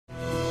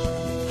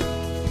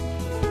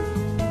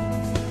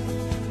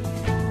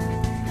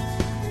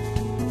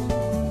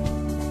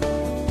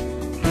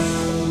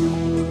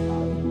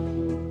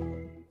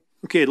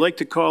Okay, I'd like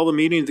to call the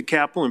meeting of the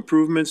Capital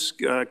Improvements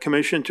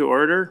Commission to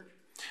order.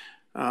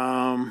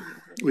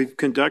 We've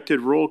conducted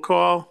roll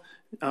call.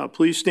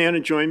 Please stand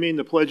and join me in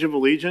the Pledge of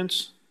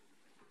Allegiance.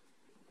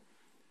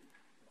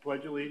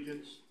 Pledge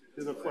allegiance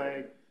to the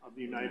flag of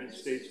the United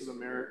States of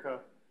America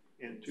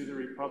and to the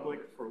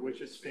republic for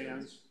which it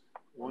stands,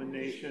 one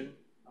nation,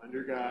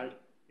 under God,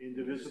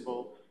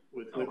 indivisible,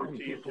 with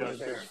liberty and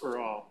justice for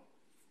all.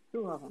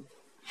 Two of them.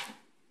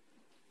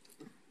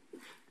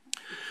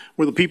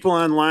 Will the people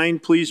online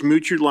please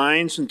mute your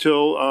lines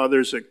until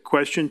there's a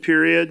question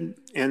period,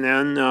 and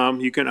then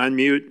you can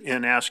unmute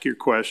and ask your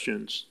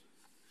questions.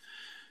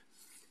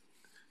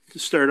 To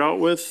start out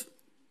with,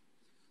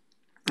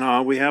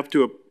 we have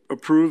to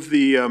approve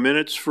the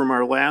minutes from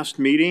our last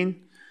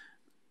meeting.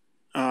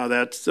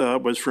 That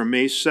was from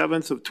May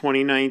 7th of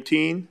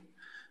 2019.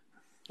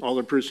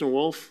 Alderperson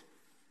Wolf.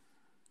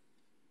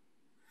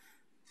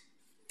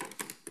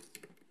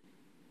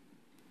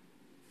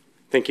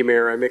 Thank you,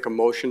 Mayor. I make a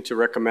motion to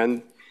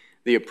recommend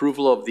the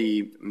approval of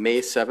the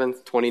May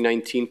 7th,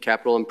 2019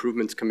 Capital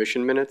Improvements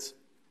Commission minutes.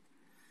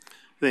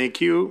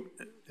 Thank you.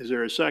 Is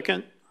there a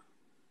second?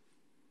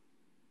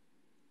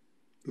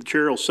 The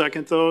chair will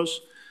second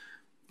those.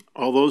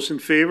 All those in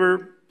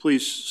favor,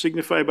 please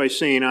signify by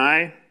saying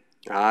aye.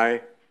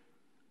 Aye.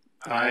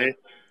 Aye.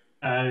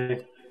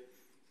 Aye.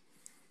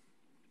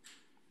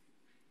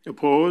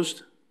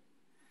 Opposed?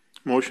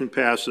 Motion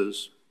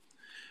passes.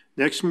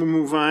 Next, we'll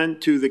move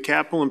on to the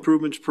Capital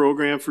Improvements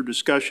Program for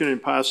discussion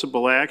and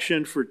possible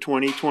action for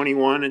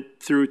 2021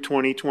 through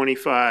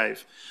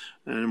 2025.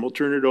 And we'll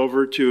turn it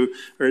over to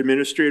our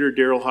Administrator,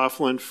 Daryl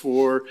Hoffland,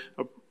 for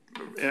an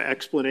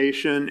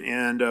explanation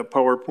and a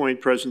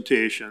PowerPoint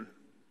presentation.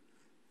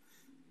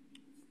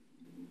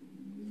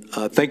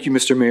 Thank you,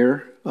 Mr.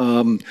 Mayor.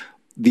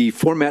 The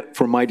format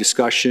for my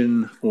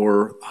discussion,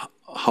 or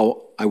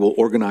how I will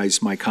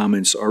organize my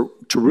comments, are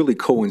to really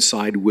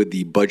coincide with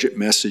the budget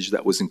message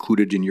that was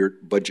included in your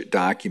budget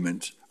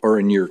document, or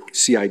in your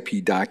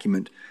CIP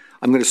document.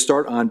 I'm going to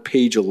start on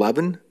page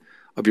 11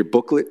 of your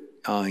booklet,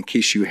 in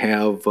case you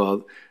have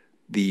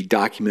the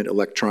document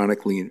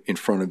electronically in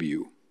front of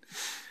you.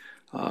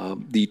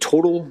 The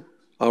total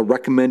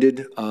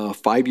recommended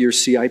 5-year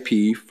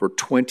CIP for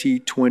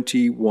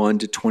 2021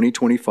 to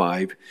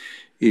 2025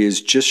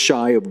 is just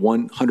shy of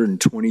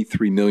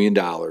 $123 million.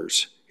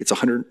 It's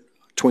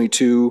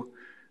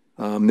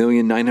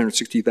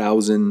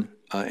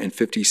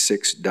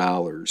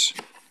 $122,960,056.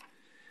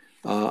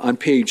 On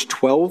page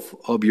 12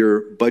 of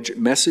your budget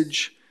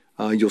message,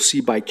 you'll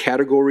see by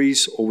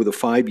categories over the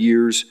 5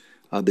 years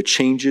the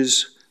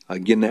changes.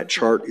 Again, that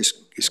chart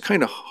is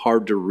kind of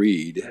hard to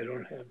read. I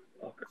don't have.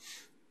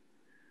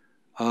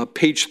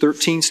 Page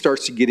 13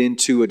 starts to get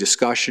into a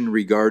discussion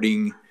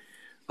regarding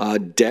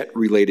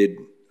debt-related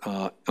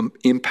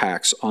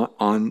impacts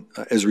on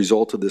as a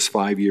result of this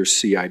 5-year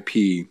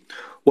CIP.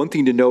 One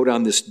thing to note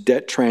on this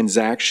debt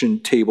transaction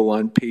table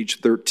on page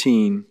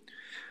 13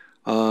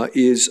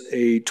 is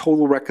a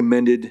total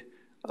recommended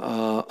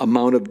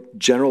amount of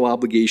general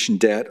obligation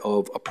debt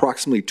of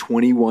approximately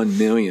 $21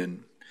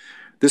 million.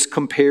 This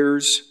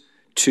compares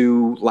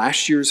to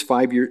last year's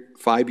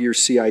 5-year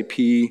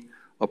CIP,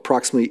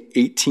 approximately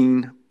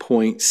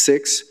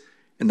 18.6,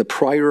 and the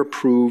prior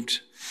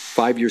approved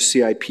 5-year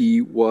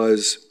CIP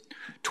was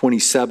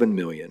 27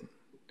 million.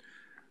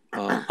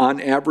 On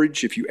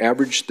average, if you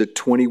average the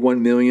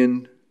 21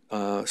 million,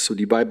 so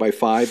divide by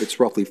 5, it's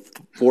roughly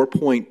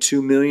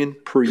 4.2 million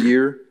per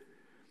year.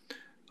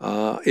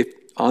 If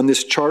on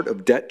this chart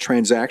of debt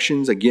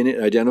transactions, again,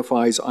 it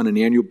identifies on an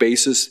annual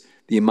basis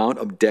the amount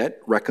of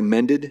debt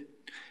recommended,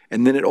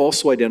 and then it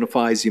also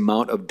identifies the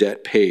amount of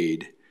debt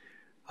paid.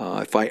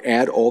 If I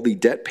add all the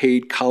debt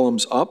paid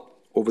columns up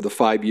over the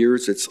 5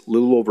 years, it's a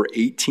little over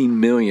 18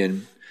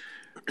 million.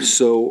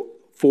 So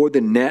for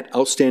the net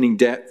outstanding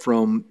debt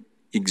from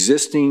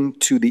existing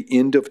to the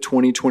end of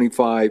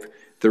 2025,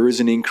 there is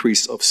an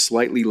increase of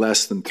slightly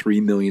less than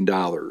 $3 million,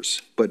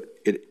 but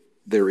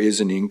there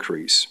is an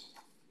increase.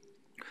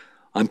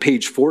 On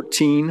page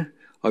 14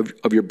 of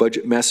your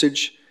budget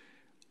message,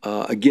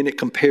 again, it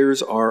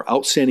compares our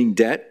outstanding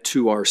debt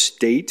to our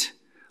state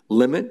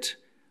limit.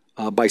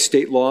 By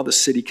state law, the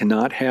city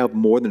cannot have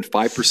more than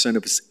 5%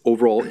 of its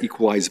overall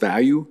equalized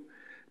value.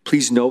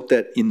 Please note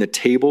that in the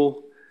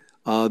table,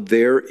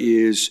 there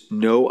is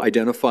no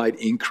identified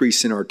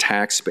increase in our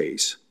tax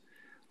base.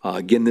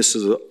 Again, this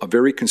is a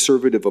very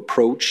conservative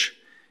approach.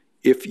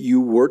 If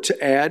you were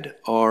to add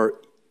our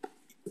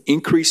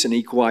increase in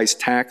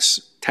equalized tax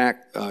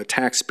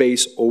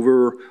base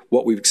over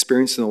what we've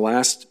experienced in the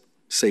last,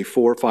 say,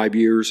 4 or 5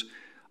 years,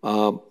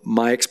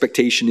 my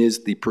expectation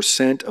is the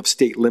percent of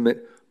state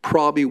limit,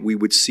 probably we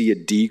would see a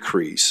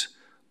decrease.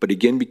 But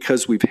again,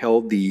 because we've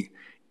held the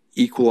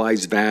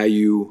equalized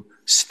value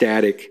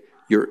static,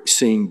 you're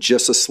seeing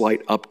just a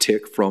slight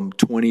uptick from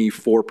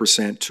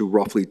 24% to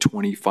roughly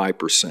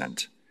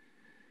 25%.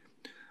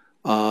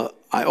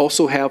 I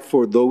also have,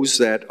 for those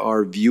that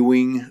are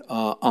viewing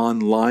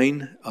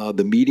online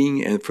the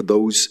meeting, and for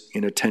those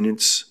in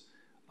attendance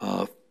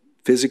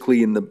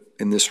physically in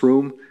this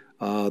room,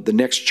 The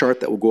next chart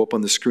that will go up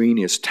on the screen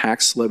is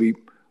tax levy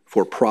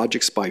for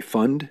projects by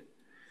fund.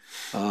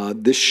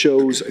 This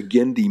shows,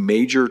 again, the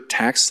major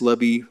tax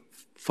levy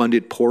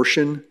funded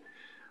portion.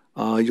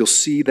 You'll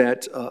see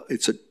that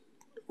it's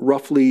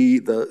roughly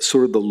the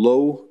sort of the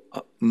low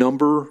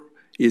number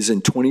is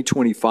in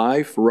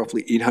 2025 for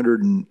roughly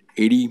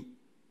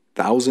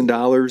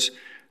 $880,000.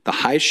 The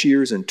highest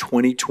year is in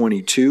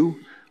 2022,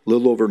 a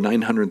little over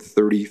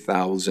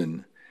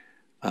 $930,000.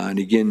 And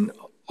again,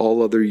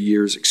 all other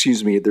years,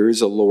 there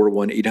is a lower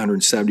one,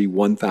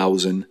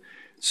 $871,000.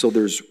 So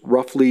there's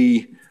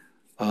roughly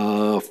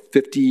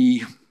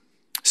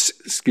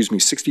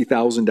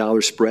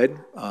 $60,000 spread.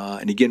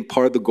 And again,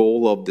 part of the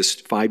goal of this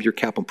 5-year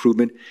capital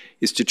improvement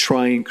is to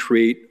try and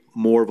create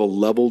more of a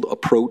leveled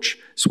approach.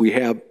 So we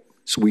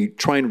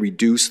try and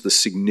reduce the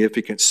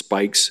significant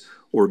spikes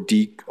or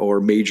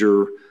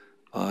major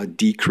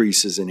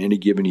decreases in any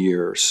given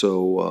year.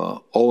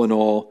 So all in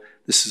all,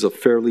 this is a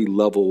fairly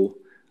level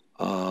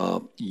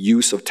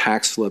use of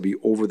tax levy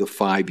over the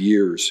 5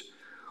 years.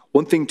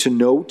 One thing to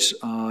note,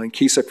 in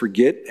case I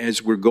forget,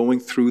 as we're going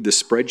through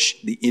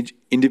the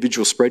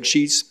individual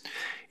spreadsheets,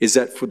 is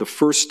that for the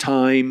first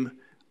time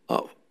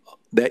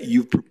that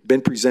you've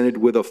been presented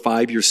with a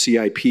 5-year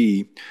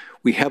CIP,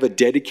 we have a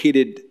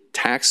dedicated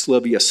tax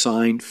levy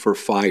assigned for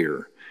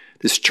fire.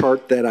 This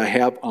chart that I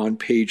have on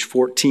page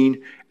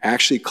 14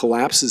 actually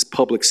collapses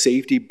public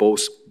safety,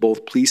 both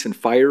police and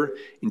fire,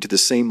 into the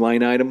same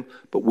line item.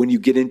 But when you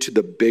get into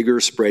the bigger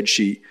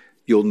spreadsheet,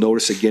 you'll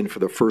notice again for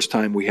the first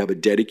time we have a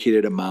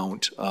dedicated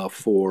amount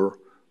for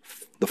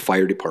the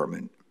fire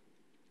department.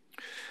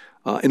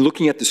 And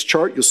looking at this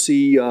chart, you'll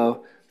see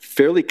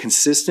fairly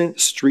consistent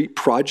street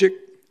project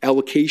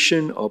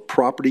allocation of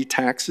property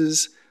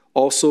taxes.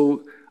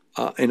 Also,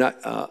 an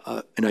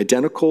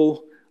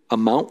identical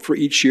amount for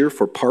each year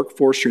for park,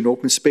 forestry, and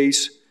open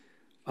space.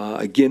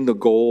 Again, the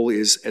goal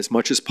is, as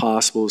much as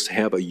possible, is to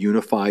have a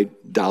unified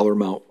dollar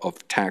amount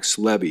of tax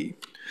levy.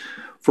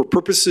 For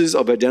purposes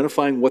of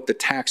identifying what the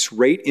tax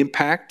rate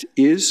impact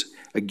is,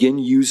 again,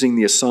 using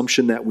the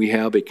assumption that we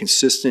have a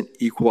consistent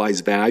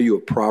equalized value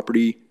of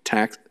property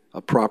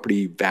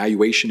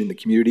valuation in the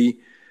community,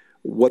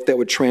 what that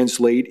would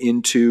translate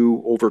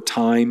into over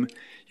time,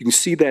 you can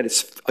see that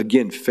it's,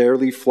 again,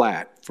 fairly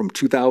flat. From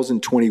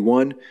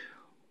 2021,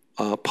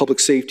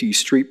 public safety,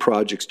 street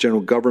projects,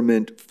 general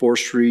government,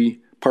 forestry,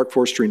 park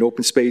forestry, and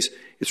open space,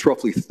 it's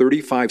roughly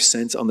 35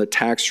 cents on the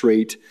tax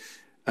rate.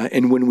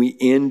 And when we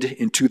end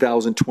in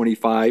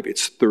 2025,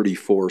 it's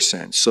 34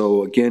 cents.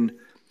 So again,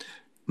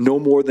 no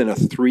more than a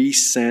 3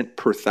 cent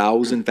per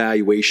thousand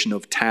valuation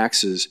of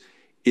taxes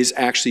is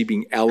actually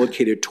being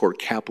allocated toward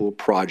capital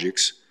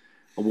projects.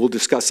 And we'll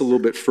discuss a little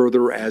bit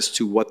further as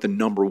to what the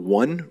number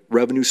one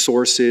revenue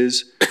source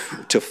is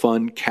to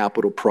fund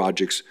capital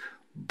projects.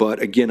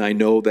 But again, I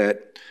know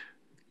that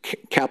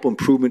Capital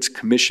Improvements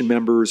Commission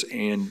members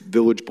and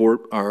Village Board,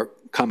 our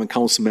Common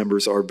Council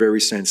members are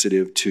very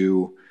sensitive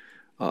to,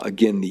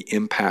 again, the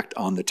impact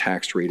on the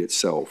tax rate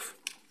itself.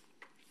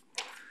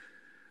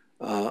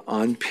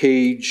 On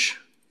page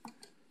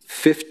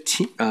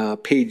 15,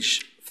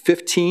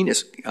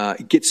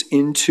 it gets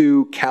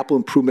into capital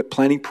improvement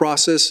planning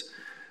process.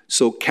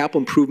 So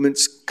Capital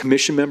Improvements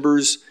Commission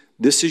members,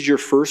 this is your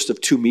first of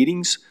 2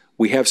 meetings.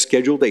 We have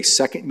scheduled a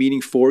second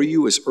meeting for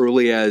you as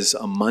early as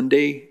a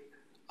Monday,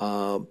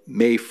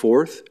 May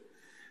 4th.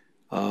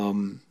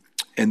 And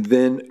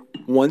then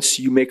once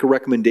you make a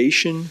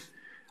recommendation,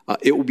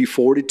 it will be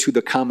forwarded to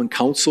the Common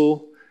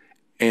Council,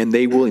 and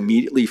they will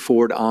immediately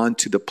forward on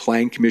to the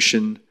Plan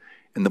Commission,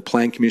 and the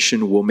Plan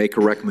Commission will make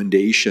a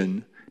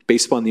recommendation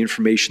based upon the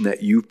information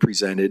that you've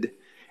presented,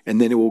 and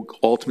then it will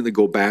ultimately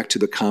go back to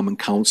the Common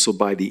Council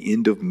by the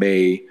end of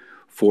May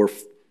for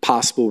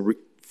possible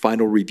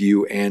final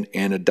review and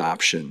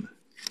adoption.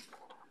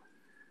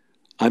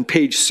 On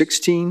page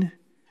 16,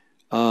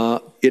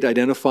 it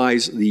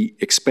identifies the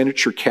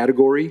expenditure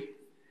category.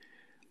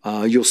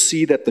 You'll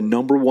see that the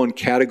number one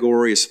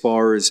category as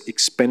far as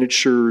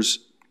expenditures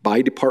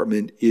by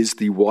department is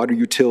the water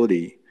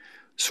utility.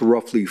 So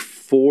roughly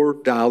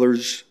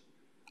 $4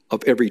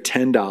 of every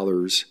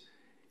 $10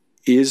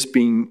 is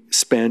being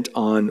spent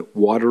on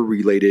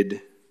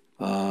water-related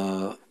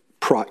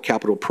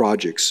capital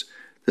projects.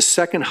 The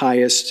second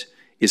highest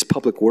is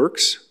public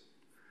works,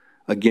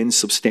 again,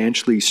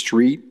 substantially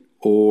street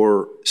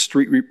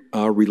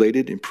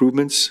related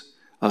improvements,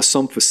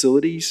 some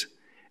facilities.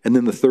 And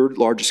then the third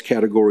largest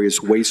category is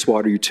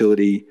wastewater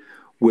utility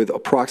with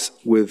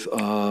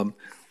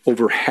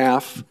over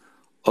half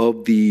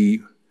of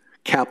the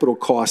capital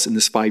costs in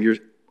this five-year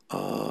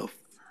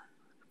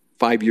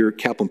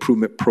capital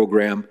improvement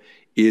program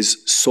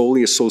is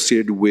solely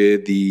associated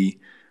with the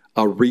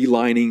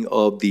relining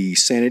of the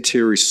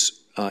sanitary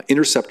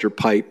interceptor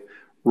pipe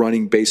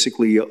running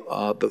basically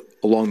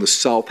along the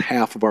south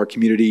half of our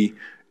community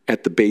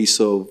at the base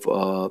of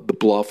the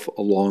bluff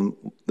along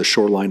the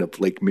shoreline of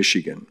Lake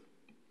Michigan.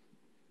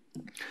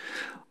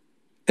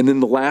 And then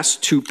the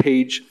last 2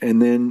 page,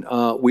 and then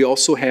we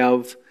also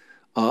have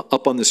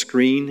up on the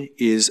screen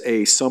is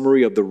a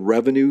summary of the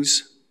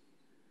revenues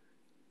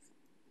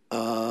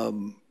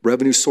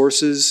revenue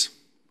sources.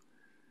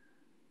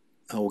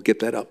 We'll get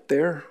that up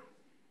there.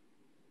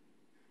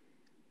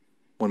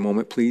 One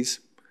moment, please.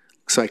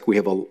 Looks like we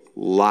have a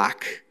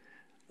lock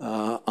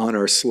on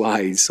our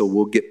slides, so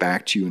we'll get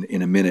back to you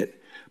in a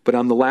minute. But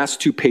on the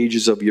last 2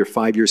 pages of your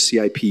 5-year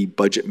CIP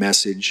budget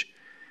message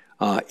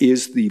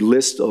is the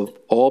list of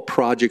all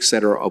projects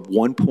that are of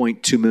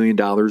 $1.2 million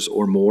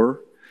or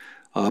more.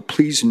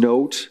 Please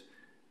note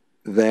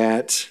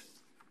that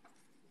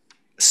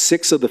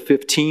 6 of the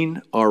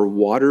 15 are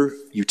water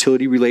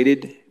utility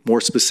related.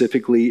 More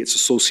specifically, it's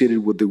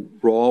associated with the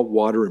raw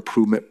water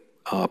improvement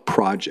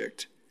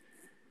project.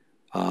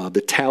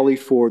 The tally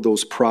for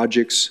those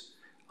projects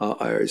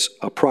is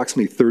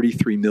approximately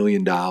 $33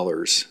 million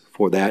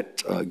for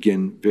that,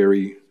 again,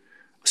 very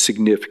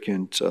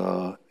significant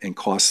and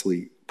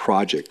costly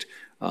project.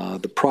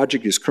 The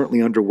project is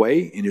currently underway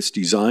in its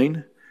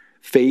design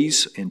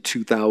phase in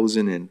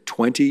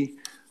 2020.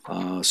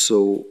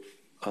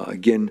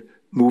 Again,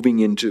 moving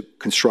into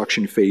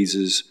construction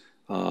phases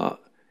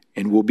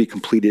and will be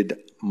completed,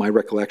 my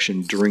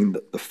recollection, during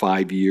the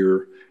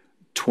 5-year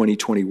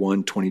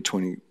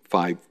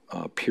 2021-2025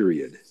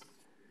 period.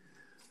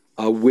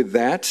 With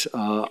that,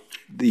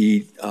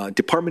 the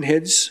department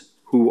heads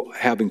who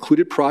have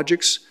included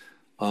projects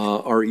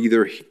are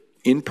either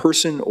in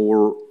person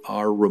or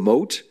are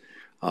remote.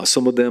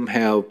 Some of them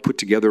have put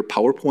together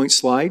PowerPoint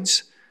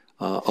slides.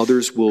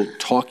 Others will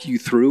talk you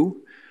through.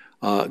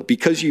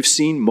 Because you've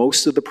seen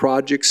most of the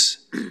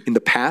projects in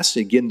the past,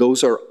 again,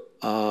 those are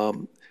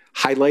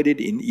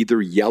highlighted in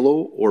either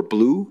yellow or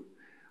blue.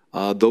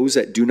 Those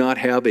that do not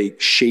have a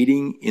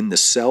shading in the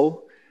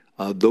cell,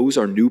 those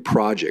are new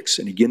projects.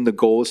 And again, the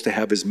goal is to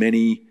have as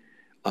many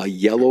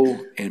yellow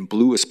and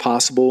blue as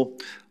possible.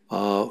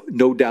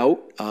 No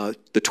doubt,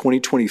 the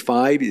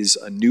 2025 is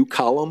a new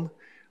column.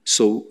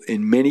 So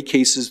in many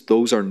cases,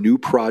 those are new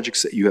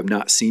projects that you have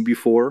not seen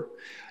before.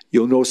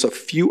 You'll notice a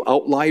few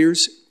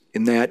outliers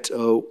in that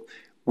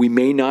we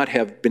may not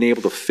have been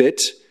able to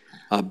fit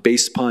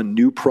based upon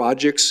new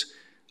projects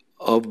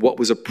of what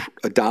was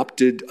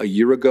adopted a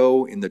year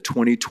ago in the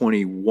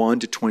 2021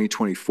 to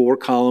 2024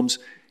 columns.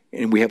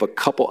 And we have a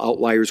couple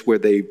outliers where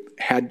they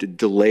had to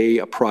delay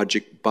a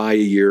project by a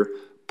year,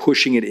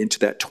 pushing it into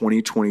that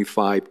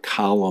 2025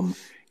 column.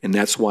 And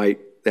that's why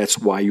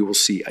you will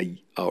see,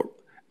 or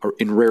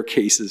in rare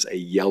cases, a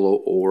yellow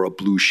or a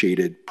blue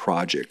shaded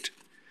project.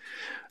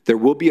 There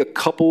will be a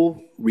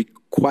couple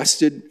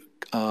requested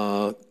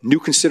new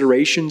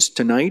considerations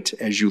tonight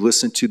as you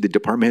listen to the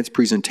department head's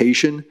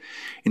presentation.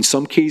 In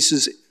some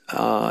cases,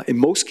 in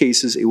most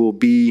cases, it will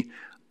be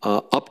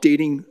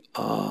updating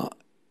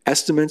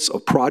estimates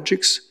of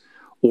projects,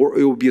 or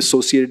it will be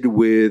associated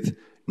with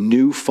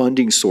new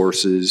funding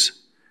sources.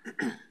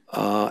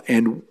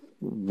 And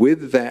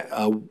with that,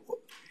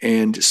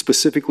 and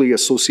specifically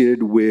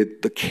associated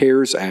with the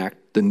CARES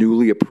Act, the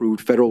newly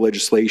approved federal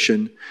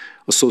legislation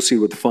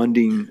associated with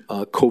funding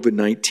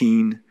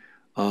COVID-19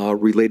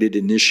 related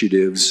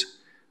initiatives.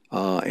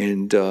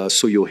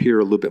 So you'll hear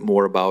a little bit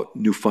more about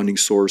new funding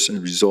source and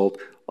result,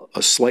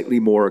 a slightly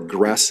more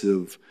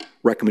aggressive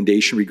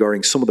recommendation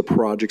regarding some of the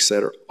projects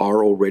that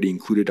are already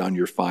included on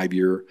your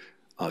 5-year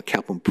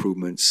capital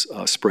improvements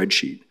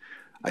spreadsheet.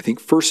 I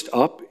think first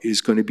up is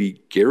going to be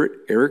Garrett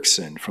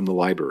Erickson from the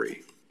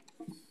library.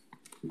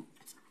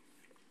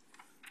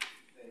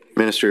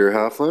 Administrator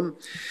Hoffman.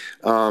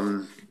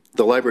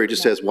 The library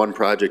just has one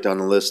project on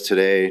the list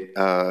today.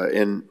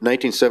 In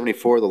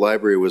 1974, the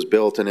library was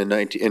built, and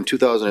in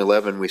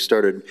 2011, we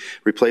started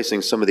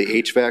replacing some of the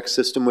HVAC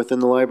system within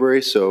the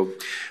library. So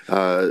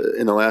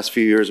in the last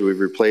few years, we've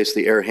replaced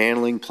the air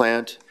handling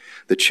plant,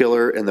 the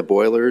chiller, and the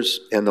boilers.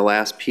 And the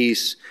last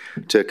piece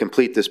to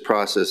complete this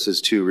process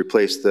is to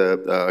replace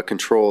the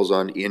controls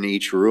in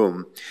each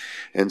room.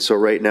 And so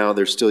right now,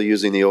 they're still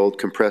using the old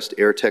compressed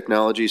air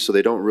technology, so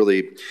they don't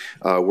really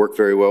work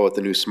very well with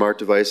the new smart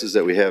devices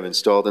that we have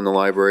installed in the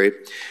library.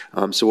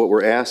 So what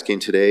we're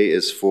asking today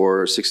is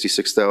for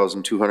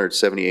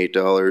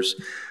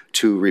 $66,278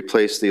 to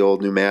replace the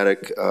old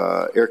pneumatic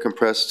air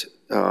compressed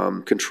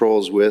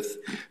controls with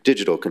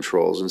digital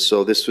controls. And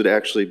so this would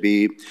actually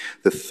be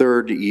the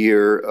 3rd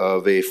year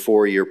of a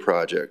 4-year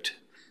project.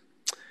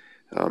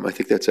 I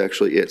think that's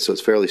actually it. So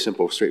it's a fairly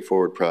simple,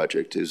 straightforward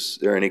project. Is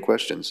there any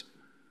questions?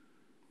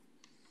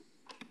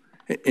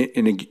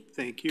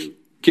 Thank you.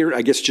 Garrett,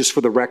 I guess just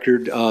for the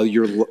record,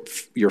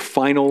 your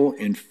final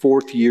and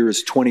 4th year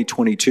is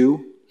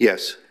 2022?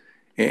 Yes.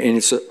 And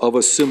it's of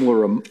a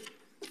similar amount,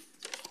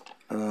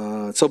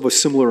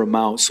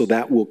 so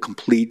that will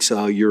complete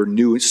your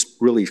new,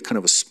 really kind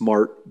of a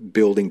smart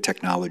building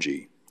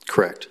technology.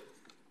 Correct.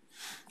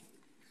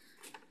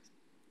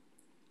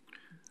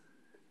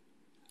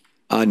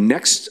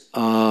 Next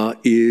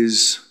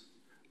is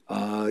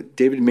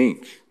David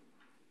Mink.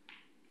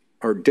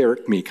 Or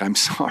Derek Meek, I'm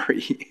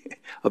sorry,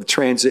 of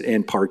Transit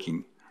and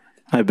Parking.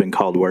 I've been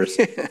called worse.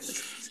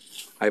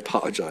 I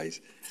apologize.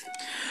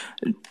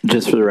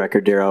 Just for the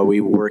record, Darryl, are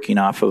we working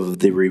off of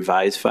the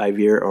revised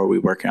 5-year or are we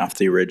working off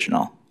the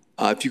original?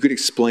 If you could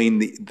explain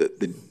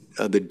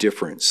the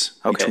difference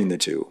between the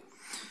two.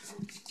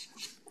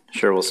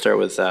 Sure, we'll start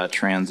with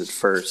transit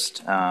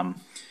first.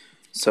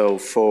 So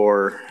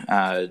for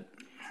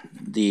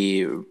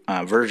the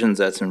versions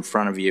that's in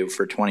front of you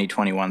for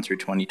 2021 through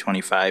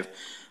 2025,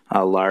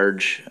 a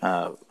large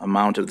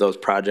amount of those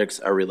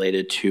projects are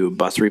related to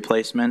bus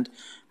replacement,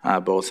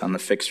 both on the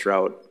fixed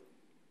route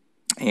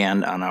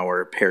and on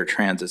our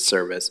paratransit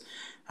service.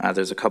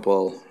 There's a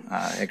couple,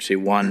 actually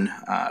one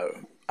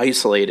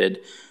isolated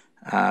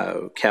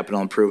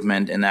capital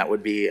improvement, and that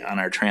would be on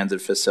our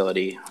transit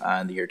facility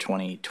in the year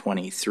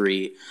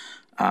 2023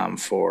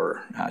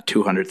 for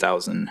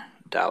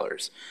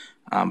 $200,000.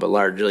 But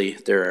largely,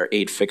 there are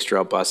 8 fixed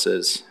route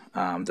buses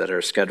that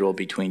are scheduled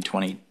between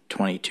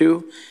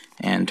 2022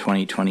 and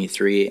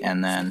 2023,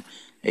 and then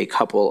a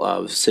couple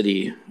of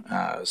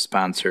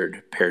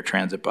city-sponsored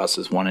paratransit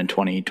buses, one in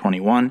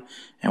 2021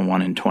 and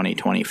one in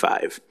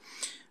 2025.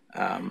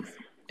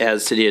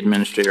 As City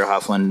Administrator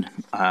Hoffland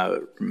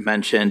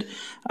mentioned,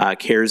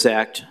 CARES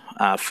Act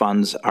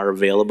funds are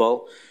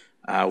available.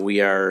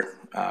 We are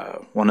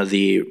one of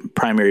the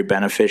primary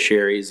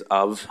beneficiaries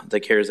of the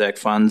CARES Act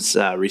funds,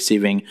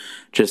 receiving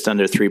just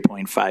under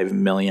 $3.5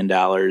 million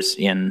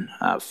in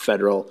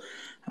federal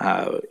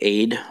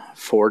aid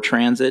for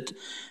transit.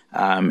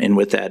 And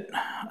with that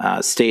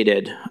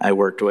stated, I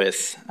worked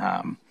with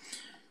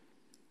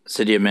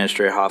City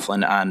Administrator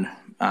Hoffland on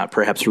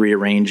perhaps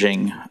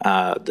rearranging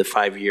the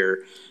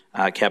 5-year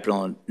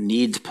capital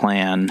needs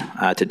plan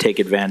to take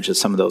advantage of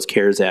some of those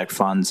CARES Act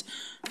funds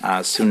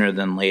sooner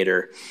than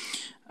later.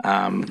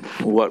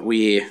 What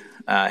we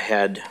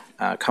had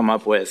come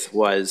up with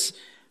was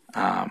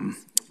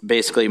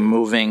basically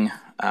moving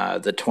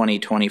the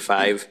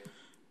 2025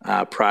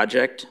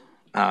 project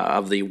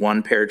of the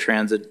one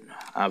paratransit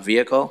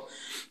vehicle,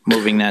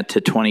 moving that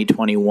to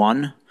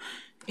 2021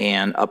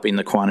 and upping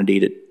the quantity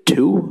to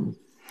 2,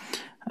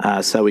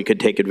 so we could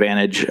take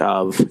advantage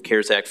of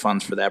CARES Act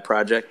funds for that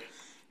project,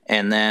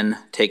 and then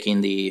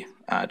taking the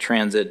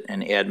transit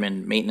and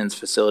admin maintenance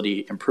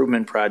facility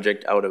improvement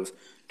project out of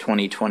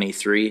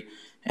 2023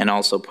 and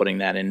also putting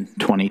that in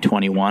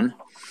 2021.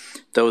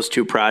 Those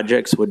 2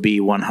 projects would be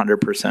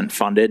 100%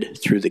 funded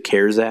through the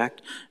CARES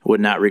Act,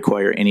 would not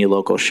require any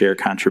local share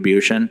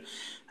contribution.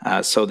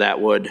 So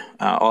that would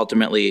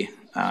ultimately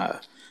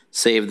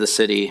save the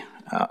city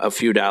a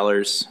few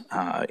dollars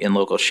in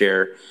local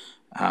share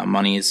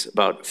monies,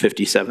 about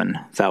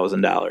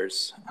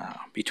 $57,000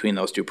 between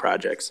those 2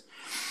 projects.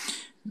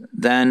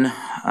 Then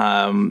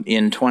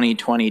in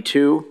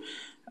 2022,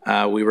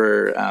 we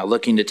were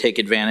looking to take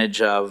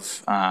advantage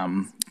of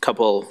a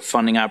couple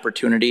funding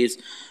opportunities.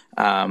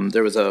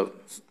 There was a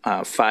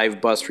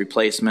 5 bus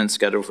replacement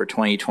scheduled for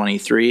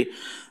 2023.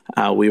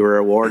 We were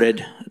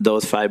awarded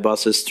those 5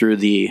 buses through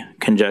the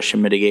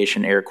Congestion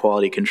Mitigation Air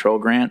Quality Control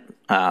Grant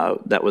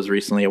that was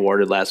recently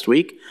awarded last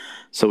week.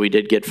 So we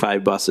did get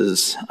 5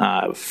 buses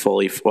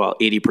fully,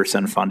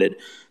 80% funded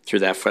through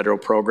that federal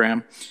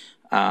program.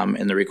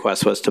 And the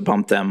request was to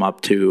bump them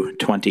up to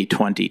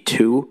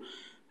 2022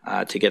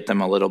 to get them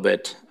a little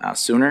bit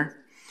sooner.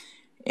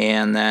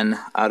 And then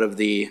out of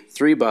the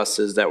 3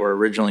 buses that were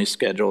originally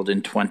scheduled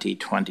in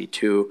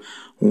 2022,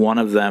 one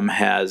of them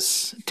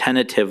has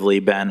tentatively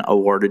been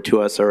awarded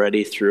to us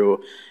already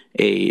through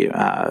a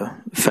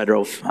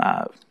federal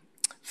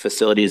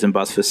facilities and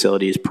bus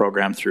facilities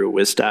program through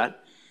WSCS.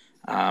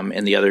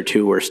 And the other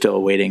 2 we're still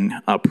awaiting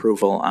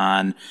approval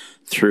on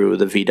through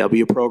the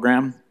VW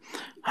program.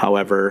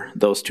 However,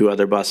 those 2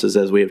 other buses,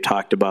 as we have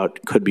talked about,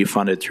 could be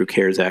funded through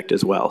CARES Act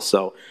as well.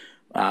 So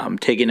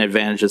taking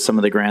advantage of some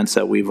of the grants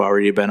that we've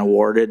already been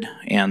awarded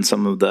and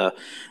some of the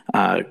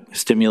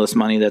stimulus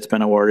money that's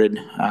been awarded,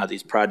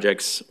 these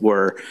projects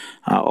were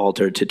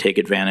altered to take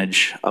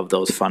advantage of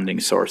those funding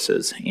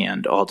sources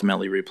and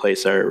ultimately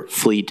replace our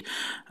fleet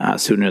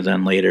sooner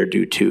than later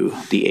due to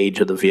the age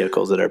of the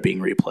vehicles that are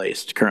being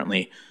replaced,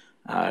 currently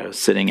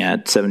sitting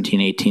at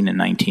 17, 18, and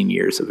 19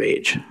 years of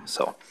age.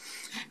 So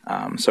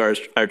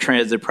our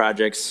transit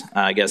projects,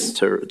 I guess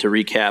to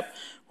recap,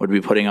 would be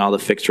putting all the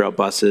fixed route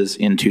buses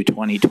into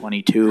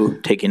 2022,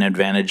 taking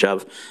advantage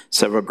of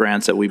several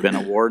grants that we've been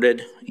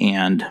awarded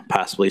and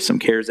possibly some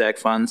CARES Act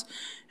funds,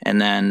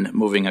 and then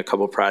moving a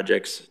couple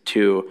projects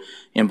to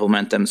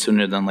implement them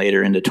sooner than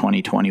later into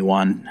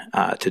 2021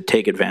 to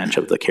take advantage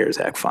of the CARES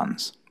Act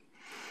funds.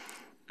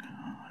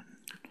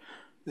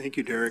 Thank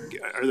you, Derek.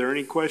 Are there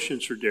any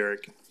questions for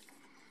Derek?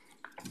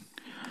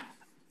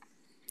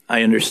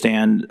 I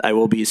understand I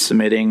will be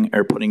submitting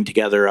or putting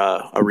together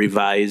a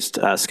revised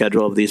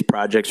schedule of these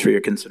projects for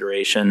your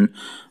consideration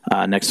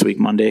next week,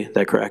 Monday. Is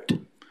that correct?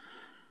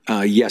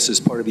 Yes, as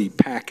part of the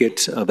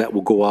packet that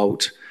will go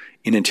out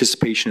in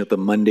anticipation of the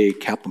Monday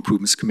Capital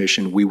Improvements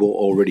Commission, we will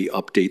already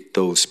update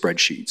those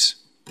spreadsheets.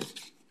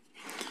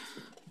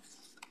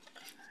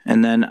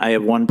 And then I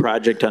have one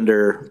project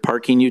under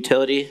parking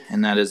utility,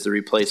 and that is the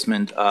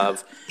replacement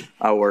of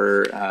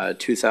our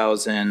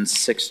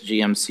 2006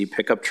 GMC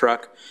pickup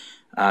truck.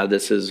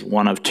 This is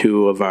one of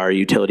 2 of our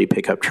utility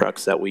pickup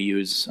trucks that we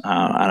use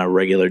on a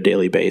regular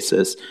daily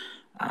basis.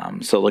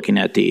 So looking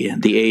at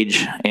the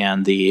age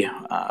and the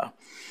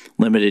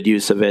limited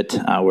use of it.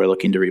 We're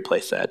looking to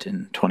replace that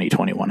in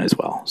 2021 as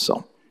well.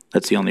 So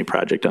that's the only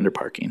project under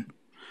parking.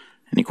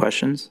 Any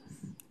questions?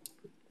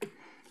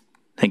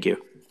 Thank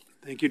you.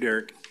 Thank you,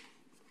 Derek.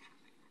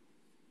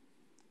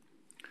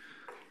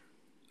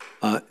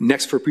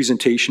 Next for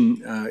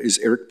presentation is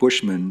Eric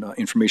Bushman,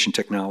 Information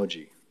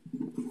Technology.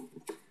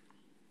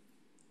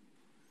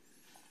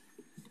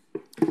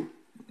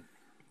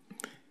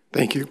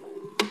 Thank you.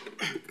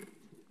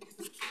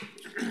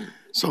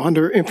 So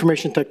under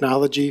information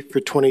technology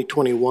for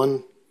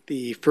 2021,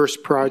 the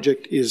first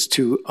project is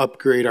to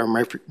upgrade our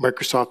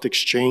Microsoft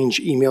Exchange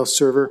email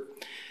server.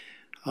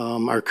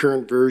 Our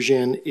current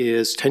version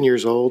is 10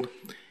 years old,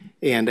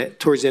 and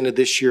towards the end of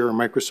this year,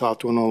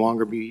 Microsoft will no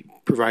longer be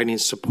providing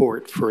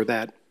support for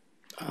that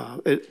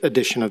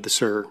addition of the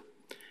server.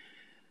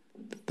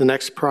 The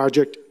next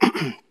project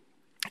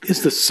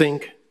is the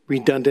Sync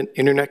redundant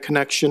internet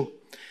connection.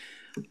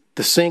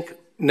 The Sync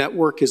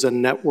network is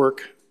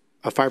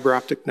a fiber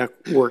optic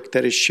network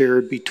that is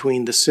shared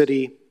between the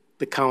city,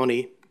 the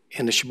county,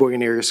 and the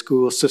Sheboygan area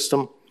school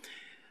system.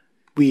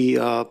 We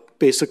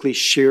basically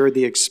share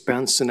the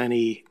expense and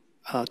any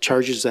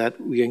charges that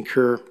we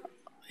incur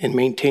in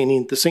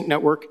maintaining the Sync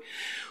network.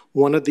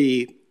 One of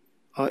the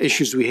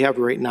issues we have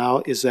right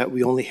now is that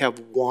we only have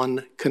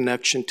one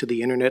connection to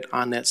the internet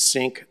on that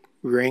Sync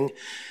ring.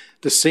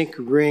 The Sync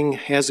ring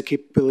has a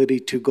capability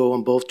to go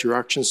in both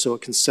directions, so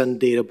it can send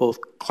data both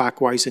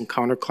clockwise and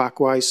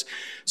counterclockwise.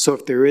 So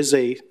if there is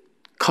a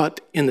cut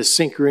in the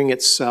Sync ring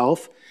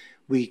itself,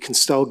 we can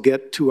still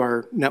get to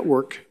our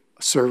network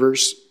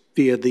servers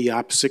via the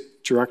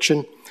opposite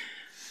direction.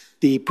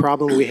 The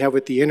problem we have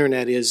with the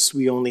internet is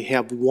we only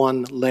have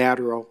one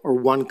lateral or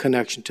one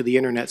connection to the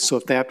internet, so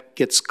if that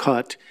gets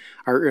cut,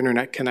 our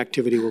internet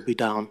connectivity will be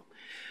down.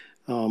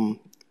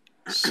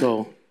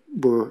 So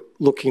we're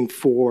looking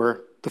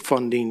for the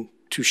funding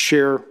to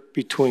share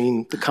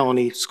between the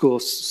county school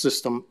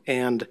system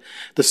and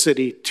the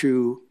city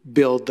to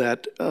build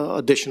that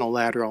additional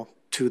lateral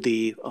to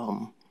the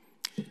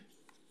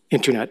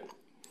internet.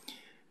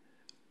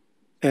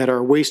 At our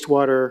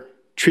wastewater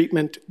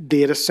treatment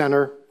data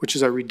center, which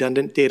is our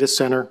redundant data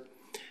center,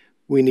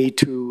 we need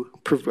to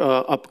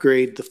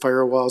upgrade the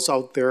firewalls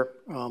out there.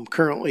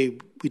 Currently,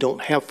 we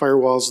don't have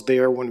firewalls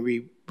there. When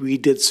we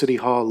redid City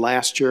Hall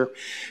last year,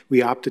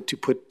 we opted to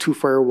put 2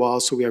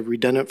 firewalls, so we have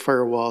redundant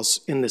firewalls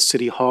in the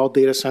City Hall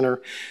data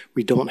center.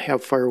 We don't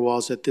have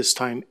firewalls at this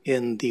time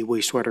in the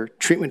wastewater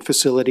treatment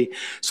facility,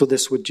 so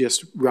this would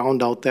just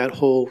round out that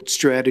whole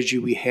strategy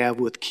we have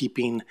with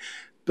keeping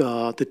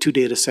the 2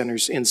 data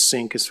centers in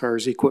sync as far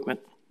as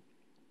equipment.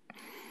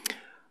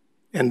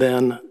 And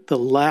then the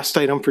last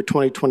item for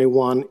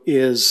 2021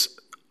 is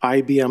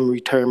IBM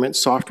retirement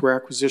software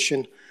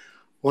acquisition.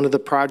 One of the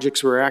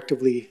projects we're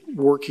actively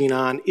working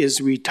on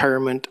is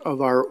retirement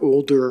of our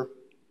older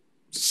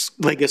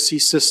legacy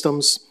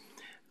systems.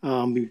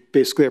 We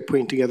basically are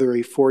putting together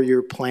a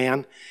 4-year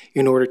plan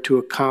in order to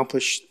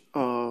accomplish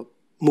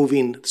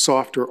moving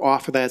software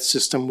off of that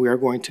system. We are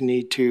going to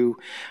need to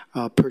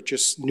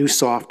purchase new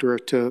software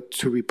to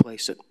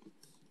replace it.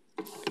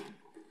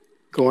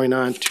 Going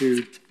on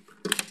to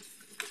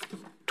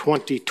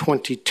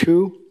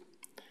 2022.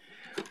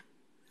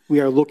 We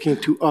are looking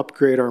to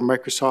upgrade our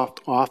Microsoft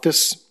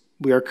Office.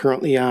 We are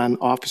currently on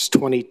Office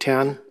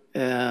 2010.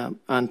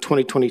 On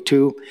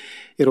 2022,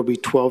 it'll be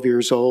 12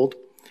 years old,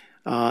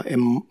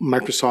 and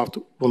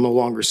Microsoft will no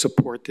longer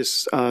support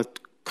this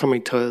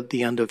coming to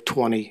the end of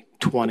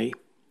 2020.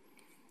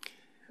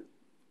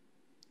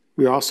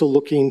 We're also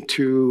looking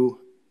to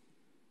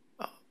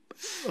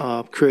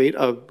create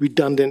a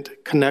redundant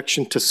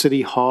connection to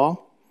City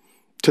Hall,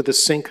 to the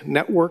Sync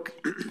network.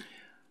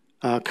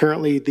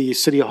 Currently, the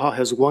City Hall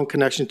has one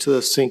connection to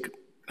the Sync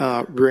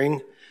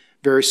ring,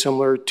 very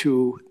similar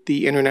to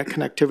the internet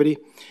connectivity.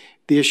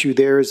 The issue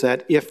there is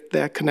that if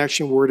that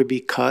connection were to be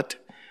cut,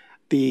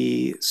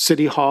 the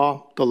City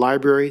Hall, the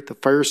library, the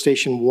Fire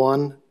Station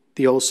 1,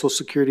 the old Social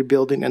Security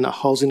building, and the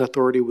Housing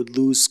Authority would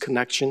lose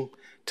connection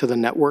to the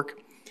network.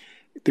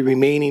 The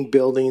remaining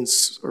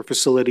buildings or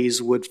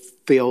facilities would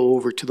fail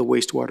over to the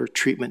wastewater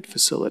treatment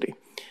facility.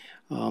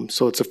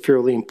 So it's a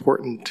fairly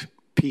important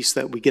piece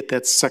that we get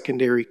that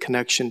secondary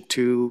connection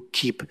to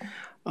keep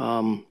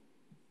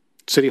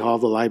City Hall,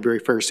 the library,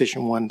 Fire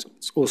Station 1,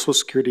 Social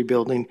Security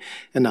building,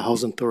 and the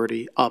Housing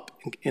Authority up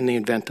in the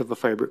event of a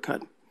fiber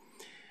cut.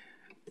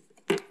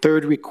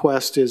 Third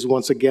request is,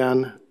 once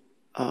again,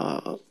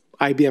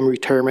 IBM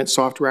retirement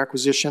software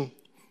acquisition.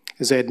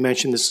 As I had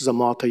mentioned, this is a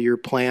multi-year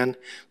plan.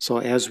 So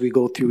as we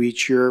go through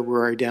each year,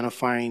 we're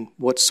identifying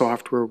what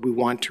software we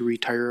want to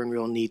retire and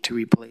we'll need to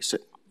replace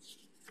it.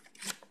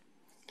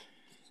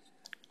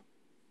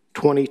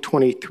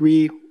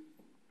 2023,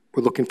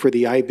 we're looking for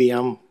the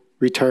IBM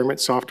retirement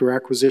software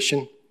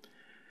acquisition.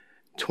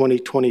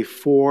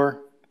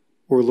 2024,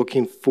 we're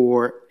looking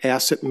for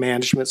asset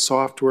management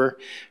software,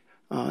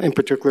 in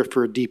particular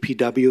for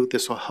DPW.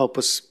 This will help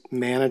us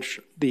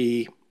manage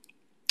the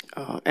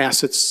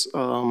assets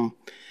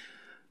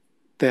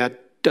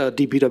that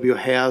DPW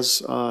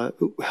has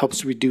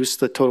helps reduce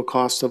the total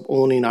cost of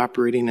owning,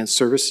 operating, and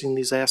servicing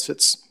these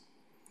assets.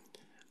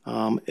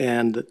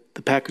 And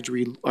the package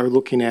we are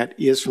looking at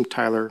is from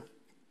Tyler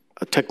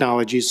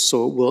Technologies,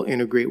 so it will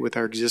integrate with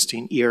our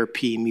existing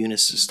ERP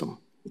Munis system.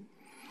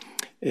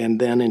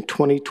 And then in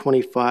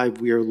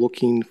 2025, we are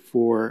looking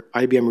for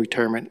IBM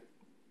retirement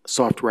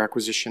software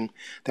acquisition.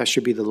 That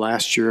should be the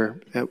last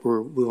year that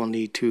we will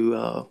need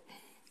to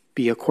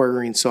be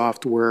acquiring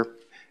software.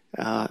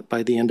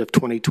 By the end of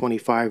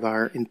 2025,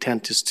 our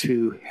intent is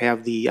to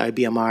have the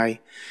IBMI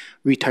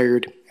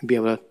retired and be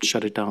able to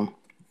shut it down.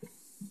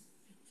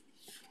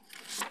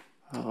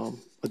 I'll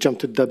jump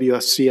to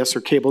WSCS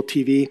or cable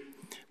TV.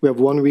 We have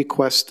one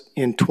request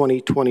in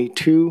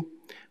 2022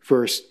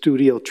 for a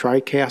studio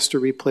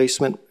TriCaster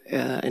replacement.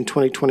 In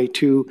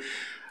 2022,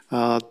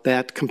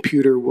 that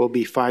computer will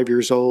be 5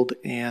 years old,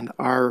 and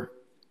our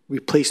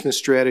replacement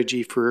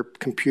strategy for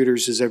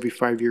computers is every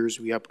 5 years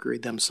we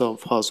upgrade them, so it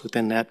falls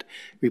within that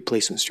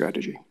replacement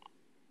strategy.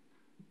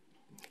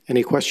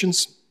 Any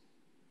questions?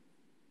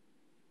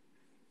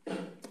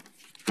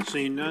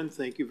 Seeing none,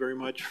 thank you very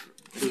much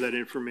for that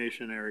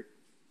information, Eric.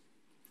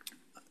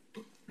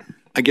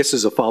 I guess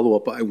as a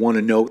follow-up, I want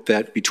to note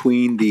that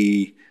between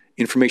the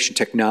information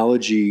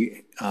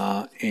technology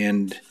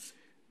and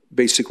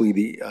basically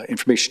the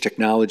information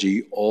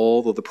technology,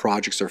 all of the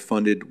projects are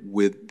funded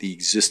with the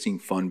existing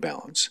fund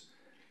balance.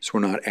 So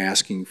we're not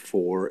asking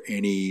for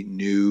any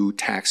new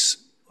tax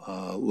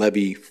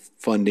levy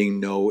funding,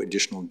 no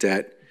additional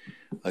debt.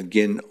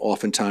 Again,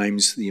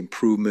 oftentimes the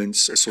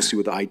improvements associated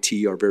with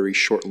IT are very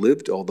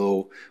short-lived,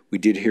 although we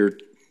did hear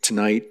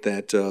tonight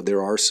that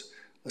there are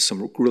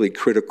some really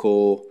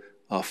critical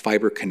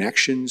fiber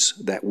connections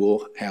that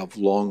will have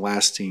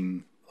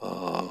long-lasting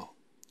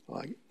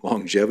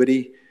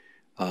longevity,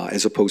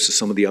 as opposed to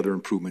some of the other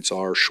improvements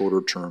are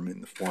shorter term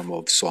in the form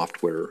of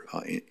software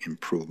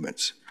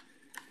improvements.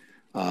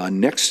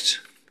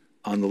 Next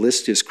on the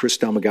list is Chris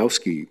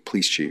Domagowski,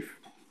 Police Chief.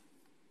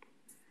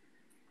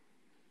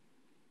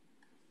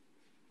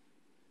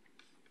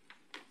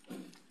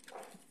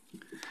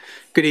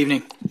 Good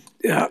evening.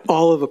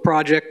 All of the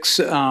projects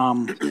in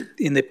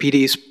the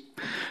PD's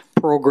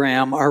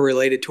program are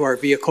related to our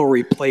vehicle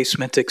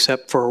replacement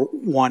except for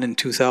one in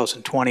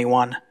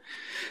 2021.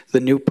 The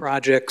new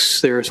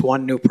projects, there's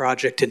one new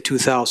project in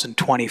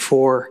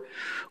 2024,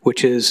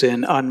 which is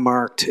an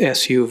unmarked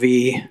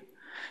SUV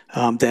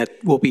that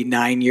will be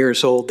 9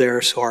 years old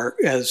there. So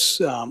as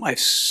I've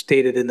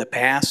stated in the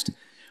past,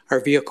 our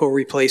vehicle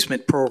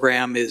replacement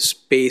program is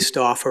based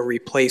off of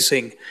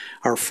replacing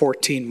our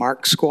 14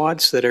 marked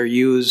squads that are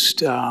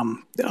used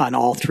on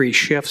all 3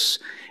 shifts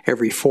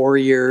every 4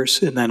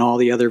 years, and then all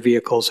the other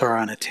vehicles are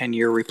on a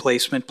 10-year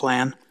replacement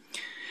plan.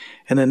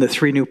 And then the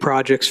 3 new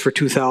projects for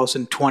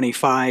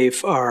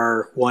 2025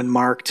 are one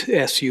marked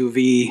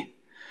SUV,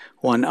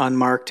 one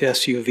unmarked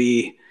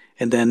SUV,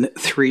 and then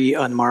 3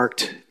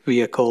 unmarked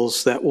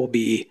vehicles that will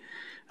be,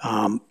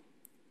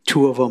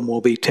 2 of them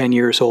will be 10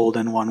 years old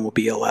and 1 will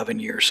be 11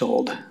 years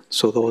old.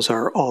 So those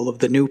are all of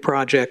the new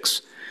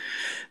projects.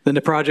 Then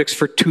the projects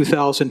for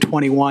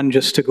 2021,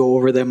 just to go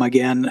over them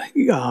again,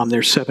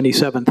 there's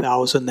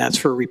 $77,000. That's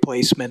for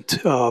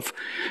replacement of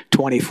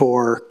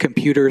 24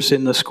 computers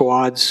in the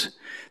squads.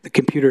 The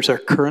computers are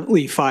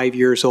currently 5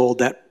 years old.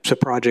 That's a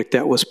project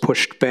that was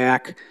pushed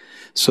back.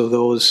 So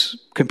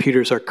those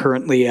computers are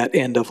currently at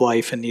end of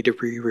life and need to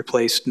be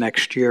replaced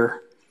next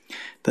year.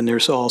 Then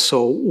there's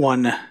also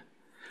one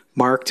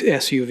marked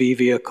SUV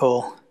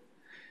vehicle,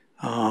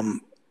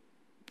 and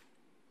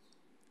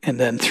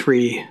then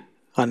 3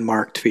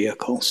 unmarked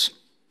vehicles.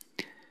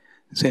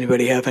 Does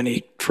anybody have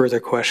any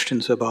further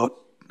questions about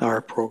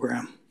our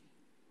program?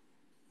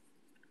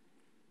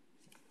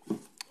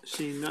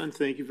 Seeing none,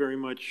 thank you very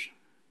much.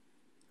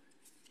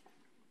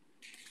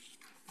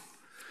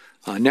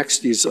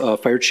 Next is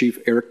Fire Chief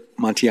Eric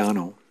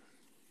Montiano.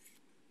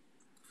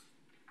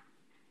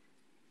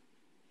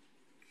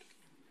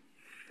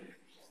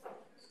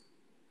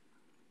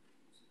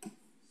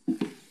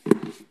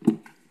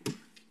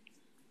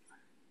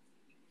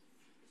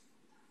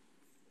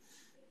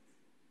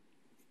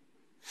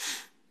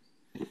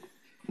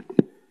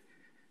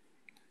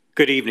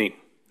 Good evening.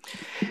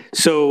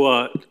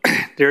 So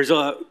there's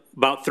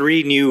about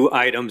 3 new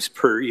items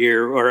per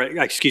year, or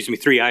excuse me,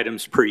 3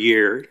 items per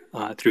year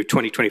through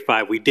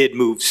 2025. We did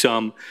move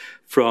some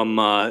from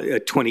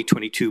a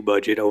 2022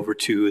 budget over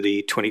to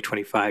the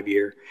 2025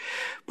 year.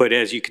 But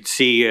as you can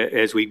see,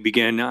 as we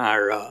begin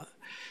our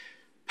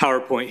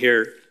PowerPoint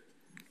here,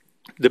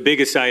 the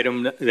biggest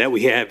item that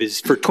we have is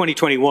for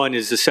 2021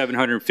 is the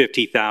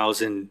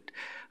 $750,000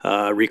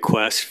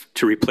 request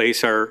to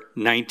replace our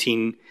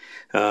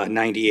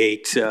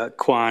 1998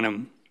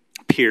 Quantum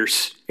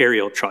Pierce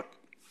aerial truck.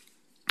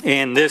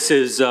 And this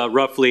is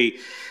roughly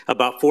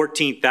about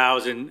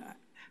 $14,000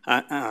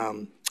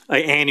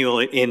 annual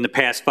in the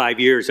past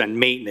 5 years on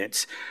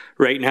maintenance.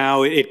 Right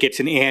now, it gets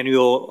an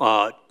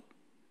annual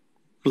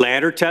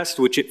ladder test,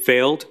 which it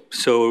failed.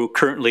 So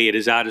currently, it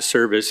is out of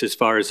service as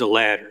far as the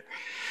ladder.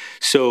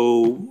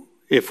 So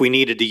if we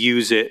needed to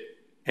use it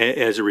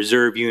as a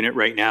reserve unit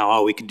right now.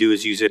 All we can do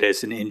is use it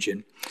as an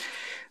engine.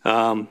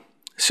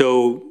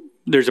 So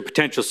there's a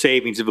potential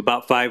savings of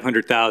about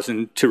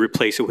 $500,000 to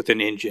replace it with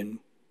an engine,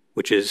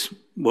 which is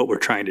what we're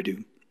trying to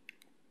do.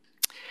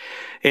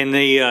 And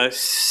the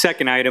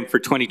second item for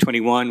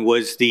 2021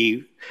 was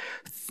the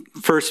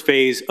first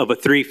phase of a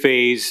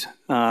three-phase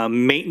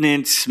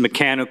maintenance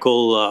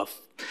mechanical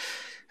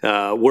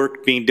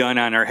work being done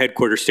on our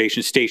headquarters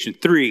station, Station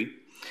 3,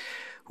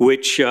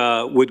 which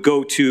would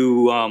go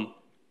to,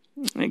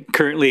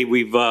 currently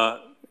we've,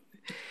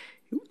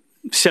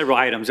 several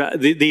items.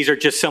 These are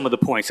just some of the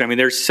points. I mean,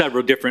 there's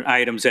several different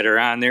items that are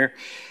on there.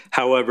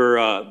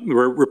 However,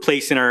 we're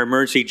replacing our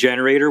emergency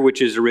generator,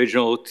 which is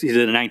original to the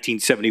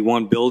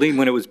 1971 building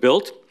when it was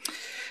built.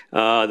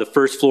 The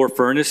first floor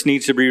furnace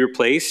needs to be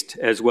replaced,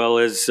 as well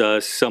as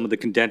some of the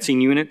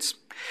condensing units.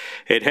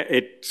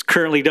 It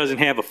currently doesn't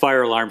have a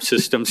fire alarm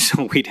system,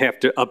 so we'd have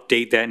to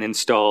update that and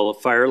install a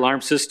fire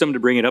alarm system to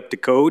bring it up to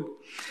code.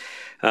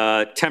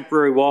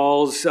 Temporary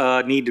walls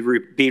need to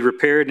be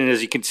repaired, and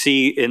as you can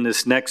see in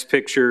this next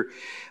picture,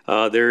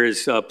 there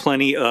is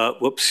plenty of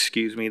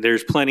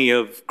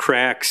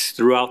cracks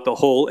throughout the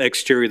whole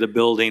exterior of the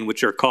building,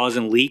 which are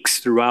causing leaks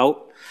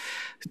throughout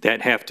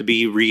that have to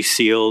be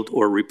resealed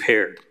or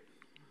repaired.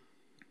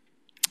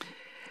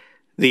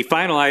 The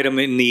final item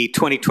in the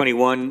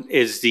 2021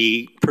 is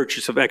the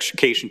purchase of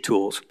extrication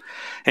tools.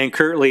 And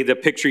currently, the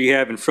picture you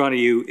have in front of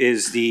you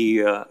is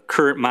the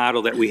current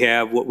model that we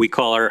have, what we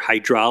call our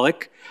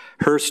hydraulic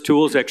Hearst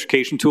tools,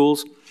 extrication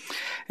tools.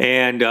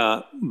 And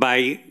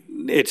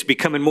it's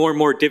becoming more and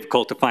more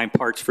difficult to find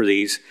parts for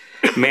these.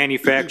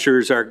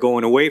 Manufacturers are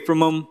going away from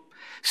them.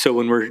 So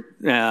when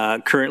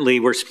currently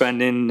we're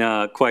spending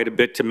quite a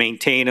bit to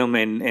maintain them,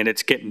 and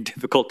it's getting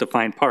difficult to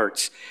find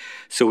parts.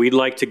 So we'd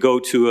like to go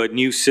to a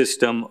new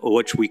system,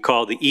 which we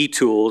call the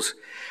e-tools,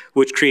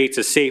 which creates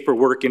a safer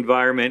work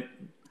environment,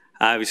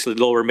 obviously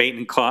lower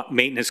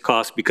maintenance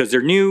costs because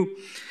they're new,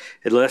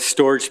 less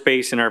storage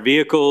space in our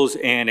vehicles,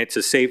 and it's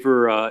a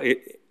safer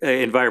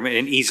environment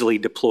and easily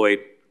deployed.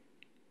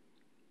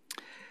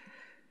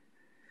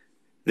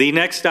 The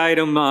next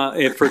item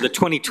for the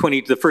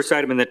 2020, the first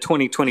item in the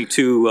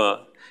 2022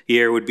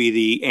 year would be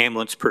the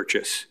ambulance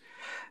purchase.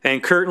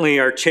 And currently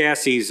our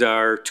chassis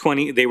are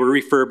they were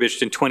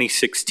refurbished in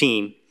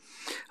 2016,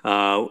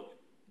 and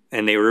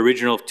they were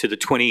original to the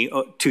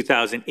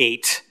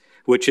 2008,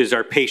 which is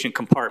our patient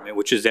compartment,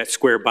 which is that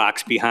square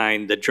box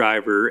behind the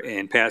driver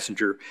and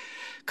passenger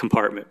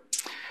compartment.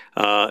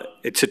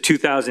 It's a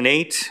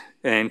 2008,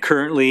 and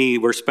currently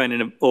we're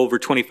spending over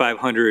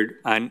 $2,500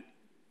 on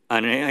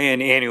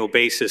an annual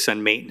basis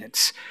on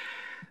maintenance.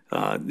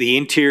 The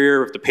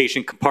interior of the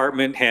patient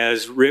compartment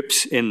has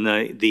rips in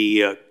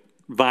the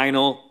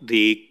vinyl,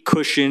 the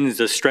cushions,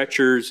 the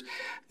stretchers,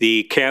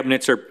 the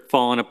cabinets are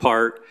falling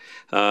apart.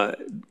 The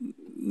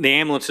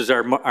ambulances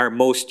are our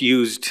most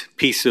used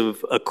piece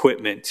of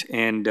equipment,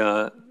 and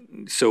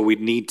so we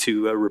need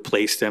to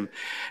replace them.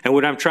 And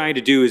what I'm trying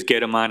to do is get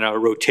them on a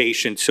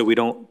rotation so we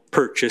don't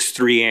purchase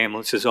 3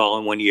 ambulances all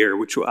in 1 year,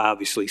 which will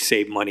obviously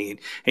save money.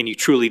 And you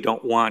truly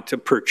don't want to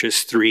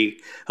purchase 3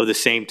 of the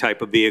same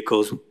type of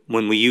vehicles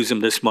when we use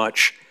them this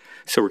much.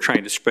 So we're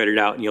trying to spread it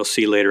out, and you'll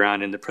see later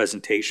on in the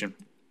presentation.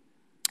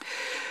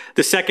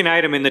 The second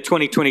item in the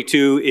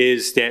 2022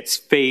 is that's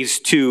phase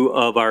 2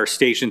 of our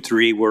Station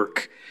 3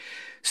 work.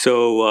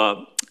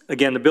 So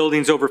again, the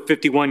building's over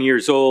 51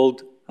 years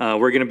old.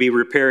 We're going to be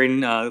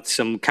repairing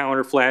some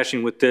counter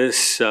flashing with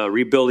this,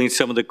 rebuilding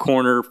some of the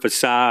corner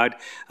facade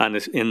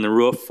in the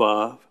roof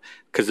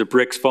because the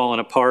brick's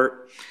falling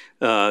apart.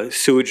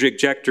 Sewage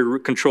ejector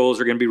controls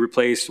are going to be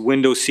replaced,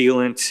 window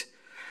sealant,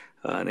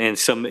 and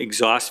some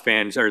exhaust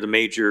fans are the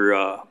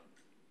major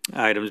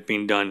items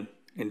being done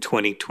in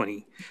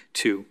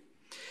 2022.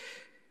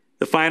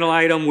 The final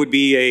item would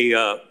be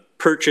a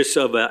purchase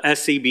of a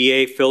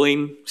SCBA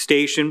filling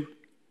station.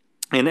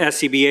 And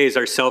SCBA is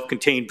our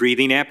self-contained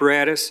breathing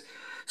apparatus.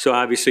 So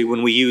obviously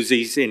when we use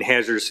these in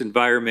hazardous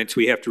environments,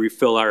 we have to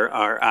refill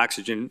our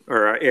oxygen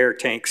or our air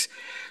tanks.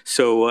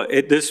 So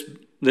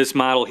this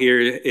model here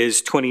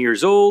is 20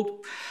 years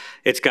old.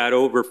 It's got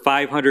over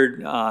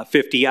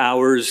 550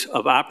 hours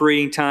of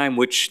operating time,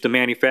 which the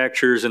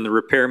manufacturers and the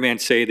repairmen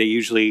say they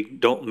usually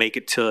don't make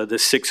it to the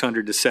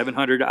 600 to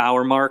 700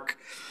 hour mark.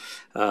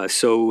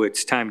 So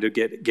it's time to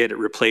get it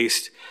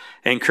replaced.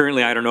 And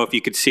currently, I don't know if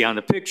you could see on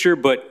the picture,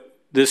 but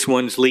this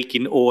one's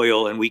leaking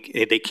oil and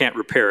they can't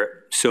repair it.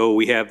 So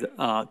we have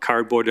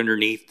cardboard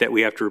underneath that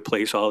we have to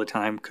replace all the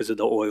time because of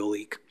the oil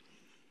leak.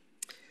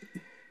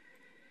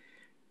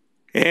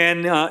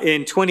 And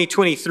in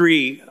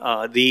 2023,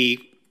 the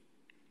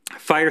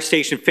fire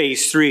station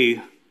phase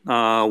 3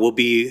 will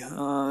be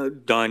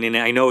done. And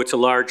I know it's a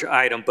large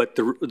item, but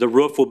the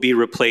roof will be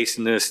replaced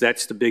in this.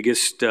 That's the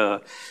biggest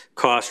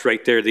cost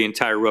right there, the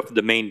entire roof of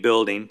the main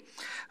building,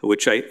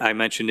 which I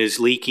mentioned is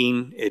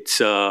leaking.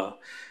 It's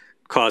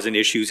causing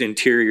issues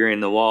interior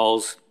in the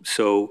walls.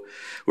 So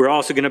we're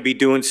also going to be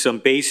doing some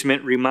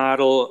basement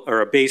remodel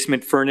or a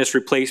basement furnace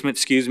replacement,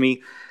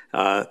 sealing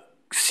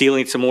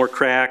some more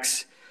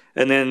cracks.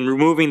 and then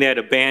removing that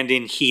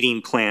abandoned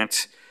heating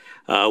plant,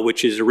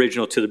 which is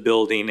original to the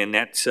building, and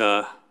that's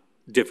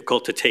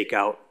difficult to take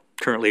out.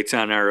 Currently, it's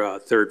on our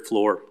third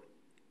floor.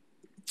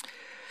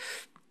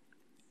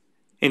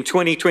 In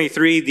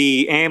 2023,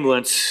 the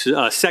ambulance,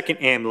 second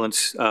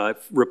ambulance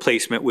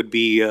replacement would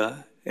be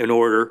in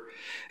order.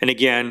 And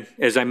again,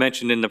 as I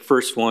mentioned in the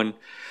first one,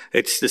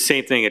 it's the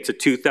same thing. It's a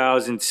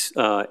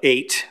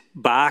 2008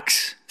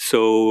 box,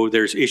 so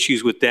there's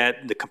issues with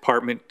that, the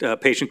compartment,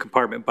 patient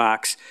compartment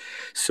box.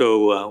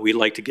 So we'd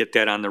like to get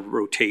that on the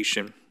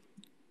rotation.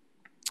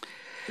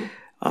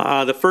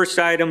 The first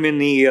item in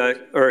the,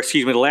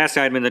 the last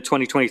item in the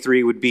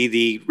 2023 would be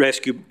the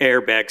rescue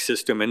airbag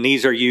system, and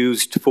these are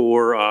used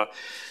for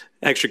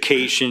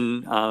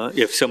extrication.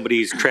 If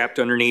somebody's trapped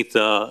underneath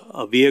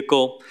a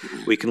vehicle,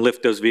 we can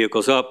lift those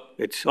vehicles up.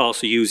 It's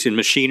also used in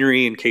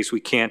machinery in case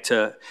we can't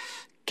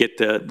get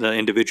the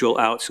individual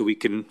out, so we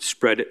can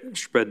spread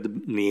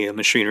the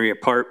machinery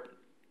apart.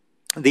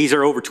 These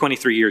are over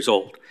 23 years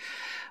old.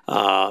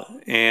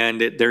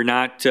 And they're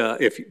not,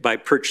 if by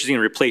purchasing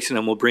and replacing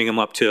them, we'll bring them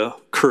up to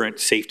current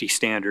safety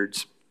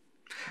standards.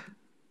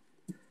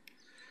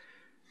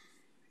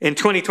 In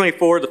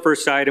 2024, the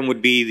first item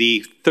would be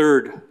the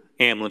third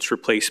ambulance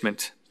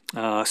replacement.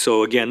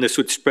 So again, this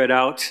would spread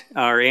out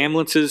our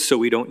ambulances, so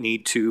we don't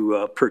need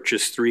to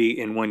purchase 3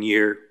 in 1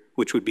 year,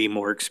 which would be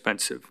more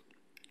expensive.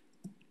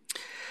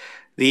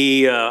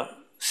 The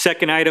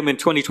second item in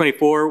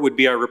 2024 would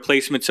be our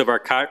replacements of our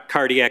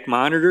cardiac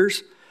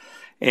monitors.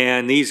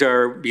 And these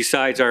are,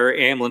 besides our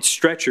ambulance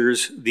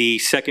stretchers, the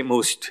second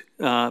most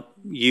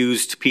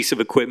used piece of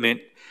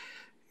equipment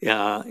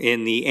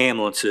in the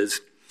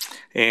ambulances.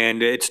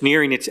 And it's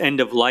nearing its end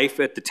of life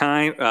at the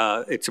time.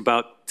 It's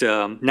about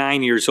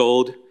 9 years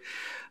old.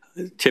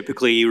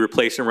 Typically, you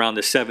replace them around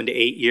the 7 to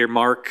 8 year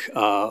mark,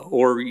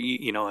 or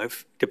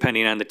if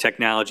depending on the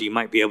technology, you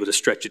might be able to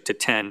stretch it to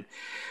 10.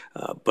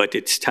 But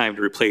it's time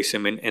to replace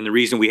them. And the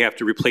reason we have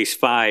to replace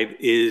 5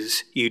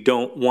 is you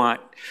don't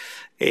want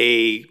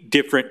a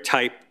different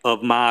type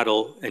of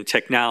model and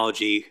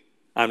technology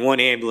on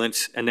one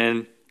ambulance and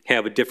then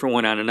have a different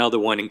one on another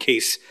one in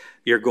case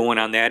you're going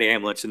on that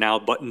ambulance and now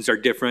buttons are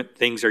different,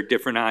 things are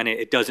different on it.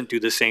 It doesn't do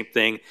the same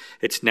thing.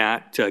 It's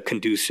not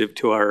conducive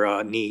to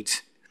our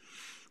needs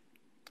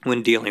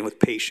when dealing with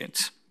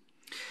patients.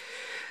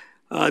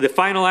 The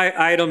final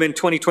item in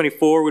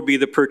 2024 would be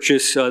the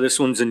purchase, this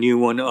one's a new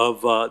one,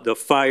 of the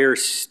fire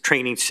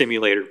training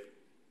simulator.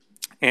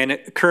 And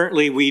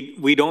currently,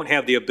 we don't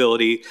have the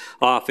ability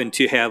often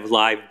to have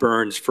live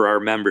burns for our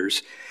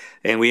members.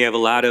 And we have a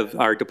lot of,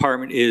 our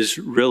department is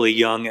really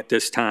young at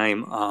this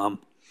time.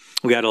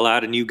 We got a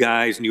lot of new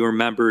guys, newer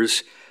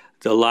members.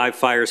 The live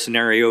fire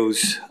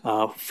scenarios,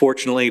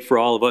 fortunately for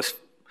all of us,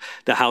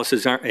 the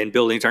houses and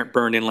buildings aren't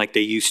burned in like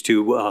they used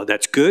to.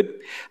 That's good.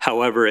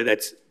 However,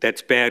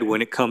 that's bad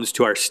when it comes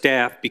to our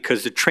staff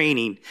because the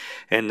training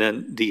and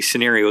then the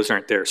scenarios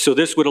aren't there. So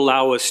this would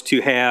allow us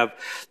to have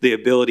the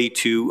ability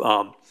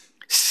to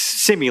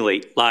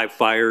simulate live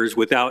fires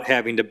without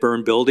having to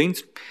burn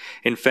buildings.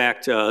 In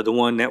fact, the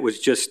one that was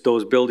just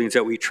those buildings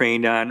that we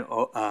trained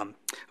on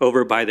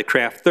over by the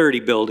Craft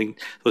 30 building,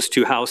 those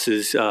 2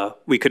 houses,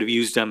 we could have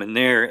used them in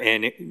there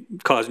and it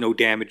caused no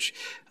damage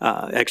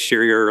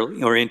exterior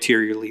or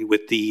interiorly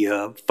with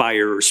the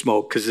fire or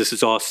smoke because this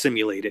is all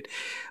simulated.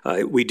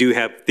 We do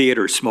have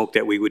theater smoke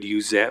that we would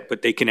use that,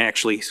 but they can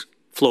actually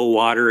flow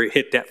water,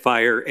 hit that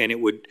fire, and it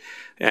would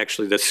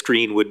actually, the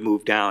screen would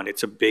move down.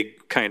 It's a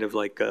big kind of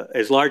like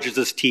as large as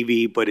this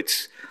TV, but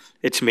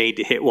it's made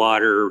to hit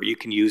water, or you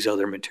can use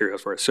other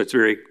materials for it. So it's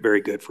very,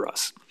 very good for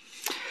us.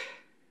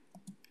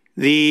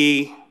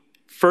 The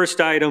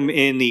first item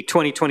in the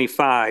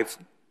 2025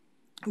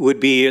 would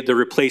be the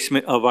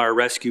replacement of our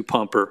rescue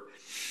pumper.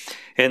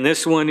 And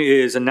this one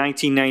is a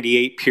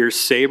 1998 Pierce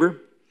Sabre.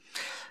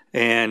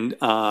 And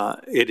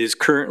it is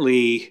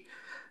currently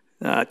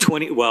in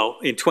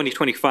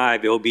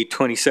 2025, it will be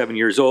 27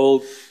 years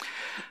old.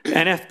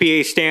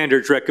 NFPA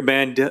standards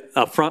recommend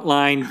a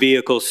frontline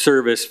vehicle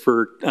service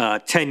for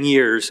 10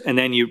 years, and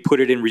then you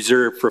put it in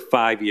reserve for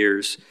 5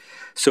 years.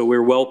 So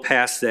we're well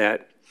past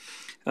that.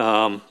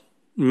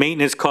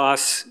 Maintenance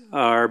costs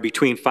are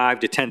between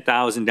 $5,000 to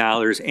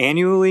 $10,000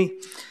 annually,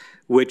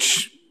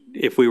 which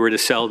if we were to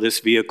sell this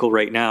vehicle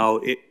right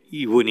now,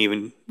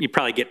 you'd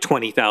probably get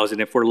 $20,000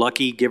 if we're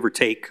lucky, give or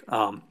take.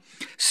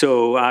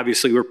 So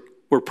obviously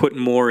we're putting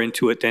more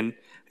into it than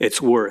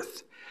it's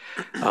worth.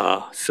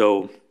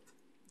 So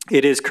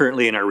it is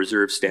currently in our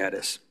reserve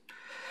status.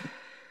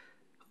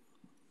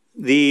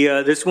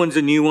 This one's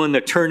a new one,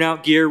 the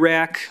turnout gear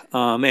rack.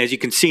 As you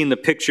can see in the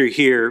picture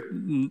here,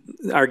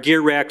 our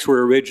gear racks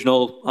were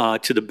original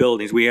to the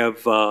buildings. We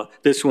have,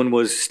 this one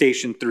was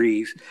Station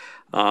 3's.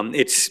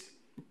 It's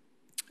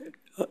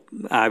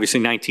obviously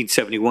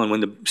 1971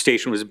 when the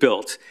station was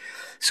built.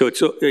 So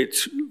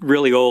it's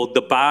really old.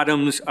 The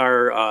bottoms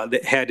are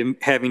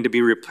having to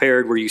be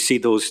repaired where you see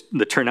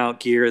the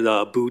turnout gear,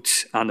 the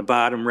boots on the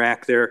bottom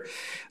rack there.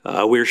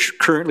 We're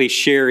currently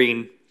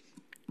sharing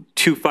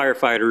 2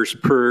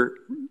 firefighters per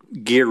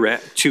gear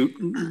rack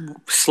to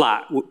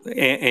slot,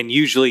 and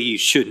usually you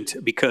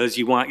shouldn't because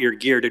you want your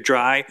gear to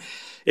dry.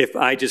 If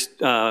I just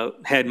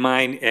had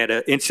mine at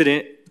an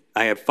incident,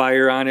 I have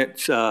fire on it,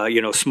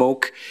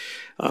 smoke,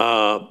 and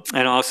all of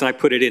a sudden I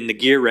put it in the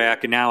gear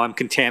rack, and now I'm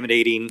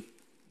contaminating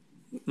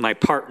my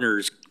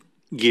partner's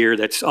gear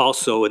that's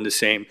also in the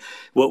same.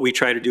 What we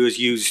try to do is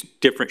use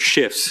different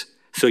shifts,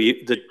 so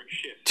the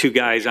two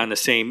guys on the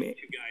same,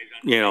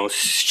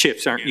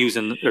 shifts aren't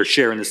using or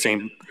sharing the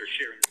same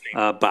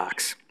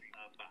box.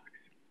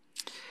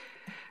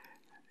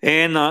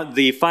 And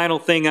the final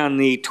thing on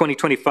the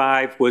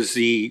 2025 was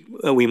we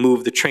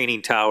moved the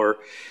training tower,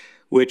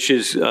 which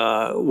is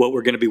what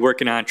we're going to be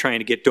working on, trying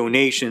to get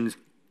donations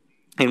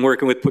and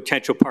working with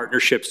potential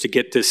partnerships to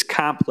get this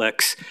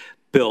complex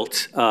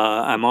built.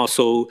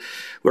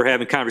 We're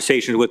having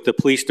conversations with the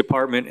police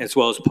department as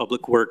well as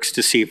Public Works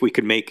to see if we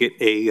could make it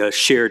a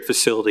shared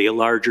facility, a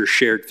larger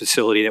shared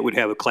facility that would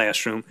have a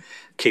classroom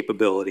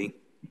capability.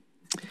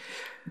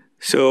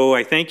 So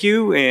I thank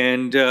you,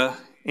 and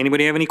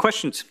anybody have any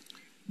questions?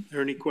 Are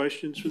there any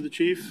questions for the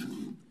chief?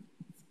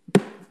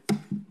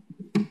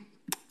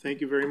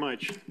 Thank you very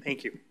much.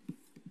 Thank you.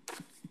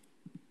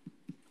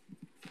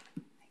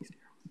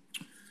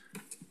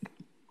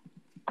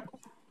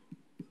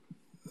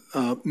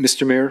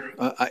 Mr. Mayor,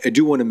 I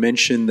do want to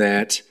mention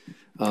that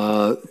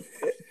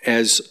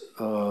as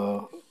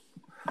Fire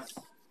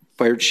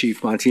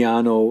Chief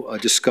Montiano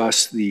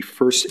discussed the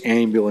first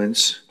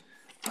ambulance,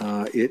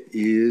 it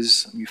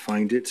is, let me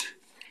find it.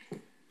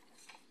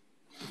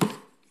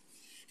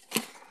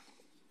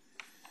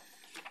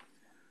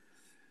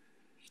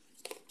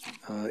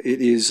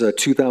 It is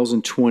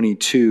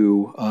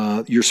 2022.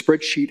 Your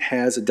spreadsheet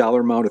has a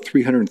dollar amount of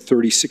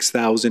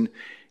 $336,000.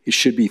 It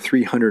should be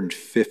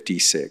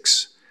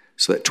 $356,000.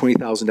 So that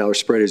 $20,000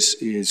 spread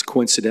is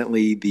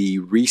coincidentally the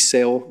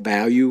resale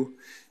value,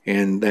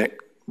 and that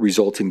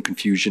results in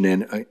confusion.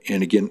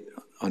 And again,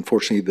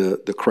 unfortunately,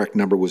 the correct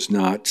number was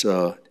not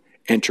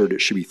entered.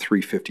 It should be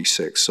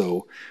 $356,000.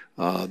 So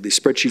the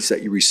spreadsheets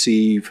that you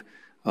receive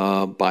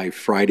by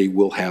Friday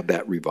will have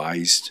that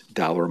revised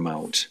dollar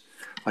amount.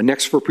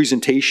 Next for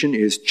presentation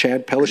is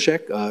Chad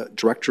Pelishek,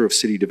 Director of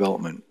City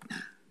Development.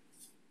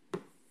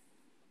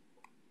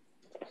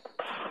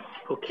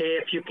 Okay,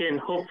 if you can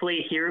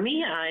hopefully hear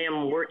me, I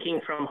am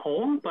working from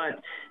home,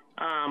 but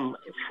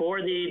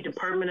for the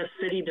Department of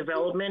City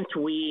Development,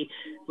 we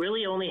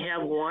really only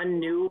have one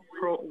new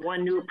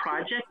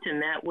project,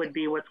 and that would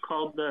be what's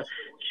called the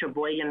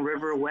Sheboygan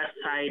River West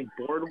Side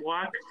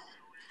Boardwalk.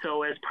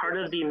 So as part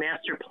of the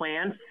master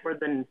plan for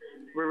the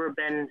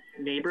Riverbend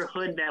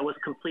neighborhood that was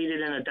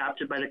completed and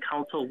adopted by the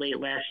council late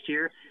last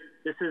year,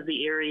 this is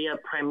the area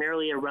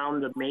primarily around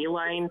the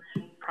Mayline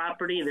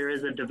property. There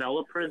is a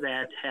developer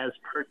that has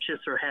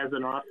purchased or has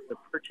an offer to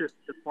purchase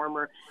the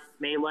former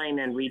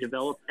Mayline and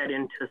redevelop that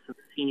into some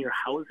senior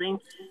housing.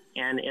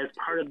 And as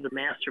part of the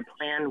master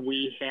plan,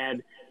 we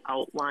had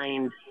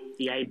outlined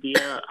the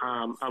idea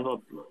of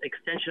an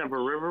extension of a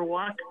river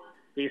walk,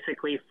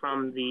 basically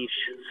from the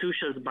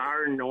Susha's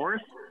Bar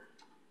north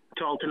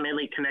to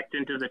ultimately connect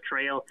into the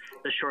trail,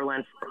 the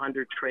Shoreland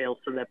 400 trail,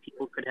 so that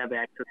people could have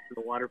access to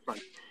the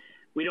waterfront.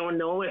 We don't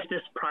know if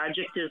this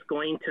project is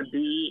going to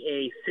be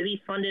a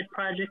city-funded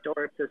project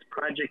or if this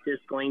project is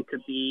going to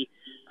be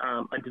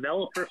a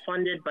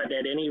developer-funded, but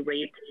at any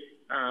rate,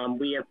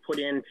 we have put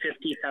in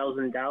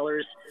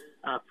 $50,000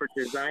 for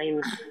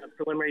design,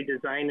 preliminary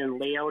design and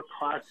layout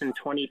costs in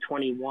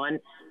 2021,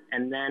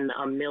 and then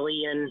 $1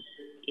 million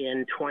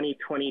in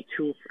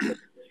 2022 for the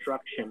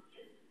construction.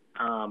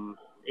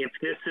 If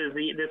this is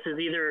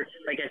either,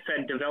 like I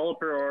said,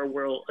 developer, or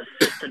we'll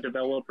assist the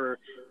developer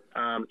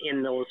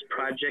in those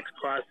projects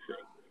costs,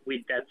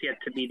 that's yet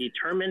to be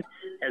determined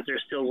as they're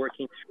still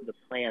working through the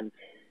plans.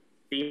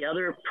 The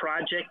other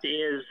project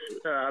is,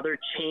 other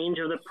change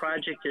of the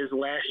project is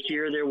last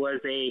year there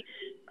was a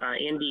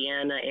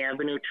Indiana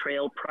Avenue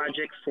Trail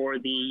project for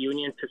the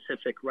Union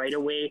Pacific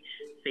right-of-way,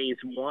 phase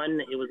 1.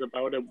 It was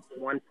about a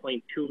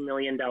 $1.2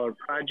 million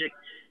project.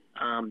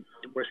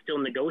 We're still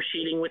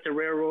negotiating with the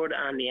railroad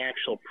on the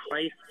actual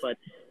price, but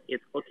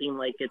it's looking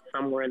like it's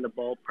somewhere in the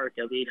ballpark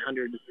of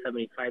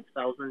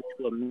 $875,000 to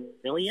 $1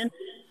 million.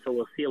 So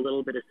we'll see a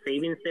little bit of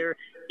savings there,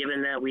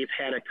 given that we've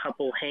had a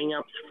couple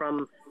hangups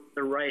from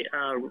the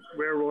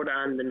railroad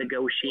on the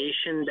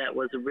negotiation. That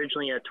was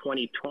originally a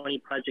 2020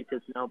 project,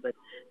 has now been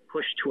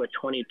pushed to a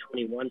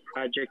 2021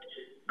 project.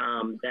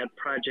 That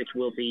project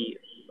will be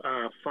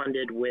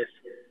funded with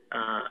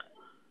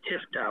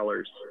TIF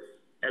dollars,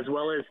 as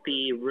well as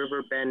the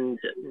Riverbend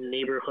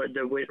neighborhood,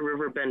 the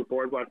Riverbend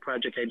Boardwalk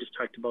project I just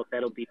talked about,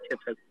 that'll be TIF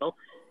as well.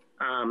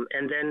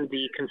 And then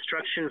the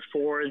construction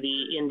for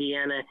the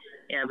Indiana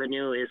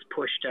Avenue is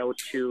pushed out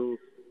to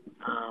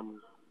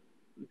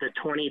the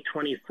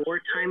 2024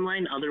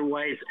 timeline.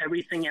 Otherwise,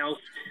 everything else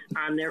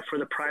on there for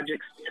the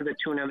projects to the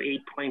tune of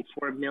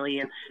 $8.4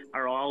 million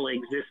are all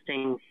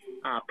existing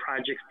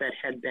projects that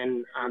had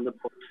been on the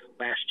books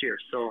last year.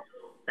 So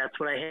that's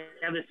what I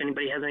have. If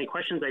anybody has any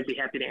questions, I'd be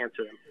happy to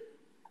answer them.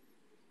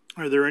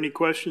 Are there any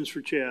questions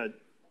for Chad?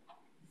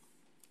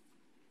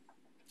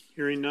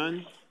 Hearing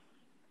none.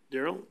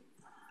 Daryl?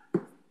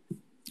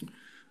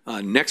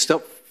 Next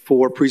up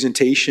for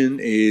presentation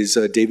is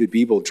David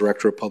Biebel,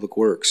 Director of Public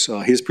Works.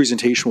 His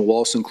presentation will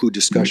also include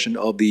discussion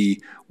of the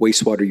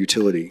wastewater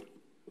utility.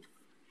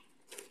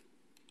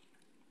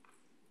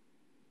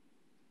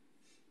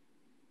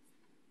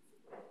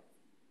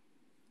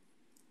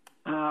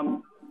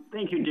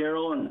 Thank you,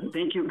 Daryl, and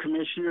thank you,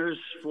 commissioners,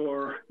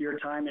 for your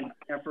time and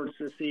efforts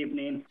this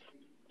evening.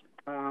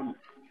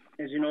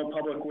 As you know,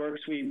 Public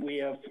Works,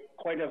 we have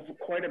quite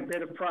a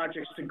bit of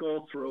projects to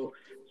go through.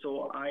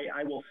 So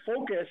I will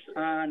focus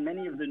on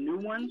many of the new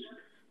ones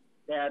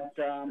that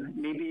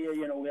maybe,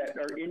 that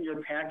are in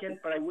your packet,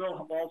 but I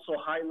will also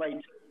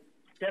highlight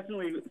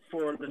definitely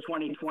for the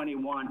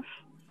 2021.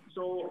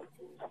 So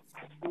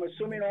I'm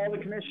assuming all the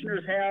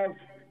commissioners have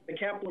the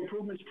capital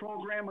improvements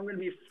program. I'm going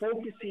to be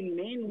focusing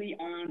mainly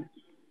on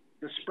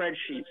the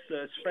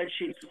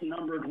spreadsheets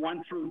numbered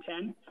 1 through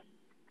 10.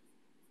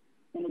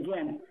 And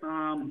again,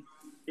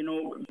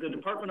 the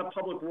Department of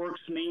Public Works'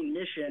 main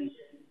mission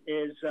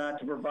is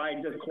to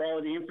provide the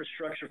quality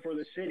infrastructure for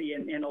the city.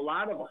 And a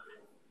lot of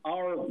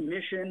our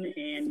mission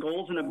and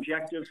goals and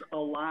objectives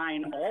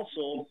align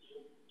also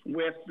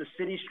with the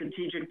city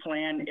strategic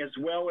plan, as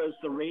well as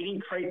the rating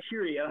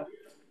criteria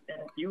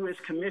that you as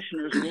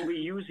commissioners will be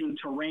using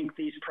to rank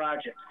these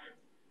projects.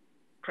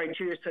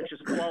 Criteria such as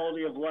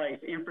quality of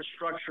life,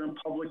 infrastructure and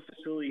public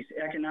facilities,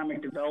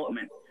 economic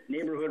development,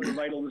 neighborhood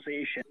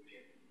revitalization,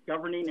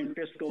 governing and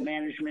fiscal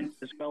management,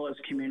 as well as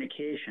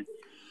communication.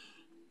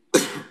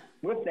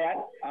 With that,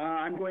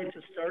 I'm going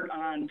to start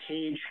on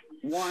page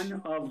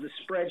 1 of the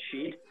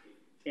spreadsheet,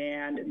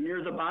 and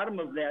near the bottom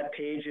of that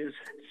page is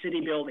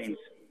city buildings.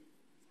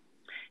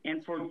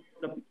 And for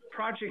the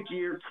project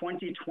year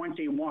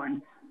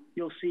 2021,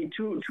 you'll see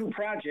two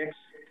projects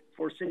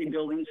for city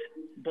buildings.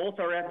 Both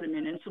are at the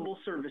Municipal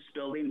Service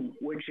Building,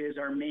 which is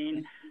our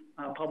main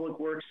public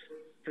works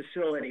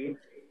facility.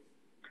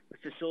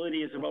 The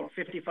facility is about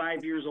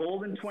 55 years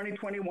old in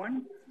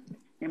 2021.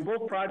 And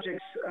both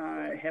projects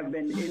have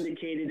been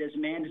indicated as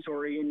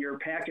mandatory in your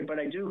packet, but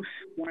I do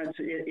want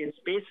to, it's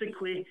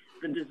basically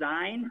the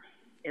design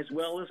as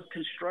well as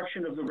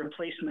construction of the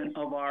replacement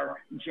of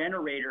our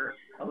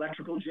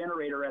electrical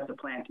generator at the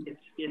plant.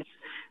 It's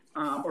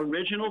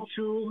original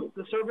to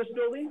the service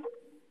building,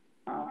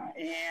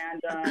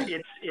 and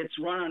it's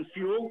run on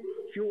fuel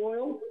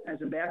oil as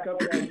a backup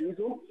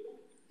diesel.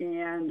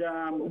 And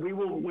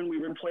when we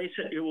replace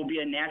it, it will be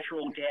a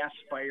natural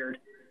gas-fired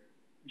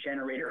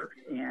generator,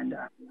 and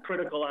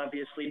critical,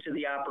 obviously, to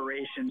the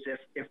operations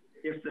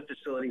if the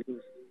facility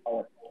loses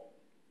power.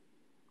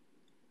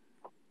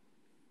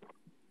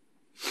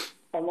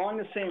 Along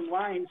the same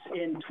lines,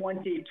 in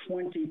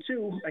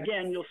 2022,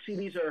 again, you'll see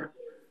these are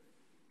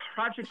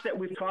projects that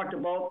we've talked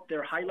about.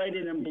 They're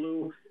highlighted in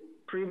blue,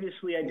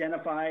 previously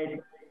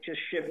identified, just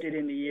shifted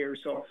in the year.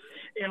 So,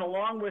 and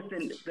along with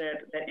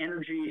that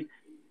energy,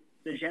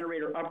 the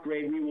generator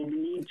upgrade, we will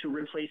need to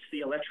replace the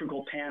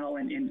electrical panel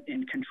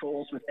and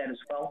controls with that as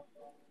well.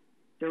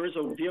 There is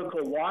a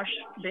vehicle wash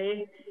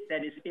bay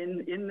that is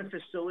in the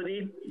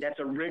facility. That's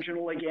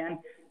original again.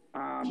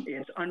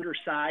 It's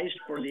undersized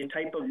for the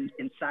type of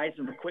and size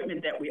of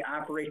equipment that we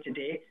operate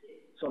today.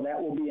 So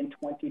that will be in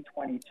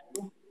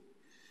 2022.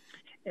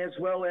 As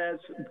well as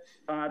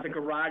the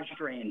garage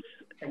drains.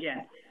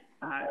 Again,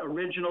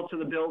 original to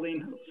the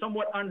building,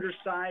 somewhat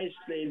undersized.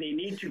 They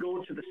need to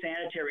go to the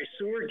sanitary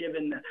sewer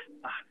given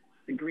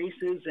the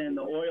greases and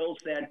the oils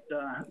that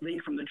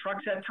leak from the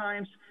trucks at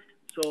times.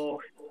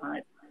 So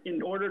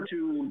in order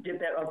to get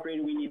that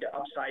upgraded, we need to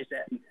upsize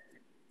that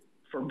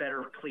for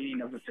better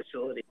cleaning of the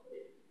facility.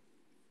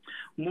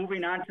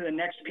 Moving on to the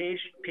next page,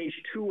 page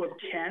 2 of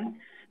 10,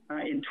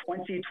 in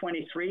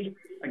 2023,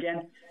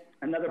 again,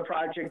 another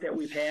project that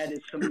we've had is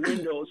some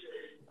windows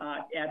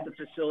at the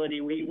facility.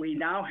 We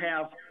now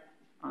have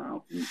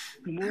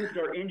moved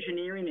our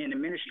engineering and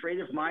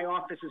administrative. My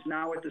office is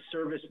now at the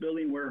service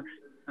building, where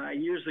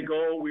years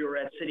ago we were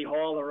at City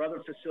Hall or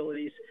other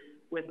facilities.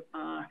 With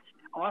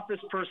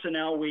office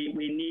personnel, we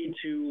need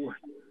to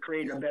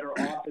create a better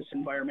office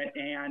environment,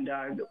 and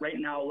right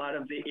now a lot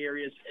of the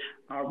areas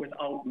are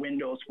without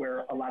windows where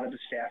a lot of the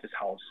staff is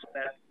housed. So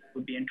that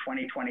would be in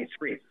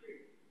 2023.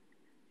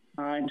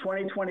 In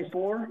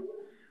 2024,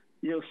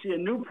 you'll see a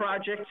new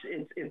project.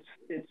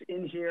 It's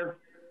in here,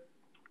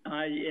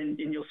 and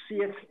you'll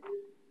see it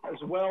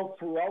as well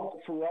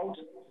throughout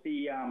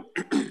the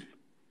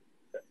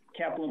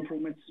capital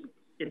improvements.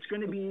 It's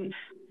going to be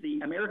the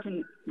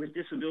American with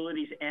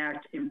Disabilities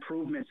Act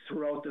improvements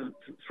throughout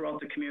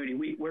the community.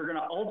 We're going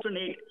to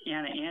alternate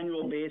on an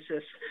annual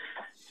basis,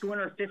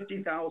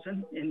 $250,000,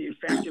 and in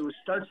fact, it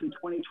starts in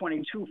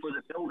 2022 for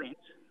the buildings.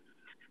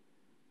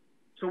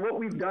 So what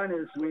we've done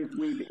is we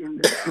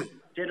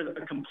did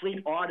a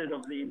complete audit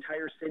of the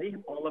entire city,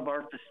 all of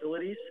our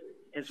facilities,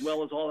 as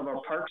well as all of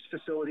our parks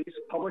facilities,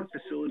 public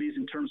facilities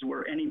in terms of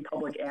where any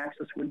public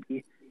access would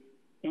be.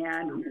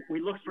 And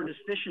we looked for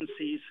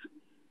deficiencies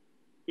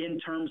in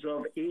terms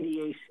of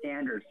ADA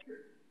standards.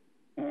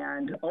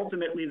 And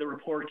ultimately the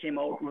report came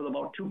out with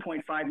about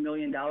 $2.5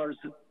 million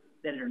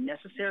that are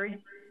necessary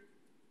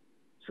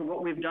So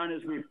what we've done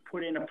is we've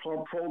put in a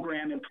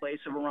program in place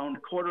of around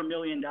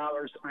 $250,000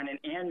 on an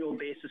annual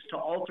basis to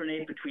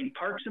alternate between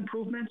parks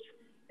improvements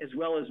as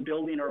well as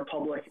building our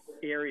public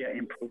area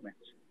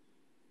improvements.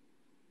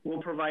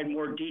 We'll provide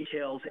more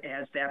details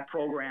as that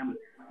program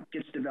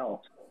gets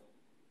developed.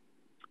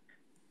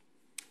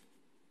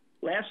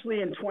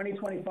 Lastly, in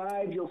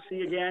 2025, you'll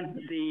see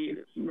again the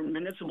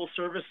municipal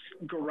service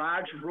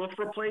garage roof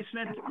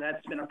replacement.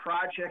 That's been a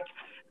project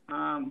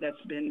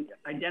that's been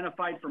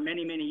identified for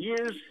many, many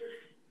years.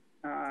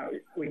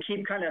 We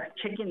keep kind of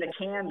kicking the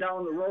can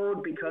down the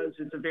road because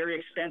it's a very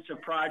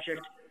expensive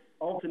project.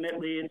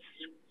 Ultimately, it's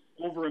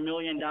over $1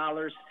 million.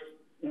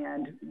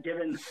 And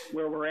given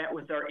where we're at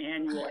with our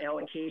annual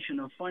allocation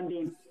of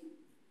funding,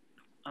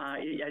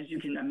 as you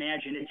can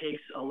imagine, it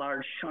takes a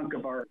large chunk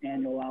of our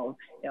annual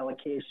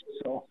allocation.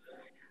 So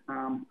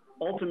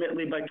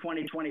ultimately, by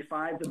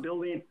 2025,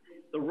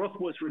 the roof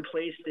was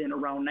replaced in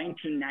around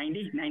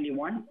 1990,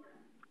 91.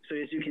 So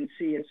as you can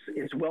see,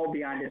 it's well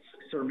beyond its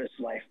service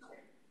life.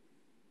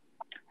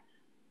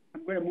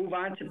 I'm going to move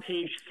on to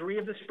page 3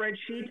 of the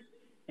spreadsheet,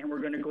 and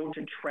we're going to go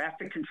to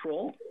traffic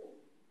control.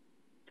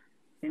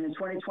 And in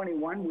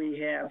 2021, we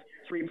have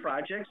 3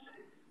 projects.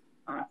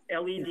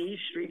 LED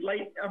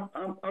streetlight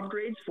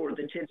upgrades for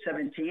the TID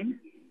 17,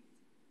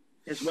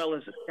 as well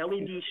as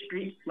LED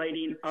street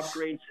lighting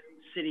upgrades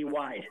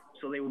citywide.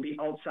 So they will be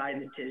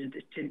outside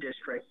the TID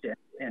district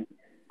and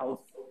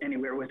out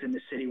anywhere within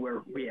the city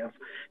where we have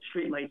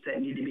streetlights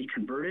that need to be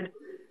converted.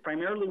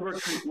 Primarily,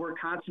 we're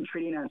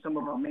concentrating on some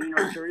of our main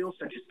arterials,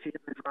 such as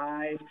Taylor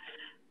Drive,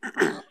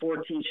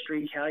 14th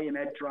Street,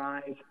 Calumet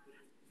Drive,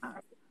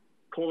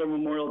 Kohler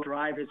Memorial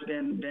Drive has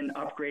been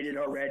upgraded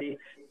already.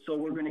 So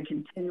we're going to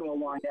continue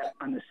along that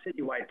on the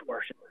citywide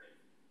portion.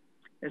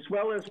 As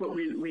well as what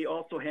we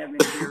also have in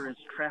here is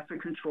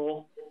traffic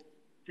control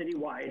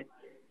citywide.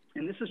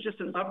 And this is just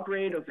an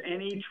upgrade of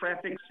any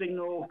traffic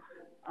signal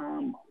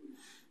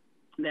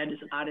that is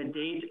out of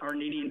date or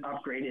needing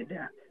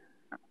upgraded.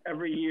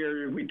 Every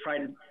year we try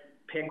to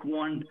pick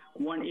one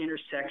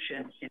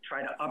intersection and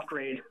try to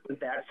upgrade with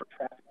that for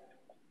traffic.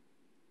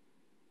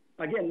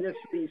 Again,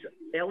 these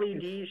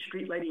LED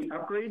street lighting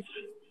upgrades,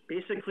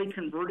 basically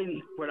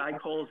converting what I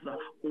call the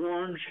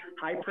orange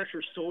high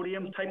pressure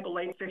sodium type of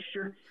light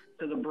fixture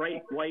to the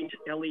bright white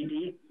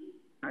LED,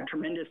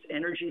 tremendous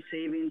energy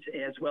savings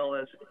as well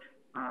as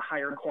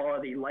higher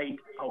quality light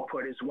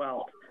output as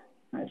well.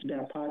 It's been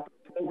a popular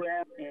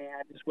program,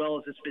 and as well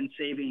as it's been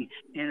saving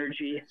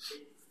energy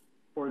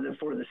for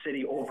the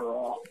city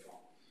overall.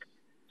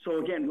 So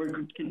again,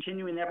 we're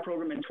continuing that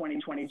program in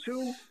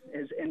 2022,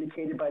 as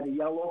indicated by the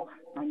yellow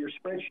on your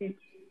spreadsheet.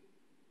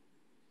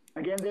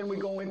 Again, then we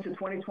go into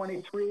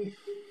 2023,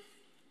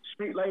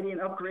 street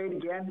lighting upgrade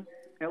again,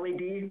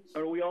 LED,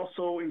 or we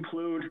also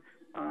include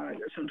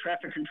some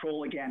traffic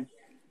control again,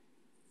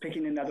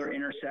 picking another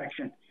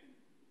intersection.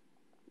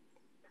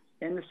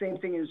 And the same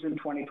thing is in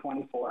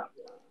 2024.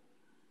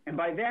 And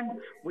by then,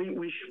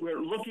 we're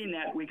looking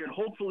at, we could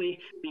hopefully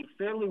be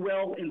fairly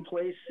well in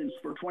place since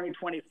for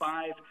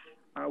 2025,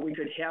 we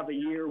could have a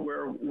year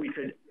where we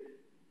could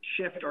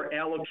shift or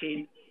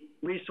allocate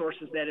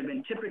resources that have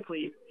been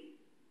typically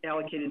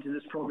allocated to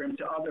this program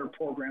to other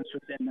programs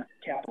within the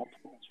capital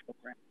improvements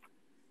program.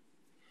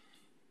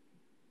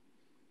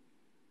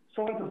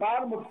 So at the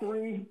bottom of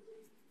 3,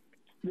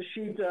 the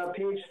sheet,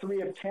 page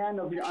 3 of 10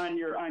 on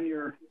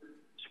your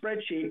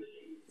spreadsheet,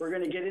 we're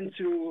going to get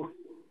into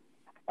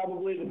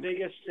probably the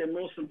biggest and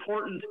most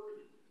important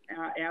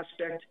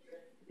aspect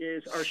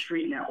is our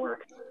street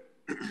network.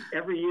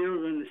 Every year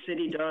when the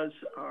city does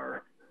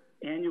our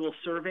annual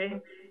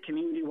survey,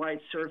 community-wide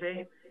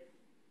survey,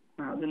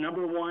 the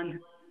number one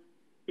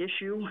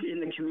issue in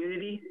the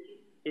community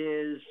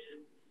is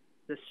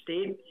the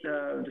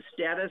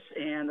status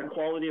and the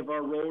quality of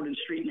our road and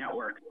street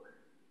network.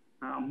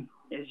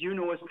 As you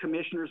know, as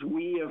commissioners,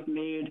 we have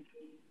made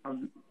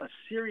a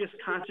serious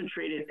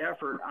concentrated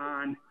effort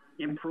on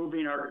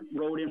improving our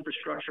road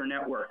infrastructure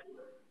network.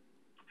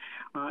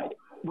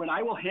 What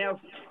I will have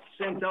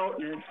sent out,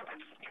 and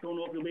I don't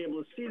know if you'll be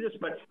able to see this,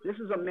 but this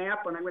is a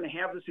map, and I'm going to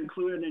have this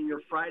included in your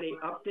Friday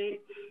update.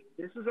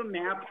 This is a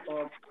map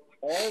of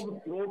all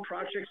the road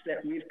projects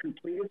that we've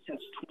completed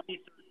since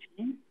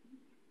 2013,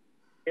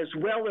 as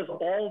well as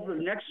all the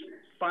next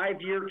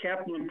 5-year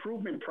capital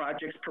improvement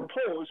projects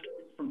proposed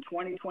from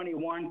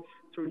 2021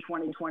 through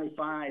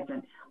 2025.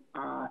 And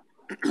I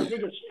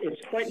think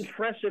it's quite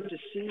impressive to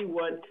see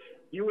what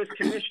you as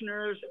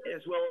commissioners,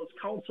 as well as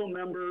council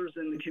members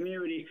and the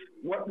community,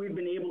 what we've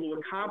been able to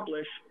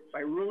accomplish by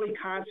really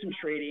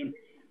concentrating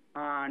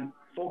on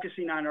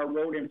focusing on our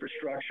road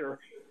infrastructure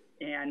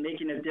and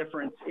making a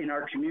difference in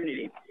our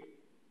community.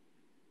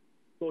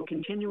 So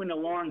continuing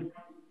along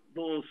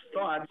those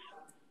thoughts,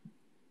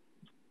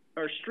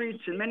 our streets,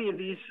 and many of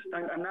these,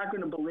 I'm not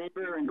going to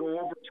belabor and go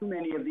over too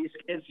many of these,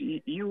 as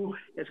you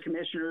as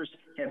commissioners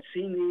have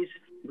seen these,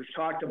 we've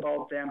talked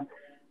about them,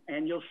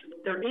 and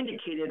they're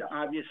indicated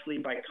obviously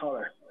by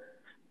color.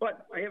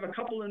 But I have a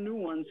couple of new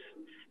ones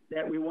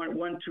that we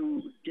want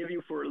to give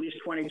you for at least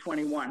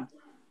 2021.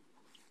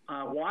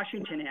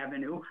 Washington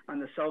Avenue on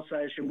the south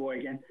side of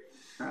Sheboygan,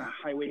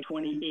 Highway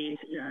 28,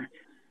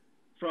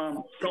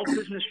 from South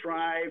Business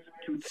Drive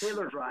to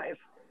Taylor Drive.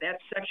 That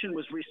section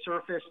was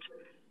resurfaced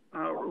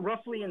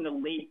roughly in the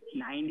late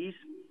 90s.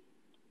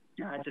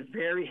 It's a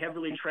very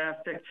heavily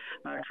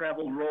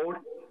traveled road,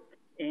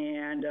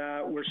 and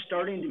we're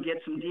starting to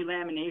get some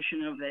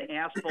delamination of the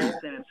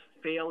asphalt, and it's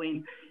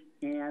failing.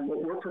 And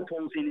what we're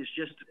proposing is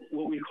just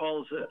what we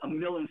call a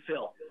mill and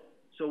fill.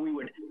 So we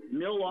would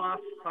mill off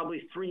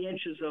probably 3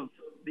 inches of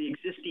the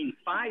existing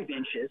 5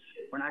 inches.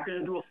 We're not going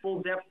to do a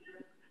full depth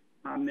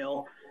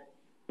mill.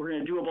 We're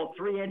going to do about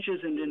 3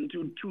 inches and then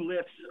do 2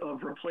 lifts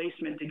of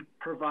replacement to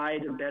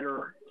provide a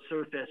better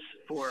surface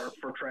for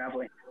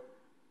traveling.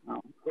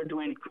 We're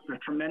doing a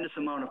tremendous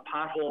amount of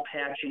pothole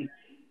patching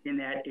in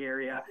that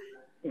area,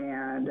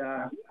 and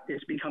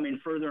it's becoming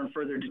further and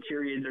further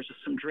deteriorated. There's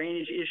some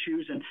drainage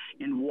issues,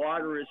 and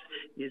water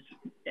is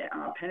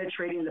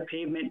penetrating the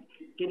pavement,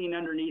 getting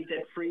underneath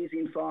it,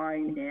 freezing,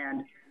 thawing,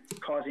 and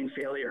causing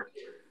failure.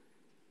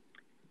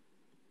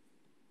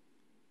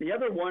 The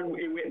other one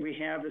we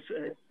have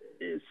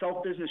is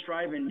South Business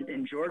Drive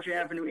and Georgia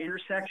Avenue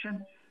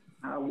intersection,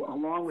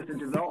 along with the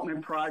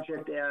development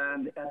project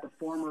at the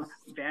former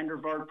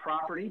Vandervaart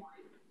property.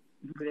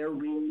 There will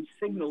be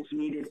signals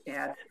needed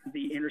at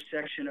the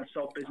intersection of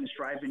South Business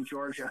Drive and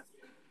Georgia,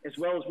 as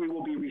well as we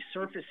will be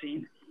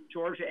resurfacing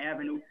Georgia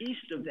Avenue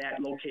east of that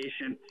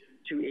location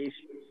to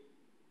East.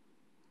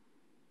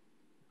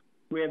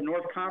 We have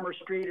North Commerce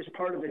Street as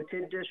part of the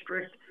TID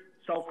district.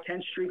 South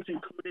 10th Street's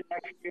included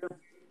next year.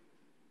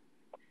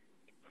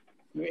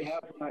 We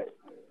have,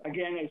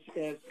 again, as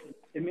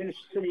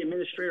City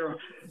Administrator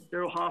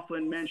Daryl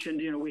Hoffman mentioned,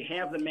 we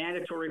have the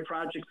mandatory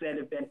projects that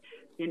have been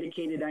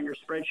indicated on your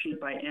spreadsheet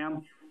by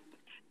M.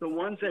 The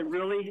ones that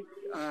really,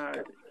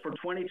 for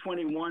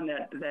 2021,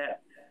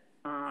 that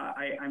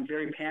I'm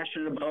very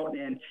passionate about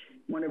and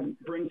want to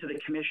bring to the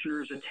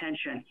Commissioner's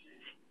attention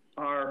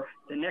are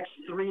the next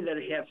 3 that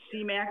have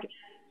CMAQ,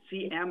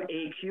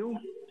 CMAQ.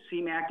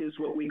 CMAQ is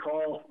what we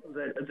call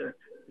the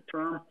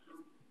term.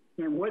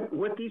 And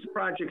what these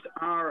projects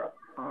are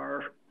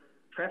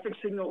traffic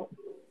signal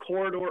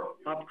corridor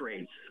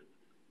upgrades.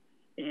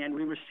 And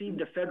we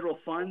received a federal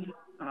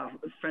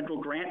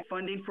grant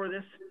funding for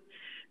this.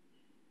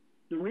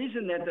 The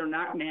reason that they're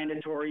not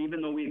mandatory,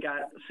 even though we've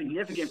got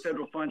significant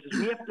federal funds, is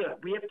we have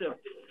to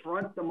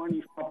front the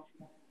money up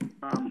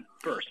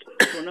first.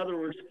 So in other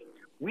words,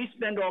 we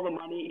spend all the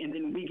money and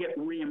then we get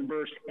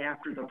reimbursed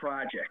after the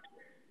project.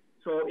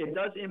 So it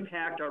does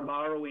impact our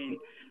borrowing,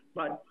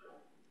 but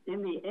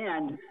in the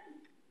end,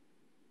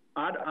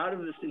 out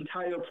of this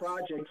entire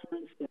project, for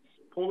instance,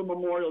 Pullen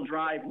Memorial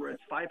Drive, where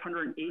it's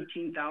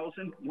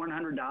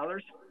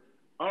 $518,100.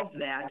 Of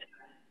that,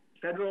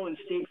 federal and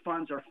state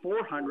funds are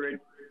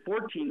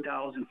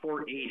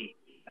 $414,480.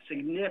 A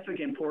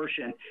significant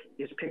portion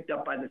is picked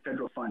up by the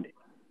federal funding.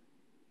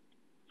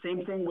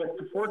 Same thing with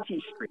the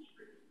 14th Street.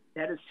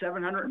 That is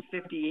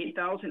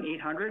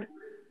 $758,800.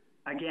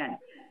 Again,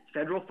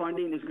 federal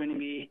funding is going to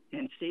be,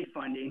 and state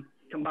funding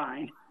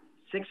combined,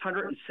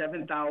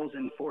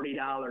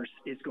 $607,040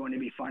 is going to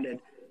be funded,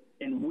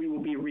 and we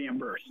will be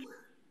reimbursed.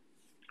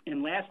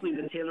 And lastly,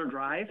 the Taylor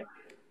Drive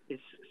is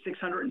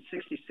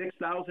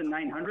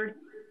 $666,900,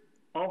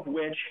 of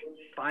which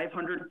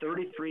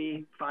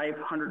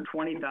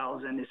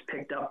 $520,000 is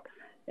picked up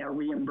and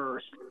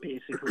reimbursed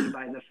basically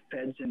by the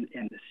feds and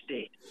the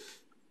state.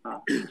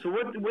 So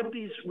what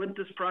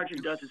this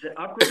project does is it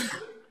upgrades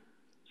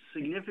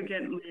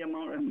significantly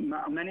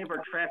many of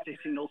our traffic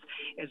signals,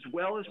 as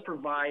well as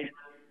provide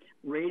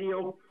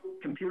radio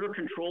computer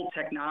control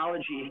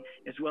technology,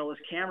 as well as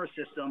camera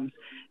systems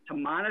to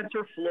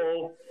monitor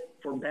flow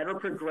for better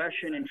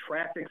progression and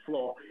traffic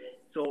flow.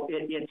 So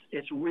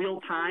it's real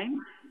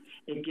time.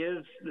 It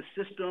gives the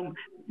system,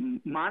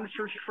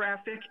 monitors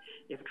traffic.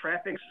 If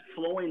traffic's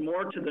flowing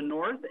more to the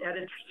north at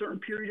a certain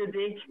period of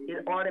day,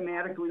 it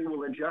automatically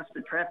will adjust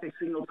the traffic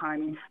signal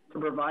timing to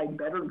provide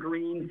better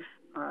green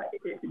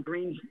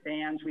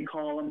bands, we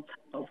call them,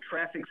 of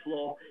traffic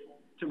flow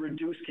to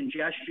reduce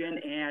congestion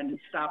and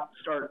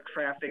stop-start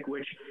traffic,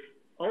 which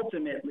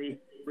ultimately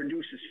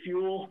reduces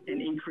fuel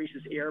and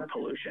increases air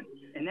pollution.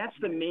 And that's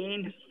the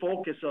main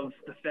focus of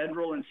the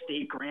federal and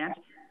state grant,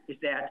 is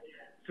that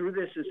through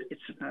this,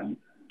 it's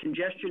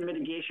congestion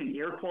mitigation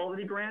air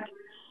quality grant.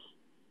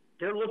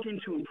 They're looking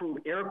to improve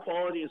air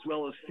quality as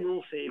well as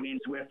fuel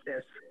savings with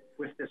this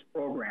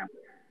program.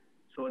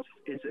 So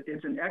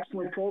it's an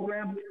excellent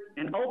program,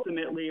 and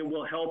ultimately it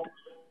will help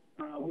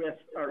with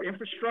our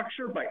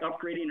infrastructure by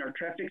upgrading our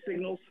traffic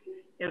signals,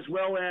 as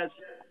well as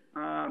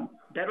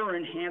better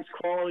enhanced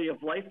quality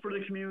of life for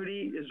the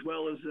community, as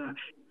well as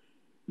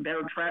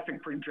better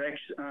traffic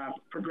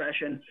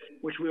progression,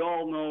 which we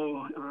all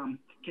know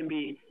can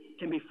be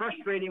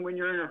frustrating when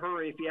you're in a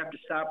hurry if you have to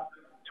stop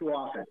too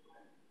often.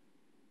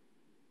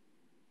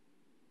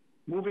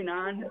 Moving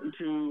on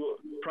to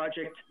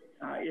project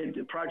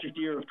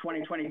year of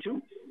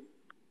 2022.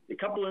 A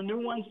couple of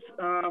new ones.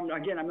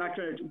 Again, I'm not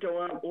going to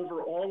go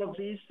over all of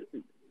these.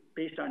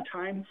 based on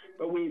time,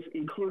 but we've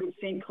included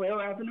St. Clair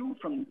Avenue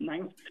from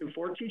 9th to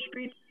 14th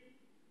Street,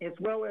 as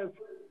well as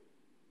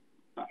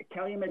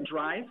Calumet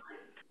Drive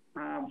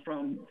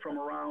from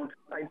around,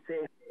 I'd say,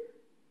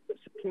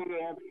 Superior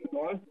Avenue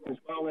North, as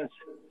well as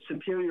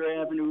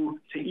Superior Avenue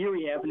to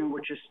Erie Avenue,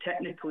 which is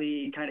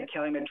technically kind of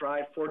Calumet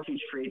Drive, 14th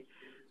Street.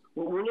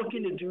 What we're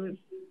looking to do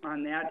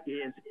on that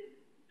is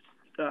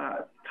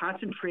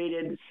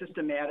concentrated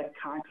systematic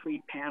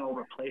concrete panel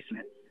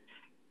replacement.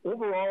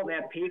 Overall,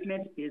 that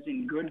pavement is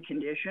in good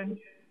condition,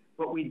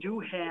 but we do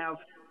have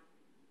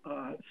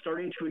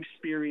starting to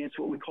experience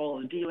what we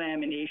call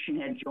delamination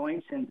at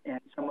joints, and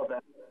some of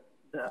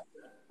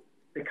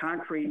the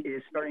concrete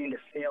is starting to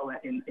fail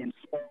and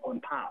swell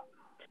and pop.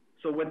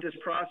 So what this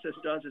process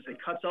does is it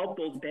cuts out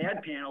those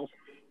bad panels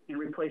and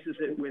replaces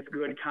it with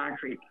good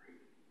concrete,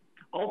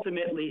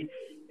 ultimately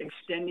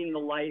extending the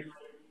life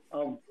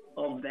of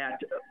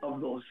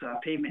those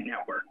pavement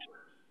networks.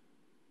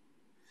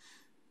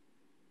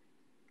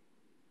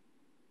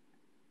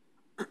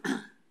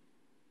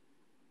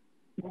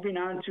 Moving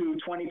on to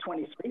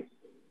 2023.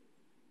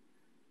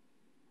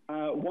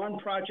 One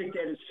project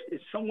that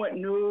is somewhat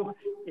new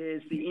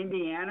is the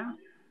Indiana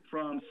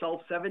from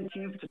South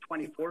 17th to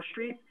 24th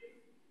Street.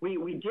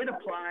 We did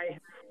apply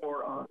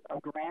for a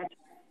grant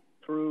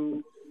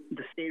through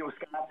the state of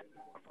Wisconsin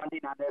for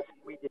funding on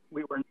this.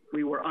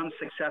 We were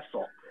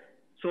unsuccessful.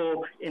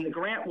 So, and the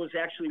grant was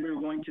actually, we were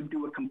going to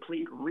do a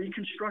complete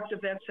reconstruct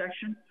of that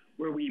section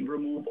where we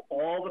remove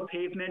all the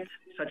pavement,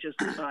 such as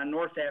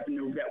North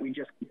Avenue that we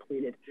just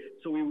completed.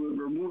 So we would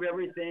remove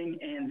everything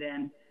and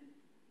then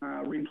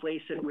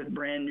replace it with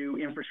brand new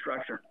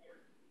infrastructure.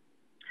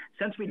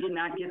 Since we did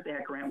not get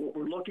that grant, what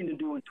we're looking to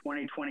do in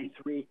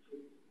 2023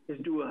 is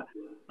do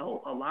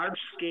a large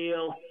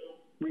scale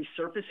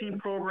resurfacing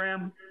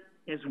program,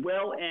 as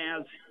well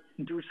as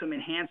do some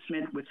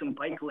enhancement with some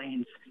bike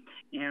lanes.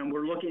 And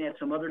we're looking at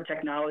some other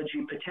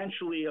technology,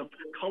 potentially of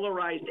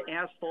colorized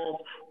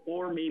asphalt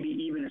or maybe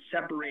even a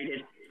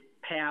separated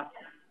path,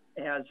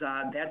 as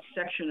that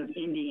section of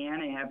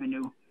Indiana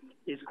Avenue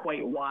is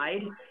quite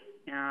wide.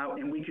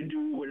 And we could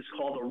do what is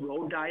called a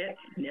road diet,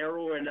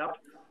 narrow it up,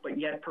 but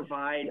yet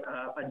provide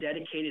a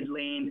dedicated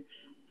lane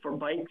for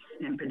bikes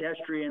and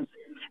pedestrians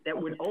that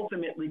would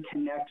ultimately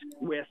connect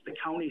with the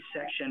county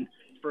section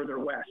further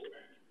west.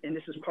 And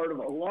this is part of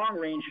a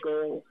long-range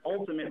goal,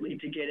 ultimately,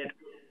 to get it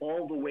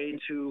all the way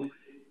to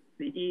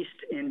the east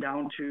and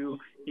down to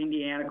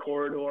Indiana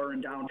Corridor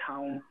and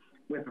downtown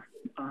with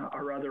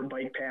our other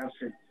bike paths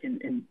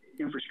and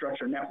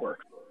infrastructure network.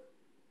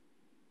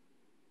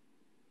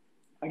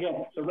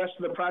 Again, the rest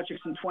of the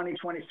projects in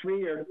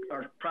 2023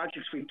 are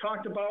projects we've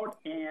talked about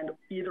and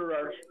either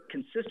are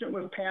consistent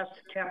with past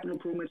capital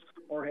improvements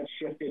or have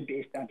shifted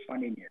based on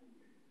funding year.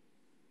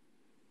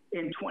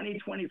 In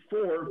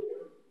 2024,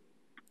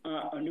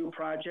 a new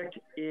project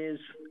is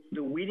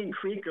the Weeding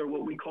Creek, or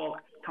what we call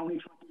County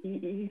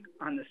EE,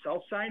 on the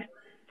south side.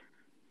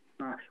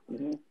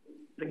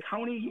 The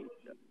county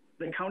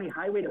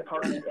highway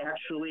department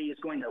actually is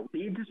going to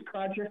lead this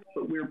project,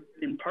 but we're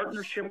in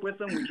partnership with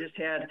them. We just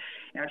had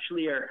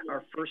actually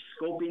our first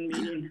scoping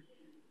meeting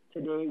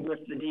today with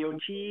the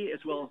DOT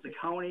as well as the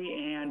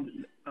county,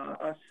 and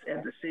us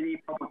at the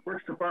city public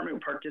works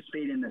department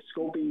participate in the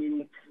scoping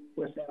meeting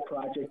with that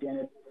project. And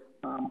it's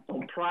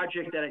a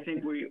project that I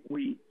think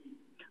we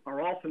are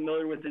all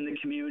familiar with in the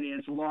community, and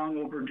it's long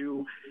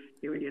overdue.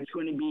 It's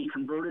going to be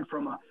converted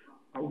from a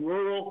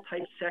rural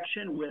type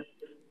section with,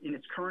 in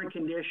its current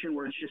condition,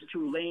 where it's just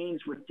 2 lanes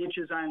with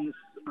ditches on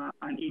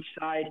each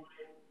side.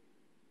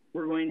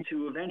 We're going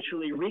to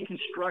eventually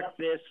reconstruct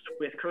this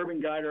with curb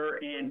and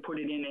gutter and put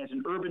it in as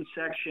an urban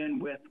section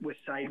with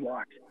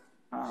sidewalks.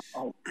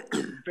 A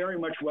very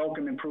much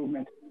welcome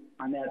improvement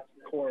on that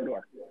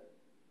corridor.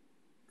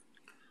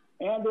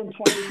 And in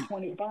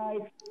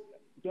 2025,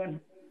 again,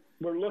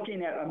 we're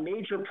looking at a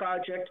major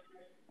project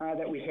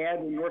that we had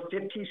in North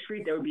 15th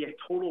Street. That would be a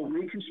total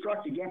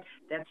reconstruct. Again,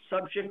 that's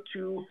subject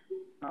to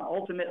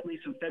ultimately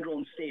some federal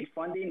and state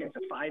funding. It's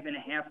a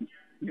 $5.5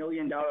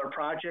 million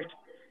project.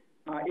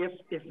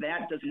 If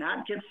that does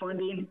not get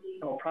funding,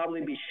 it'll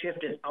probably be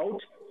shifted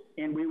out,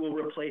 and we will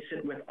replace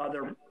it with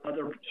other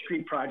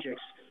street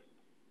projects.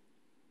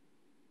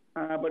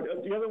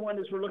 But the other one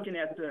is we're looking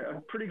at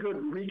a pretty good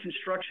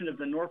reconstruction of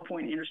the North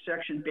Point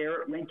intersection,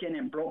 Barrett, Lincoln,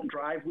 and Broughton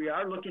Drive. We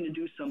are looking to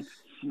do some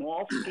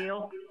small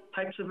scale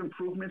types of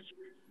improvements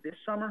this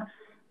summer,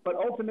 but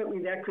ultimately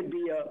that could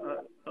be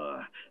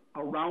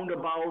a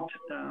roundabout,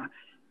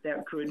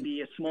 that could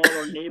be a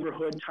smaller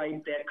neighborhood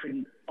type that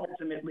could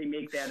ultimately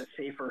make that a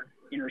safer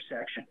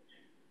intersection.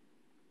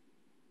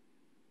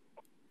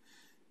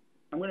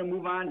 I'm going to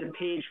move on to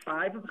page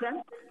 5 of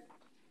that,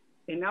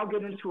 and now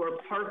get into our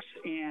parks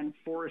and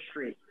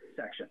forestry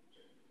section.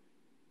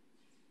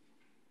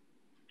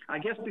 I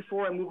guess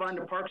before I move on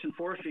to parks and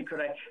forestry, could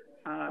I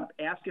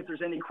ask if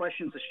there's any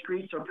questions of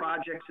streets or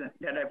projects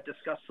that I've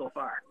discussed so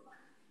far?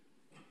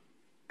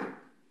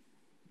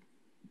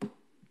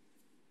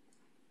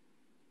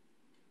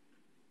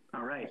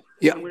 All right.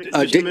 Yeah,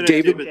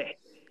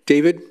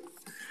 David,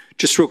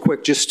 Just real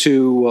quick, just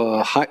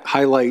to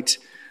highlight,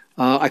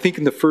 I think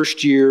in the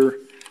first year,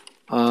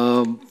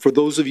 for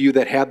those of you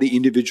that have the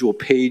individual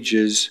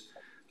pages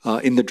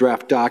in the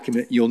draft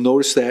document, you'll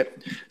notice that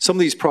some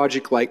of these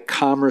projects like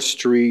Commerce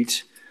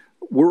Street,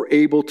 we're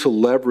able to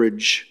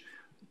leverage,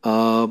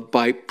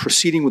 by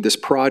proceeding with this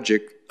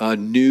project,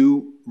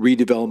 new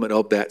redevelopment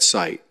of that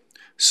site.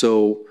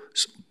 So,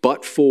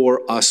 but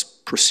for us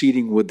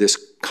proceeding with this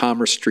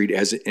Commerce Street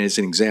as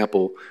an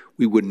example,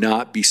 we would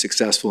not be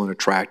successful in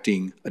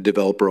attracting a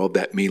developer of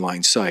that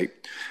mainline site.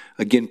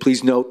 Again,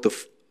 please note the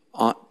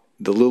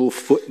little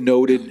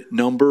footnoted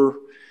number,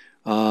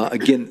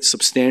 again,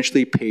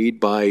 substantially paid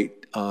by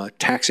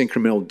tax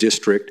incremental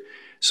district,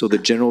 so the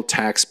general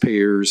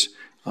taxpayers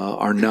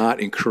are not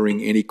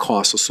incurring any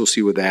costs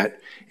associated with that.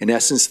 In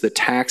essence, the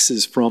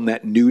taxes from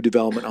that new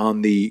development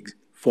on the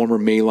former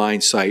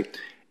mainline site,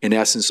 in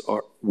essence,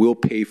 will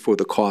pay for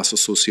the costs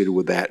associated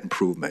with that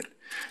improvement.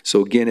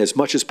 So again, as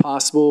much as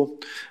possible,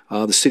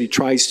 the city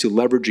tries to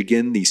leverage,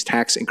 again, these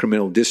tax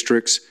incremental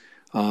districts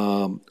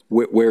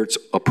where it's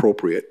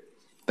appropriate.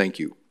 Thank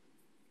you.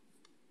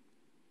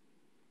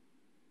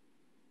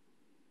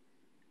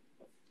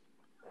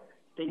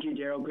 Thank you,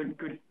 Daryl.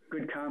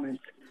 Good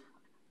comments.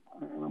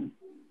 I'm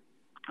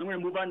going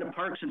to move on to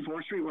Parks and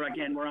Forestry, where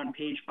again we're on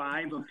page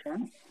 5 of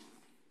 10.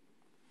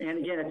 And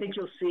again, I think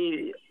you'll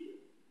see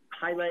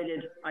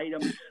highlighted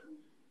items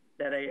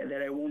that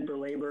I won't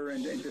belabor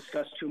and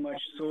discuss too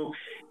much. So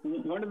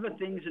one of the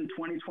things in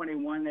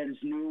 2021 that is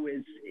new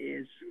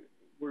is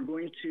we're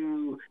going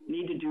to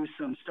need to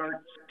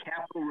start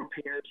capital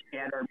repairs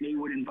at our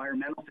Maywood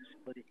Environmental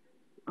Facility.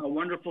 A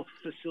wonderful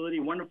facility,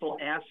 wonderful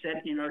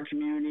asset in our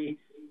community.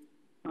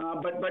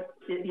 But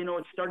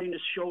it's starting to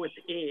show its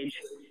age,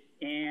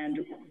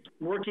 and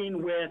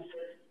working with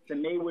the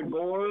Maywood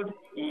board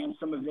and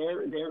some of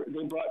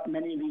they brought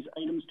many of these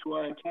items to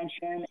our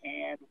attention,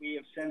 and we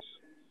have since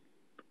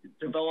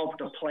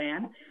developed a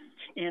plan.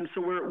 And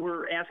so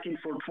we're asking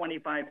for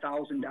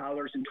 $25,000 in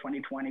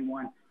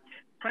 2021,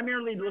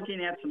 primarily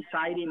looking at some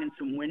siding and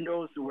some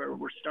windows where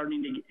we're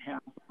starting to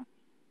have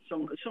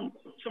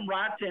some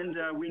rot, and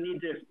we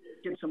need to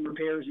get some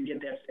repairs and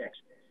get that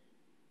fixed.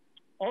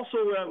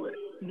 Also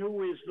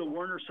new is the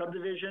Warner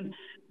subdivision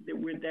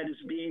that is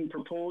being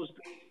proposed,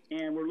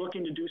 and we're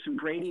looking to do some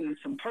grading and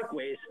some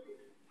parkways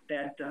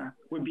that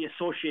would be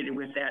associated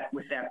with that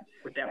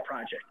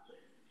project.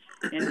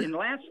 And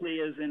lastly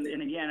is, and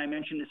again, I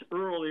mentioned this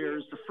earlier,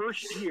 is the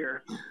first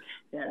year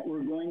that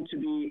we're going to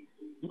be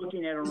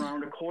looking at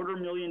around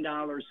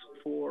 $250,000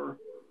 for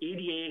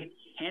ADA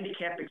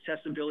handicap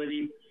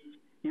accessibility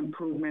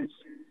improvements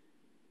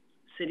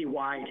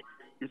citywide.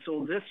 And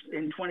so this,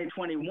 in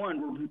 2021,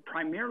 we're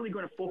primarily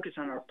going to focus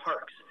on our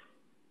parks.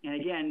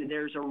 And again,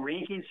 there's a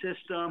ranking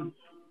system,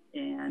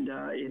 and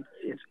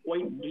it's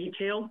quite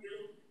detailed.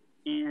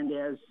 And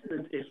as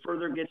it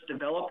further gets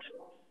developed,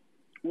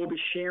 we'll be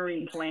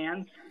sharing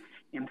plans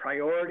and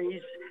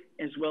priorities,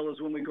 as well as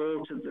when we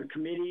go to the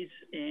committees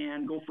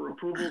and go for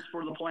approvals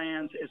for the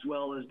plans, as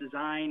well as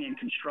design and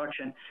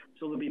construction.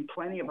 So there'll be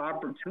plenty of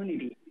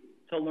opportunity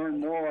to learn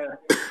more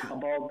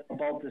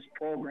about this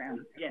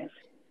program. Again,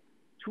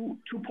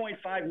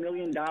 $2.5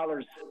 million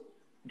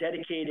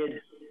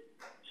dedicated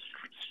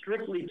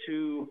strictly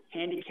to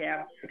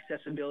handicap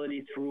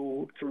accessibility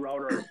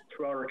throughout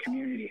our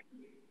community.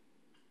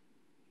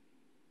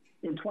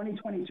 In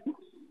 2022,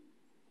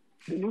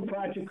 the new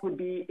project would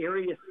be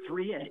Area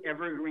 3 at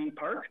Evergreen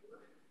Park.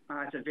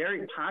 It's a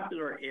very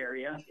popular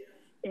area.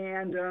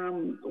 And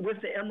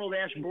with the Emerald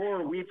Ash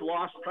Borer, we've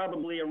lost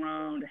probably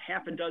around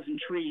half a dozen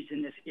trees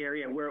in this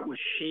area where it was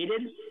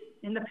shaded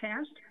in the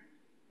past.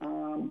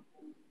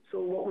 So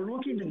what we're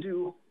looking to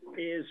do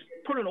is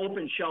put an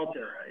open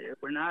shelter.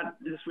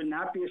 This would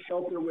not be a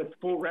shelter with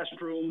full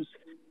restrooms,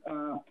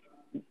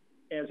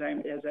 as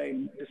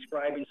I'm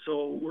describing.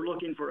 So we're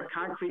looking for a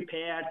concrete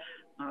pad,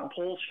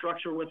 pole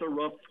structure with a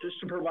roof, just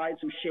to provide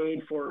some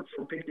shade for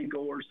picnic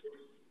goers.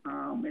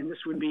 And this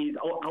would be,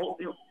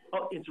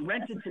 it's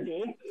rented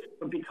today,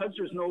 but because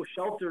there's no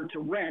shelter to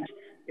rent,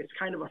 it's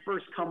kind of a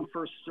first come,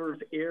 first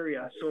served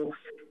area. So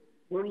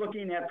we're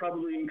looking at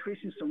probably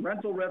increasing some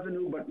rental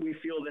revenue, but we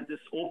feel that this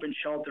open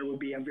shelter would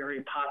be a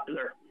very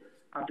popular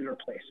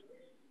place.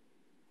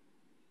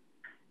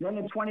 Then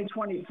in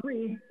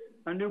 2023,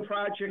 a new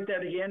project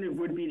that, again, it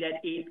would be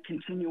that 8th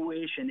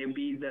continuation. It would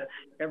be the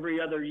every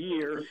other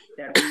year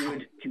that we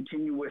would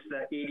continue with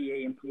the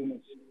ADA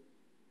improvements.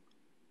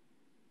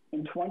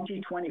 In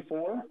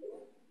 2024,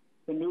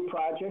 the new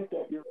project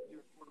that we're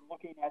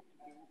looking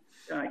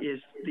at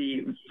is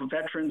the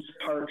Veterans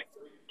Park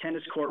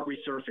Tennis Court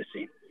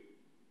resurfacing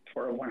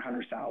for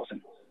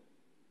 $100,000.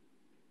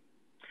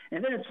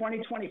 And then in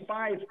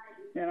 2025,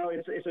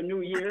 it's a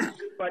new year,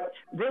 but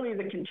really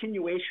the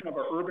continuation of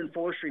our urban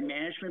forestry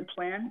management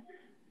plan,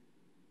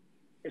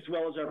 as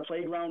well as our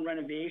playground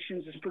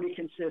renovations, is pretty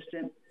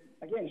consistent.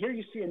 Again, here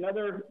you see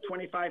another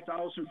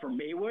 $25,000 for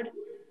Maywood.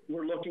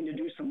 We're looking to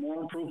do some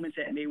more improvements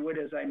at Maywood,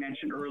 as I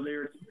mentioned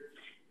earlier.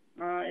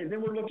 And then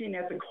we're looking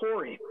at the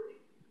quarry.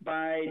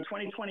 By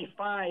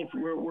 2025,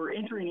 we're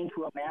entering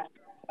into a master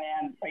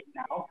plan right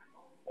now.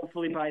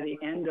 Hopefully by the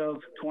end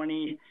of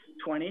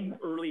 2020,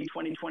 early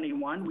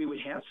 2021, we would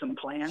have some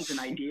plans and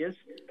ideas.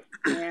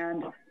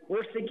 And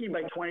we're thinking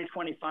by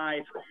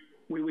 2025,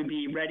 we would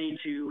be ready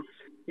to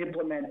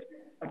implement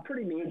a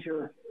pretty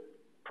major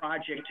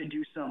project to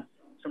do some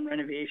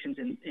renovations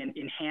and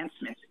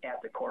enhancements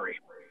at the quarry.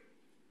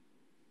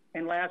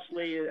 And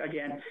lastly,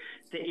 again,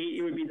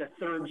 it would be the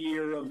third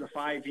year of the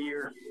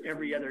 5-year,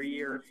 every other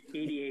year,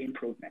 ADA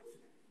improvement.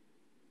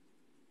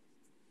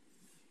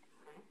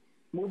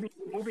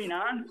 Moving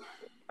on,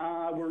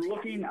 we're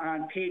looking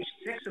on page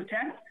 6 of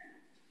 10,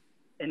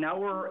 and now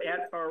we're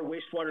at our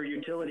wastewater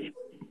utility.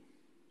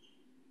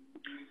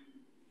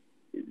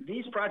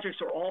 These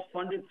projects are all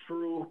funded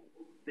through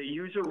the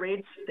user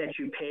rates that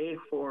you pay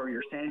for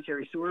your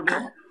sanitary sewer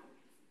bill.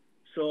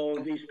 So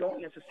these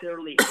don't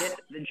necessarily hit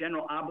the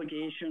general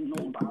obligation,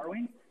 no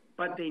borrowing,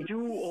 but they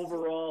do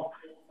overall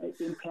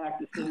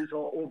impact the city's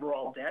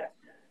overall debt.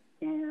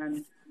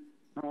 And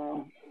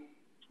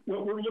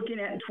what we're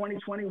looking at in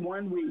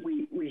 2021,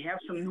 we have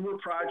some newer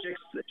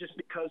projects that just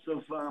because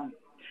of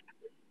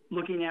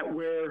looking at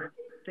where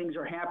things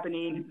are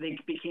happening, they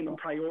became a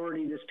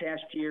priority this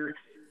past year.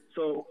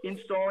 So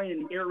installing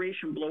an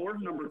aeration blower,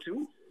 number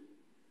 2,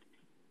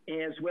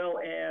 as well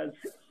as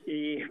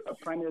a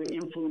primary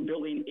influent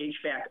building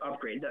HVAC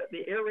upgrade.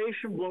 The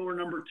aeration blower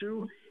number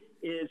 2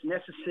 is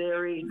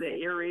necessary.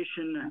 The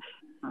aeration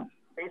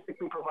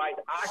basically provides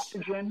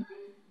oxygen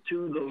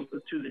to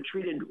the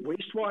treated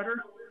wastewater,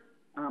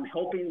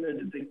 helping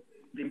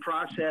the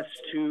process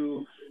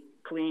to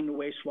clean the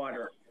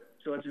wastewater.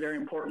 So it's a very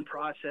important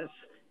process,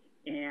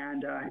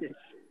 and it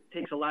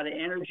takes a lot of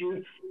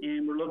energy,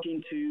 and we're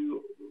looking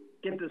to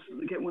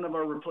get one of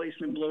our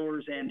replacement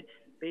blowers and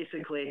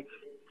basically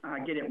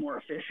get it more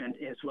efficient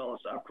as well as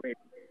upgrade.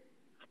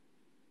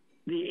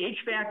 The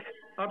HVAC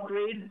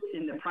upgrade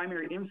in the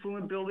primary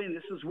influent building,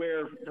 this is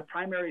where the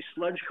primary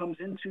sludge comes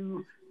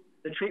into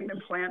the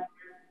treatment plant.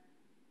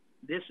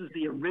 This is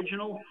the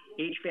original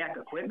HVAC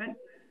equipment.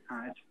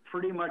 It's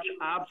pretty much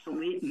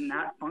obsolete and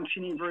not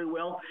functioning very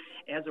well.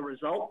 As a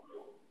result,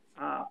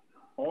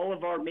 all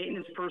of our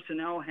maintenance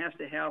personnel has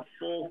to have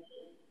full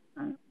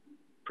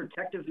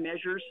protective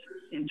measures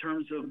in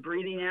terms of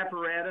breathing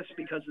apparatus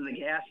because of the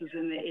gases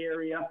in the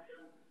area,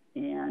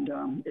 and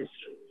it's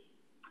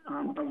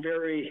a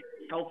very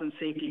health and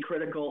safety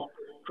critical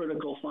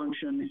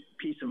function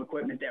piece of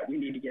equipment that we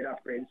need to get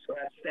upgraded. So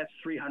that's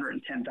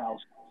 $310,000.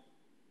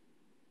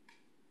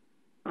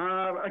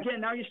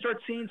 Again, now you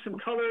start seeing some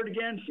colored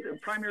again,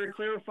 primary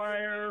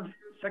clarifier,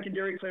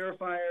 secondary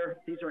clarifier.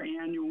 These are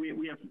annual.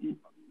 We have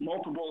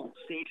multiple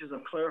stages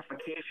of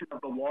clarification of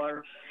the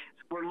water.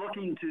 So we're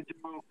looking to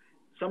do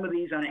some of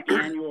these on an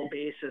annual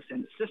basis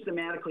and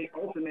systematically,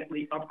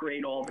 ultimately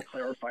upgrade all the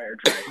clarifier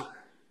drives.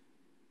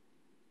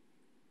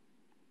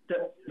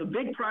 The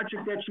big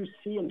project that you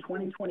see in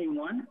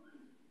 2021,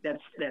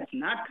 that's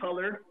not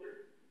colored,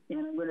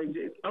 and I'm going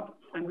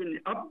to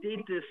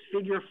update this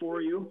figure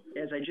for you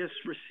as I just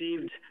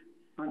received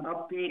an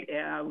update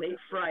late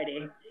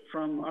Friday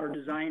from our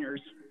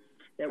designers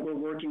that we're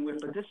working with.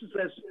 But this is,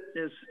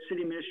 as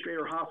City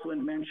Administrator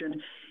Hoffland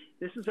mentioned,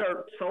 this is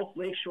our South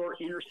Lakeshore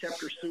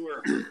Interceptor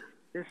Sewer.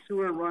 This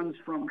sewer runs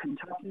from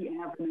Kentucky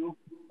Avenue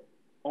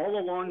all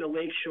along the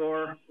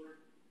lakeshore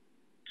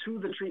to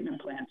the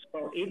treatment plant.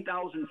 So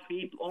 8,000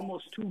 feet,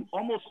 almost two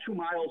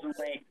miles in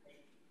length.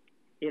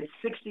 It's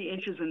 60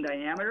 inches in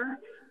diameter,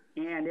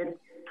 and it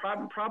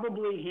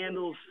probably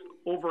handles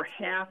over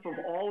half of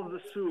all of the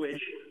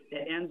sewage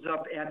that ends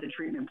up at the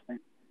treatment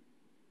plant.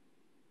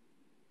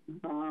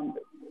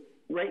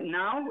 Right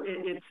now,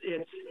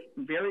 it's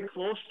very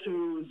close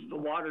to the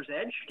water's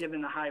edge,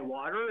 given the high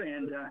water,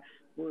 and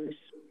we're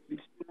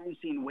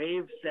experiencing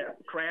waves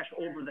that crash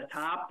over the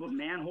top of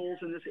manholes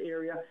in this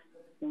area,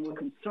 and we're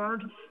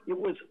concerned. It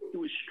was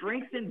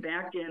strengthened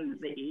back in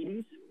the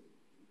 80s,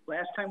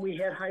 last time we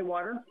had high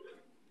water,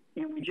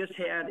 and we just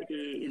had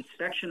an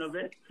inspection of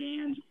it,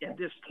 and at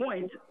this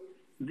point,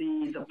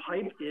 the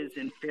pipe is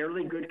in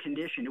fairly good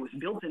condition. It was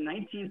built in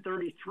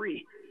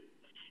 1933,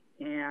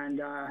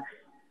 and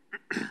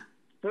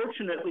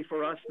fortunately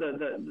for us,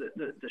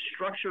 the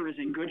structure is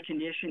in good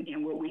condition,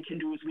 and what we can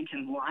do is we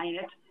can line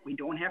it. We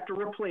don't have to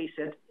replace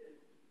it,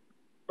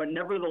 but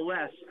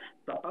nevertheless,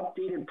 the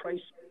updated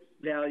price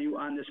value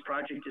on this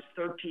project is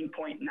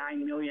 $13.9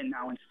 million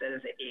now instead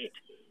of the $8 million.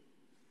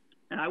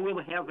 And I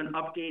will have an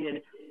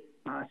updated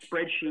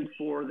spreadsheet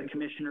for the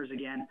commissioners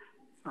again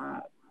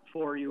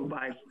for you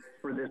by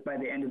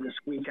the end of this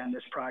week on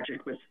this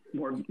project with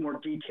more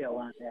detail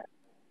on that.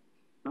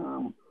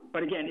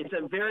 But again, it's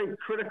a very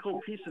critical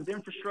piece of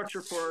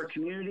infrastructure for our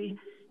community,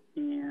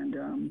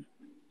 and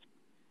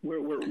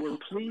we're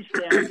pleased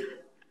that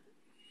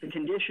the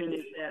condition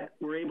is that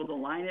we're able to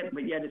line it,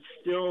 but yet it's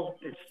still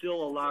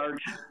a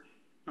large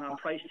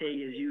price tag,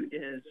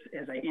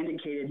 as I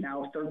indicated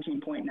now,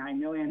 $13.9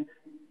 million.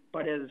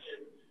 But as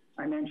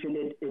I mentioned,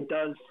 it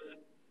does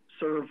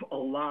serve a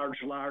large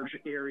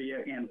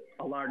area and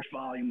a large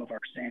volume of our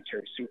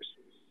sanitary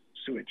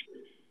sewage.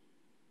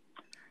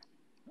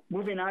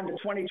 Moving on to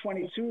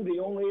 2022, the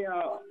only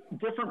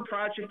different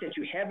project that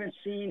you haven't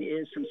seen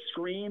is some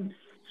screen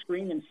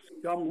and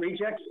scum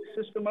reject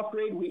system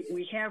upgrade.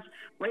 We have,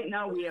 right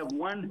now we have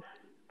one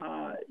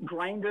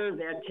grinder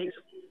that takes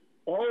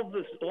all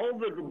the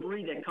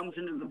debris that comes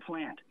into the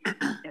plant,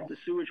 at the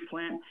sewage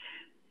plant.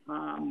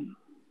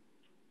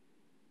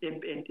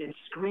 It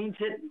screens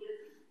it,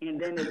 and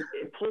then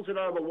it pulls it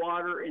out of the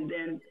water, and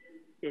then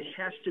it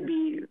has to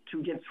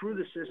get through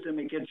the system,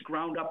 it gets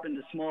ground up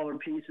into smaller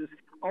pieces,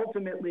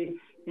 ultimately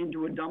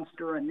into a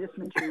dumpster, and this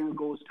material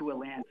goes to a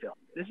landfill.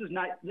 This is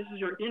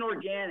your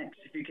inorganics.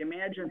 If you can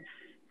imagine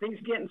things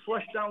getting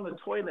flushed down the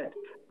toilet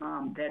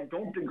that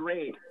don't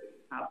degrade,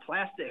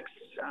 plastics.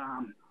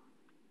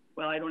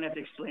 Well, I don't have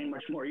to explain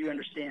much more. You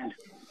understand.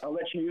 I'll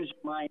let you use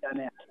your mind on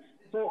that.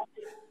 So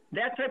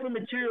that type of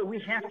material we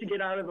have to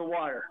get out of the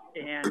water.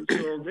 And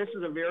so this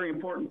is a very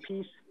important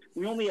piece.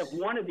 We only have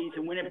one of these,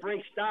 and when it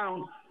breaks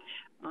down,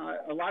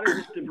 a lot of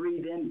this debris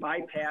then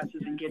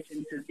bypasses and gets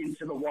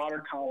into the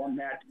water column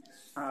that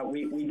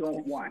we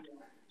don't want.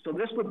 So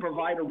this would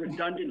provide a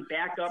redundant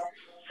backup,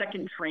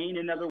 second train,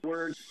 in other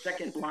words,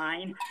 second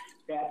line,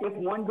 that if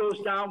one goes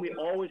down, we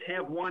always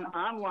have one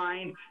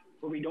online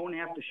where we don't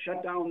have to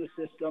shut down the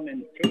system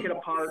and take it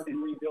apart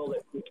and rebuild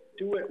it. We can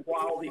do it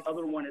while the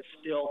other one is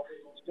still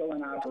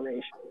in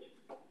operation.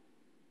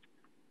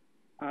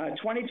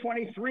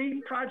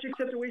 2023 projects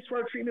at the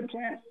wastewater treatment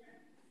plant.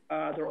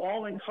 They're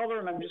all in color,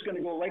 and I'm just going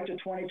to go right to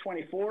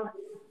 2024.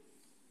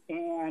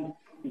 And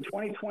in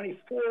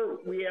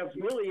 2024, we have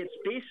it's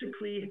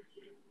basically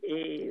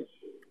a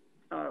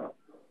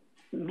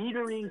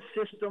metering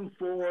system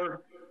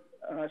for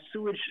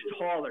sewage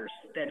haulers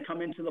that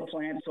come into the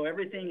plant. So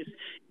everything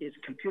is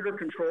computer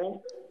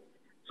controlled.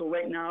 So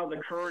right now, the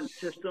current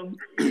system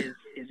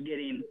is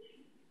getting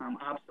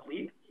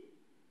obsolete.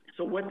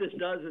 So what this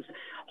does is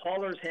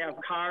haulers have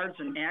cards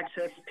and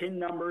access PIN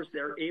numbers.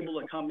 They're able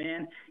to come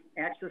in,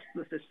 access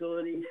the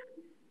facility,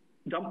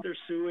 dump their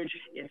sewage.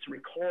 It's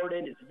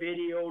recorded, it's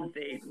videoed,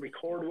 they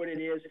record what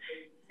it is.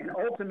 And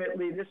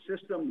ultimately, this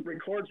system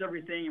records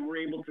everything, and we're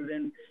able to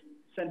then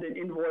send an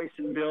invoice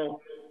and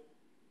bill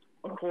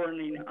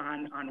accordingly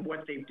on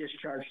what they've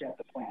discharged at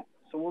the plant.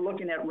 So we're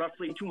looking at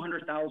roughly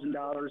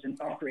 $200,000 in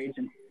upgrades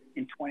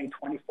in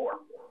 2024.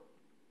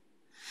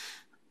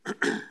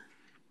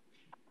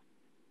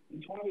 In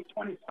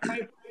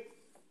 2025,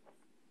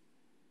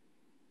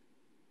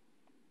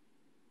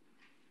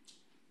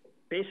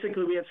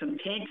 basically we have some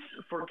tanks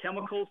for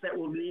chemicals that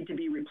will need to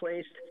be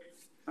replaced.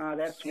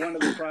 That's one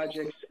of the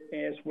projects,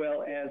 as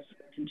well as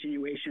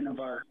continuation of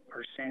our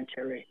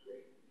sanitary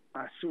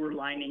sewer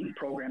lining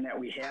program that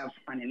we have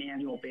on an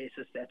annual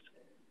basis that's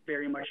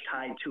very much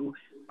tied to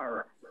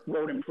our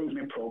road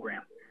improvement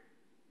program.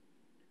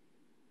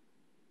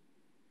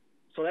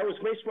 So that was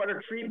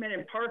wastewater treatment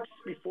and parks.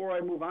 Before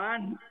I move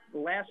on,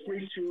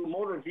 lastly to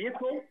motor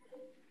vehicle,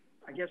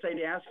 I guess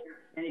I'd ask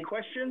any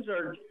questions,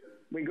 or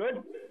we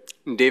good?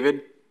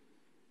 David?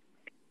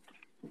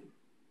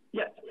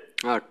 Yes.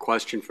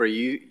 Question for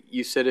you.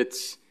 You said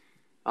it's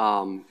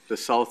the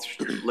South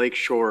Lake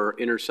Shore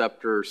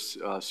Interceptor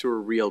sewer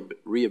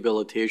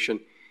rehabilitation.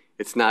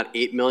 It's not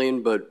 8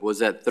 million, but was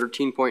that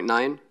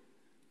 13.9?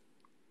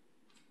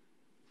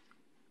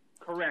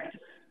 Correct.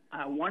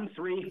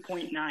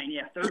 13.9,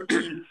 yeah,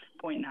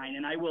 13.9,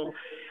 and I will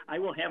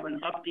have an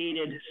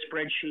updated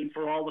spreadsheet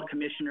for all the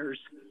commissioners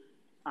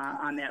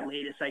on that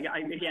latest. I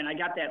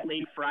got that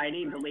late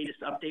Friday, the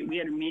latest update. We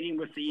had a meeting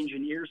with the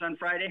engineers on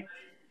Friday,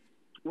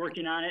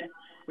 working on it.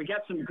 We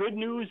got some good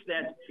news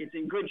that it's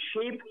in good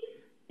shape,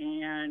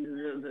 and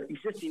the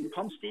existing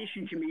pump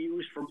station can be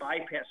used for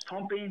bypass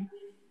pumping,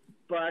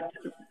 but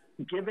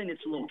given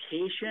its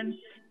location,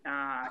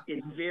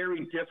 it's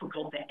very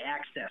difficult to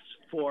access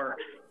for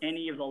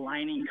any of the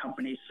lining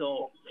companies.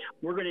 So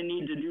we're going to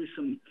need to do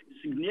some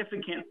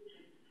significant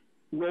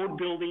road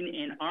building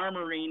and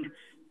armoring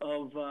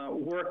of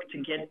work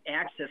to get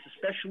access,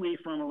 especially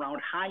from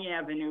around High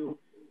Avenue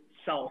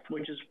South,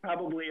 which is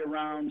probably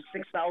around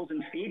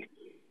 6,000 feet.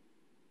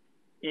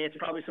 It's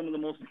probably some of the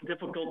most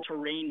difficult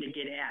terrain to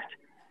get at.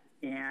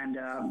 And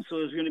so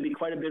there's going to be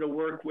quite a bit of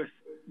work with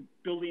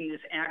building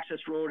this access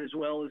road, as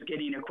well as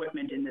getting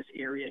equipment in this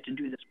area to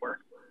do this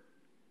work.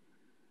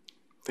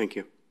 Thank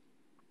you.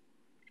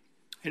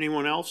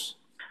 Anyone else?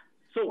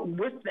 So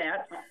with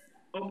that,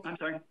 I'm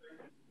sorry.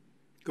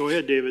 Go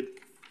ahead, David.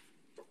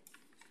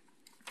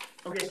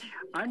 Okay,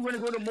 I'm going to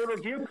go to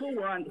motor vehicle.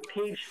 We're on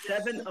page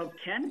 7 of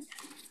 10.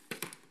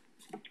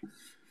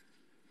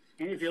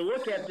 And if you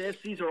look at this,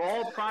 these are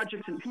all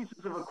projects and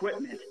pieces of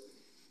equipment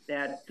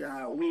that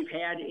we've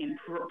had in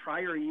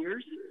prior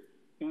years,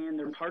 and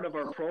they're part of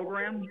our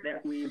program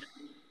that we've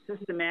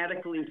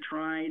systematically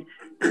tried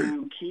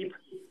to keep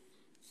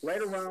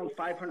right around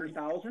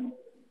 500,000.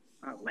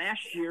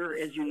 Last year,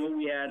 as you know,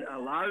 we had a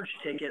large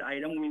ticket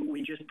item.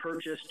 We just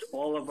purchased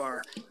all of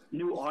our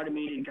new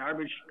automated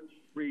garbage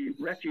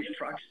refuse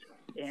trucks,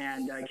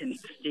 and I can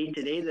state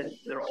today that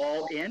they're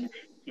all in,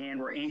 and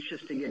we're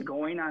anxious to get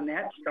going on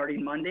that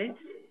starting Monday.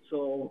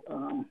 So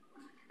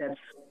That's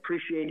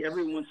appreciate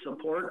everyone's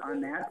support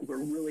on that.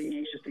 We're really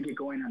anxious to get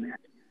going on that.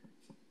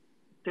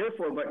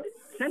 Therefore, but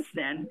since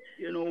then,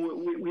 you know,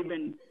 we've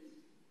been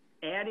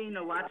adding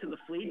a lot to the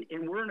fleet,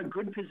 and we're in a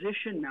good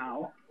position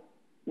now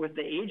with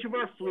the age of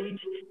our fleet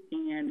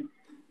and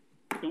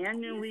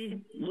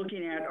annually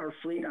looking at our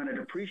fleet on a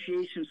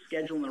depreciation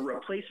schedule and a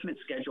replacement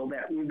schedule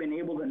that we've been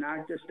able to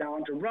knock this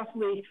down to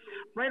roughly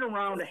right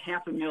around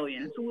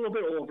 $500,000. It's a little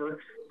bit over,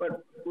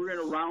 but we're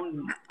going to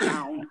round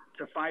down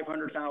to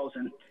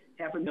 500,000,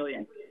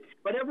 $500,000.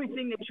 But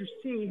everything that you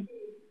see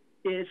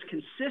is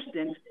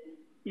consistent,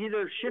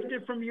 either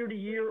shifted from year to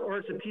year or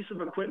it's a piece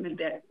of equipment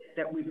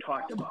that we've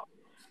talked about.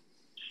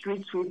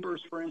 Street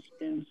sweepers, for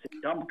instance,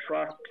 dump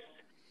trucks,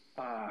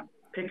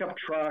 pickup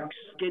trucks,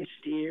 skid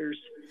steers,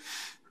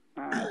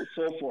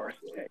 so forth.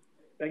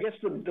 I guess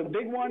the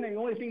big one and the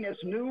only thing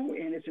that's new,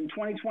 and it's in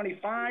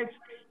 2025,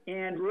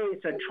 and really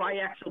it's a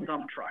tri-axle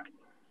dump truck.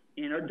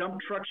 And our dump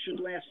trucks should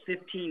last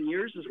 15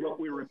 years is what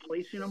we're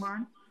replacing them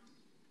on.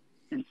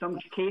 In some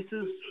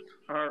cases,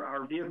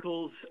 our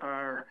vehicles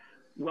are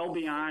well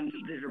beyond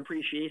the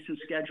depreciation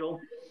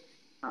schedule.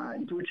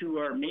 Due to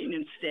our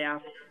maintenance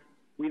staff,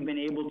 we've been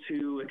able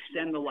to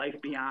extend the life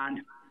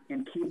beyond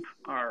and keep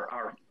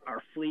our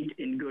fleet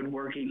in good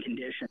working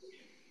condition.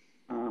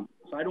 So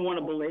I don't want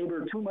to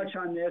belabor too much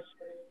on this,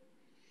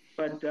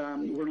 but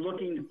we're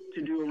looking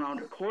to do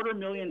around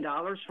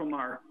 $250,000 from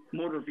our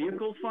motor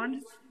vehicle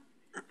fund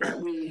that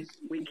we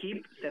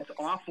keep. That's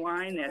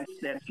offline.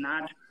 That's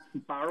not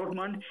borrowed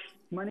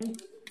money,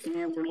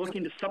 and we're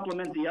looking to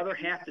supplement the other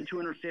half to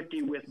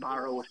 $250,000 with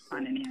borrowed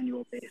on an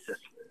annual basis.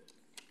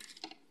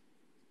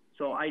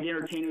 So I'd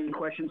entertain any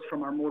questions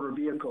from our motor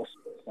vehicles.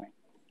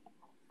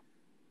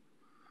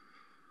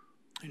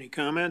 Any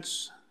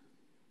comments?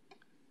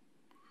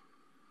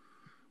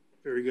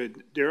 Very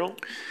good. Daryl?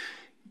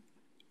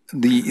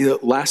 The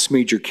last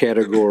major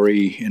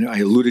category, and I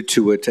alluded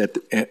to it at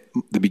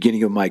the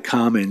beginning of my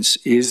comments,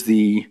 is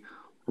the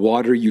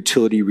water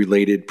utility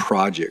related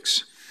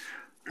projects.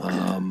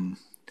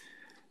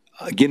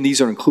 Again, these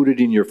are included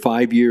in your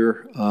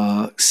 5-year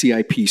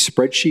CIP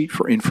spreadsheet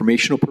for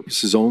informational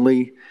purposes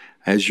only.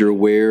 As you're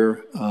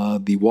aware,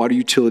 the water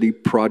utility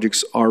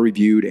projects are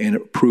reviewed and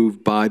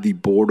approved by the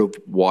Board of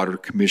Water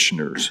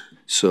Commissioners.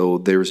 So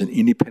there's an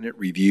independent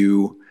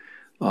review.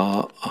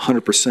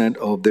 100%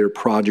 of their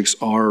projects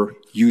are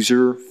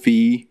user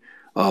fee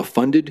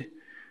funded.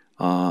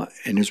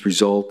 And as a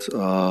result,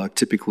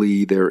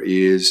 typically there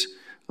is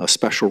a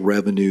special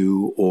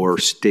revenue or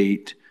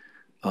state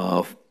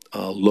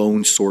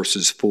loan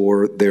sources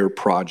for their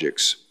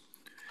projects.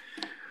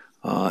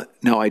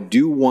 Now, I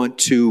do want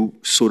to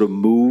sort of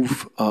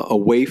move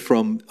away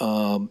from,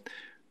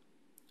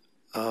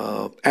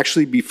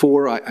 actually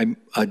before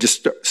I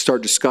just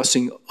start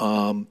discussing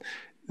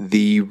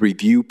the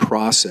review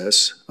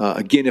process.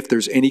 Again, if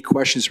there's any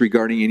questions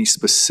regarding any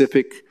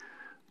specific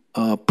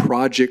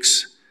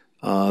projects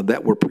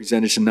that were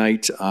presented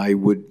tonight, I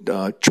would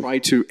try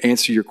to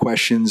answer your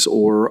questions,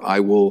 or I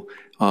will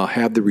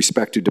have the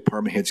respective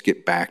department heads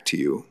get back to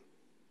you.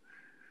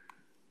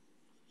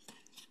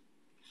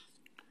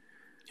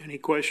 Any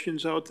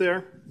questions out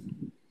there?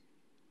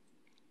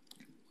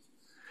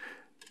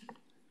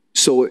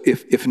 So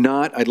if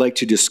not, I'd like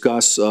to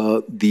discuss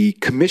the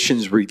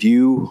commission's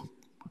review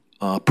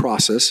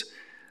process.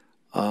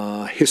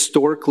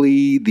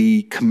 Historically,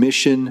 the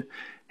commission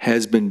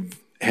has been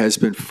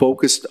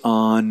focused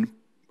on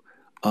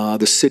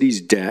the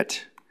city's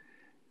debt,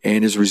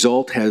 and as a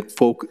result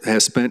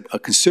has spent a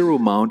considerable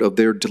amount of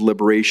their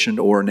deliberation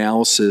or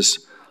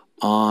analysis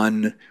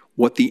on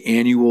what the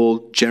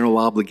annual general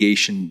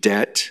obligation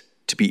debt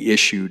to be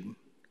issued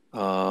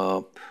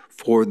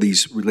for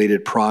these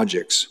related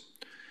projects.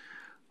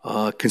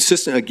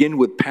 Consistent again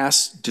with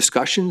past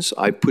discussions,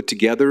 I put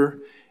together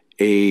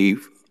a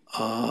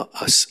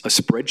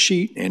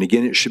spreadsheet, and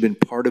again, it should have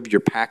been part of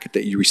your packet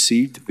that you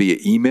received via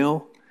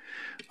email.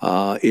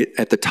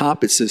 At the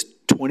top, it says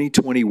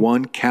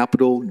 2021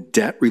 capital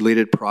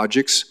debt-related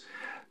projects.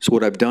 So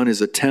what I've done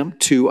is attempt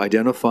to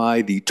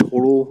identify the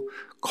total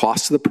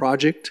cost of the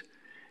project,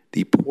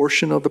 the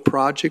portion of the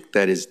project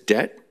that is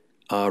debt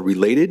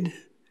related,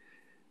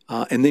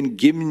 and then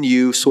giving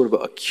you sort of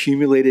an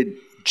accumulated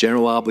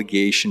general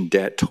obligation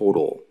debt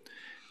total.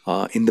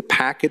 In the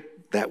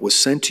packet that was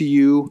sent to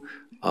you,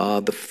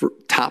 the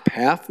top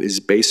half is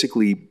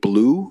basically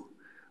blue.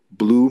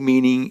 Blue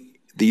meaning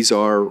these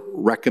are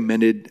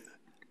recommended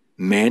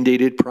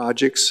mandated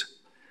projects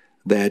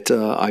that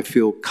I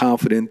feel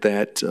confident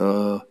that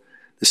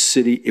the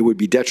city, it would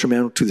be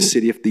detrimental to the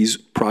city if these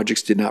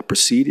projects did not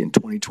proceed in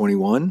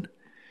 2021.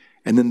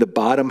 And then the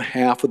bottom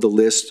half of the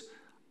list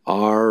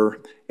are,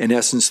 in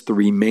essence, the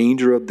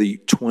remainder of the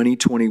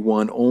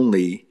 2021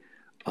 only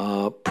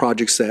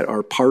projects that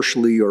are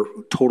partially or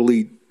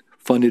totally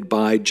funded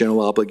by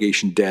general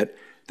obligation debt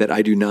that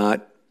I do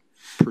not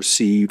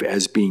perceive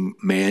as being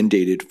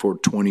mandated for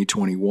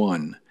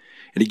 2021.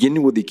 And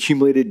again, with the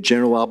accumulated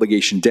general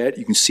obligation debt,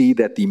 you can see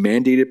that the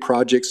mandated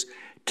projects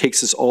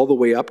takes us all the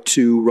way up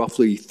to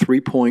roughly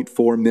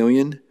 $3.4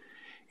 million.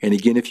 And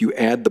again, if you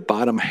add the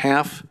bottom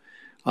half,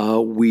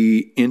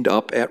 we end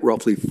up at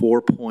roughly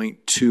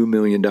 $4.2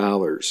 million.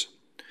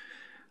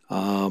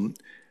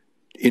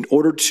 In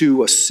order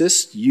to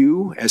assist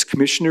you as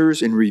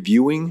commissioners in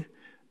reviewing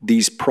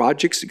these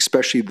projects,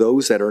 especially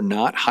those that are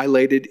not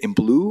highlighted in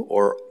blue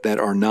or that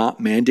are not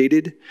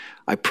mandated,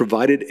 I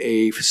provided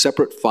a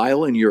separate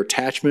file in your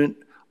attachment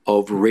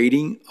of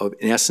rating,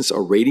 in essence, a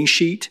rating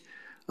sheet.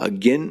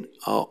 Again,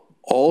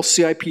 all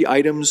CIP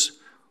items,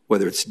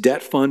 whether it's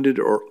debt funded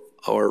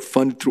or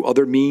funded through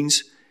other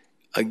means,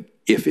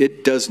 if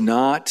it does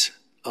not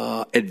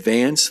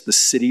advance the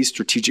city's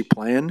strategic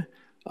plan,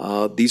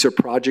 these are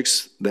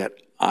projects that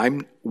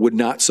I would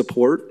not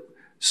support.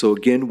 So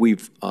again,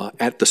 we've,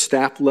 at the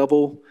staff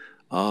level,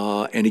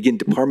 and again,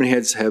 department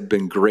heads have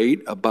been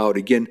great about,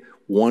 again,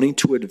 wanting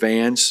to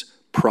advance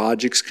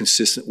projects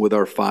consistent with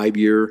our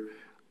 5-year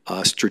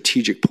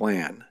strategic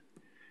plan.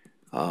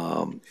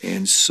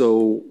 And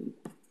so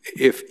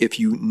if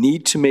you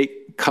need to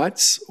make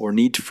cuts or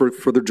need to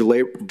further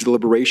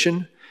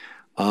deliberation,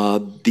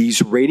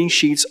 these rating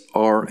sheets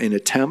are an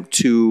attempt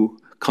to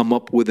come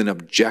up with an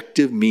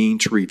objective mean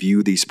to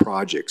review these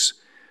projects.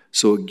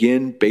 So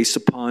again, based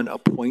upon a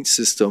point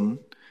system,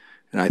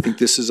 and I think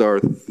this is our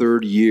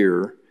 3rd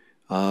year,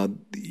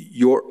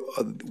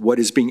 what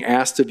is being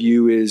asked of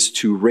you is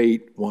to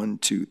rate 1,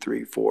 2,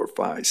 3, 4,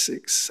 5,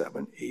 6,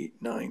 7, 8,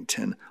 9,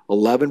 10,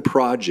 11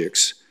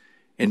 projects.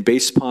 And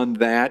based upon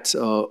that,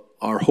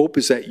 our hope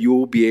is that you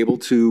will be able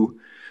to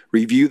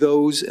review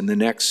those in the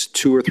next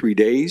 2 or 3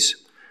 days.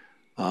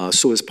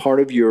 So as part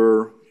of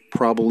your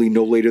probably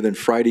no later than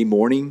Friday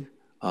morning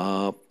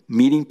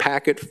meeting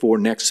packet for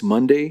next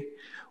Monday,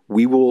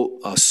 we will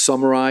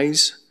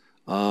summarize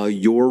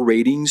your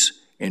ratings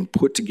and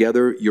put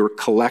together your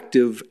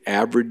collective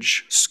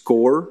average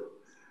score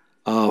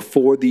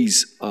for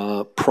these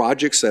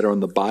projects that are on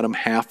the bottom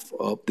half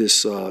of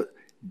this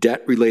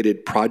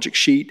debt-related project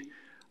sheet.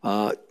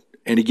 And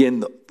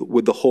again,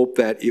 with the hope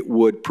that it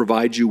would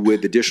provide you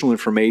with additional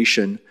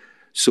information,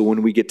 so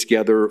when we get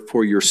together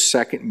for your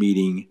second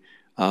meeting,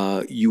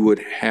 you would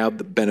have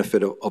the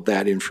benefit of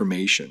that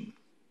information.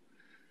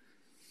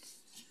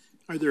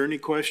 Are there any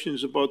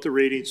questions about the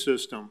rating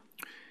system?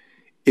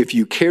 If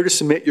you care to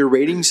submit your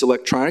ratings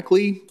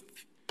electronically,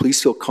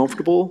 please feel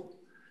comfortable.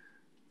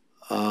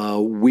 I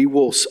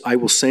will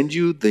send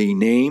you the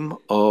name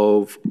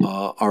of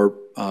our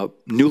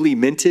newly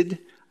minted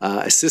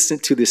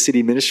assistant to the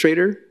city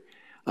administrator,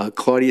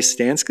 Claudia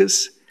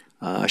Stanskas.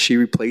 She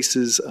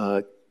replaces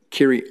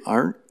Carrie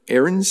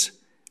Ahrens,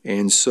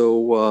 and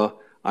so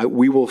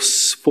we will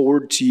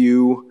forward to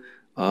you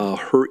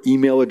her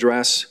email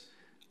address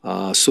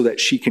so that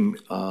she can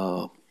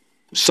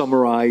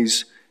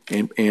summarize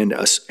and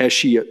as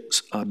she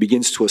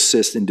begins to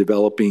assist in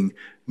developing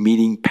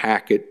meeting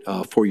packet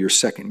for your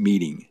second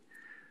meeting.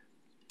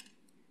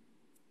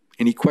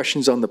 Any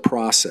questions on the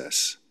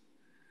process?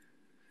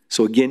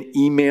 So again,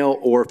 email,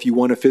 or if you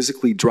want to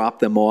physically drop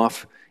them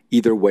off,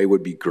 either way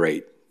would be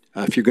great.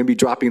 If you're going to be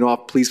dropping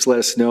off, please let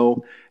us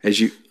know.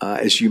 As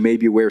you may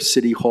be aware,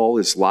 City Hall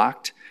is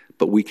locked,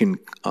 but we can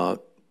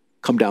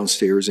come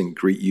downstairs and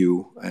greet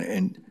you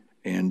and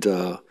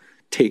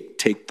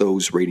take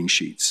those rating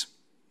sheets.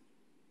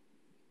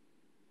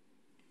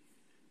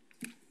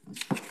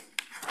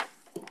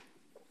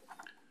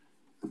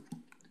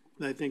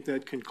 I think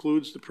that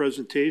concludes the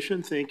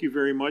presentation. Thank you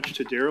very much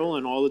to Daryl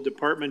and all the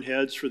department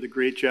heads for the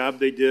great job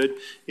they did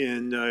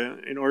in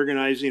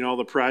organizing all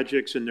the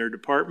projects in their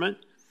department.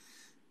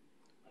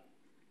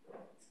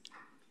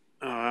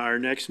 Our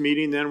next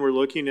meeting then, we're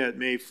looking at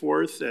May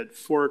 4th at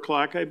 4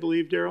 o'clock, I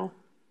believe, Daryl.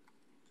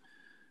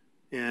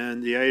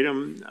 And the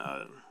item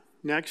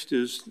next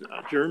is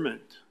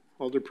adjournment.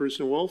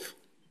 Alderperson Wolf.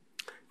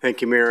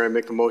 Thank you, Mayor. I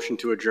make a motion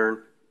to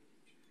adjourn.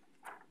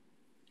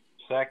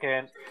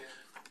 Second.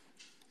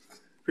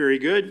 Very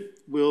good.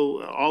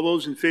 Will all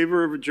those in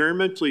favor of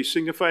adjournment please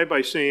signify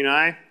by saying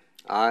aye?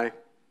 Aye.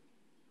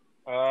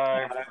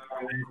 Aye.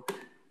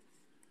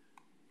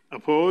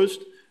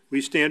 Opposed?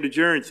 We stand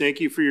adjourned. Thank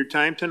you for your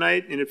time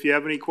tonight. And if you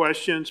have any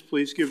questions,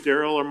 please give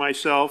Daryl or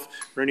myself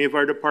or any of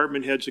our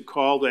department heads a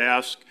call to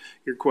ask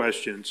your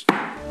questions.